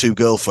he's got 2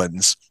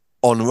 girlfriends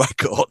on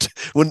record.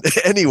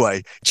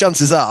 Anyway,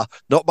 chances are,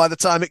 not by the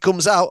time it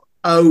comes out.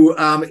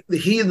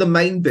 He and the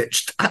main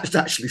bitch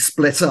actually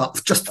split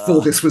up just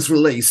before this was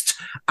released,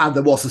 and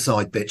there was a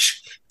side bitch.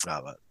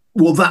 Right.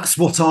 Well, that's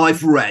what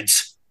I've read.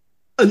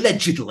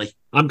 Allegedly.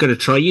 I'm going to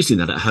try using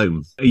that at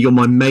home. You're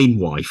my main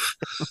wife.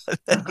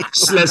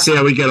 So let's see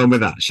how we get on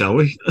with that, shall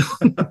we?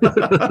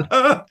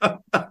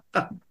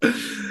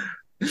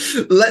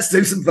 Let's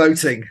do some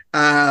voting.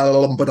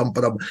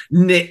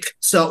 Nick,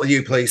 start with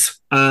you, please.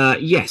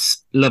 Yes,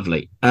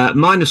 lovely.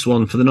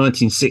 -1 for the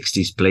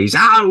 1960s, please.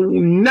 Oh,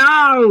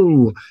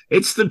 no!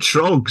 It's the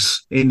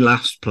Troggs in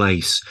last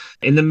place.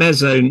 In the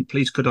Mezzone,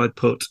 please could I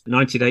put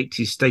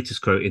 1980s Status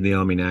Quo in the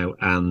Army Now,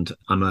 and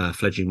I'm a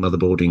fledgling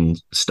motherboarding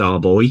star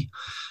boy.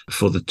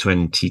 For the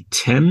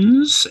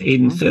 2010s,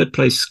 in third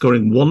place,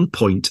 scoring 1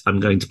 point, I'm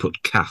going to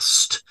put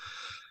Cast.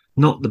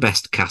 Not the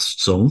best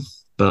Cast song,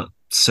 but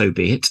so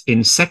be it.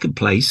 In second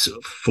place,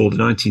 for the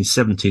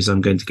 1970s,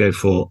 I'm going to go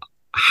for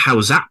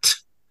How's That?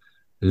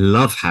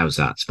 Love How's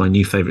That. It's my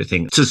new favourite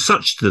thing. To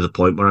the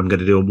point where I'm going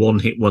to do a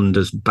one-hit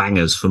wonders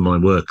bangers for my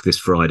work this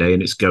Friday,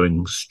 and it's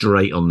going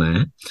straight on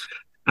there.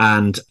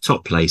 And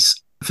top place,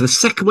 for the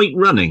second week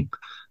running,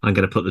 I'm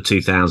going to put the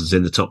 2000s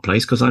in the top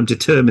place because I'm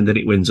determined that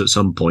it wins at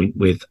some point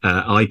with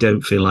I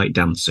Don't Feel Like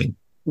Dancing.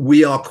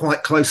 We are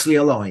quite closely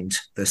aligned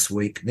this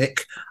week,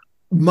 Nick.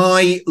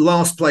 My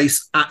last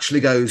place actually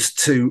goes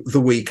to The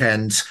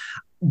Weeknd.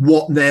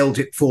 What nailed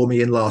it for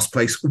me in last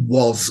place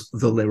was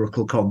the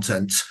lyrical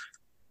content.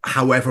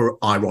 However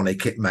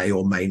ironic it may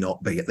or may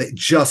not be, it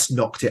just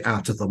knocked it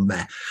out of the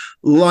meh.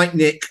 Like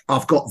Nick,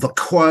 I've got the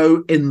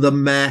Quo in the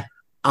meh.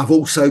 I've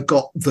also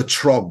got the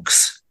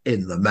Troggs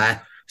in the meh.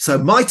 So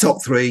my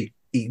top three,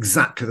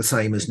 exactly the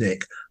same as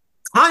Nick.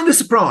 Kind of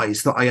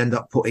surprised that I end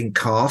up putting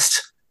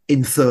Cast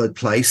in third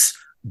place,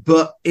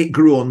 but it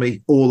grew on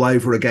me all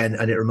over again,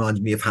 and it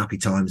reminded me of happy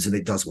times, and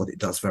it does what it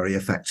does very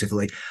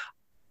effectively.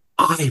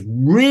 I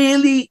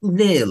really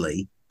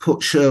nearly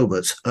put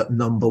Sherbet at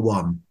number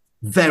one.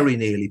 Very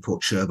nearly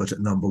put Sherbet at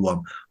number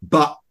one.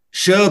 But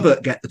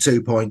Sherbet get the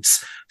 2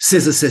 points.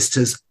 Scissor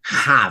Sisters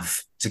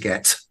have to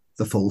get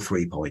the full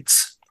 3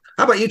 points.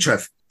 How about you,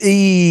 Trev?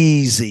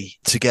 Easy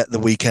to get The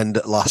Weeknd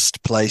at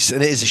last place.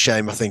 And it is a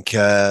shame. I think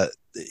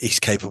he's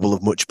capable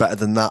of much better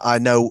than that. I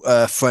know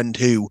a friend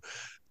who,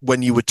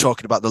 when you were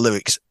talking about the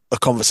lyrics, a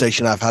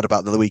conversation I've had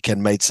about The Weeknd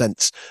made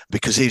sense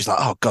because he was like,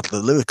 oh God,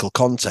 the lyrical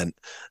content.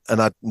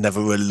 And I'd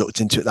never really looked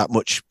into it that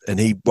much. And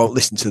he won't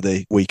listen to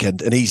The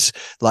Weeknd. And he's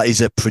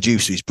a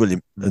producer. He's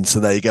brilliant. And so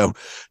there you go.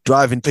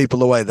 Driving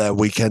people away there,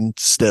 Weeknd,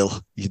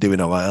 still. You're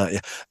doing all right, aren't you?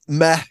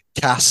 Meh,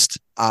 Cast,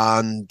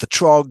 and the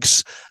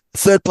Troggs.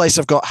 Third place,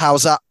 I've got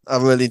How's That? I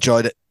really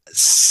enjoyed it.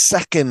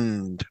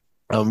 Second,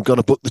 I'm going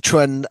to book The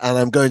Trend, and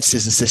I'm going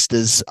Scissor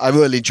Sisters. I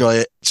really enjoy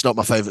it. It's not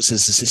my favourite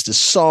Scissor Sisters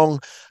song,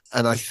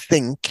 and I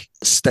think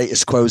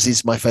Status Quo's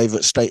is my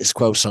favourite Status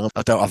Quo song.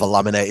 I don't have a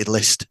laminated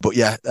list, but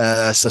yeah,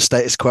 so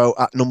Status Quo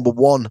at number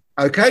one.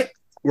 Okay,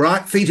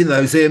 right, feeding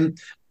those in.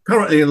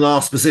 Currently in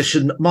last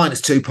position,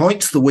 -2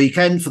 points, The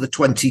Weeknd for the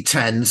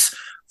 2010s.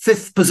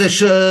 Fifth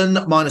position,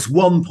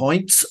 -1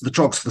 point, the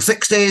Troggs for the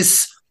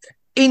 60s.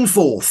 In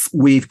fourth,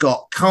 we've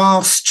got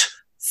Cast.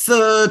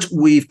 Third,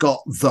 we've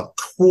got the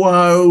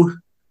Quo.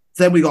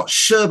 Then we got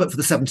Sherbet for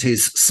the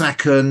 70s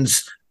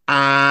second,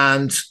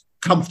 and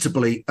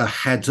comfortably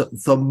ahead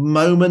at the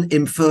moment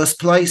in first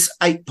place,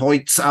 8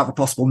 points out of a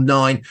possible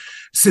 9.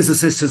 Scissor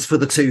Sisters for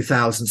the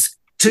 2000s.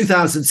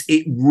 2000s,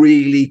 it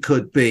really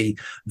could be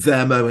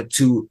their moment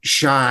to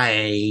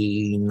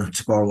shine,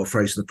 to borrow a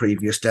phrase from the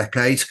previous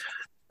decade.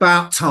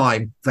 About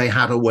time they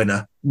had a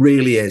winner,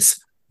 really is.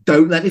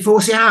 Don't let me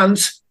force your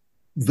hand.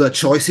 The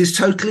choice is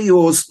totally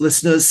yours,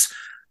 listeners.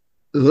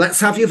 Let's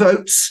have your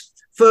votes.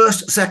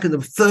 First, second,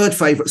 and third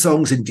favourite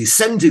songs in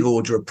descending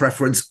order of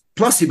preference,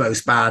 plus your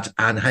most bad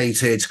and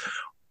hated.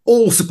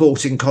 All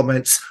supporting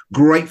comments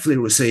gratefully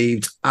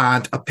received,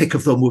 and a pick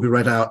of them will be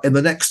read out in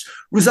the next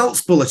results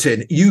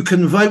bulletin. You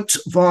can vote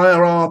via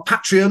our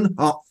Patreon,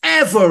 our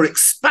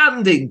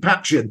ever-expanding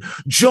Patreon.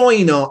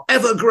 Join our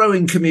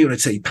ever-growing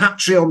community,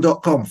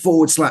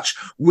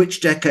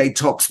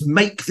 patreon.com/whichdecadetops.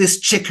 Make this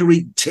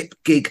chicory tip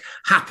gig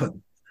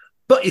happen.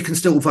 But you can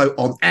still vote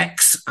on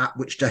X at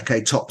Which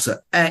Decade Tops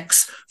at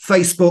X.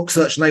 Facebook,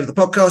 search the name of the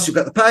podcast, you'll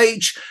get the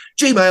page.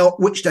 Gmail,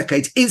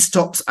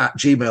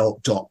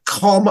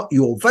 whichdecadeistops@gmail.com.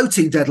 Your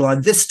voting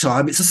deadline this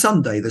time, it's a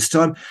Sunday this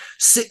time,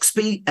 6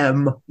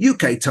 p.m.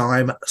 UK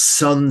time,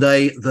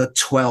 Sunday the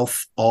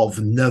 12th of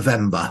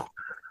November.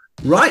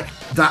 Right,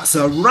 that's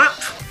a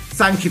wrap.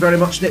 Thank you very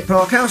much, Nick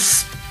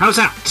Parkhouse. How's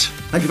that?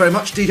 Thank you very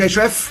much, DJ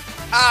Trev.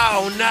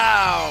 Oh,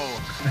 no!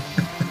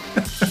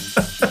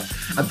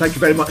 And thank you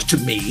very much to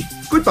me.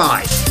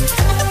 Goodbye.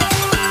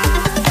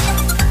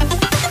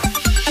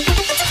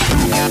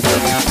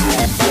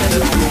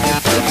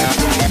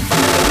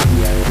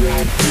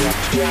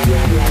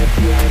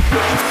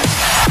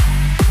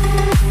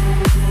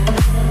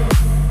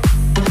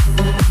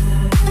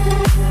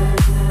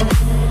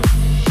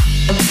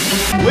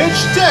 Which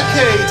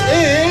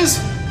decade is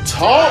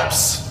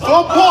Tops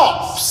for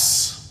Pops?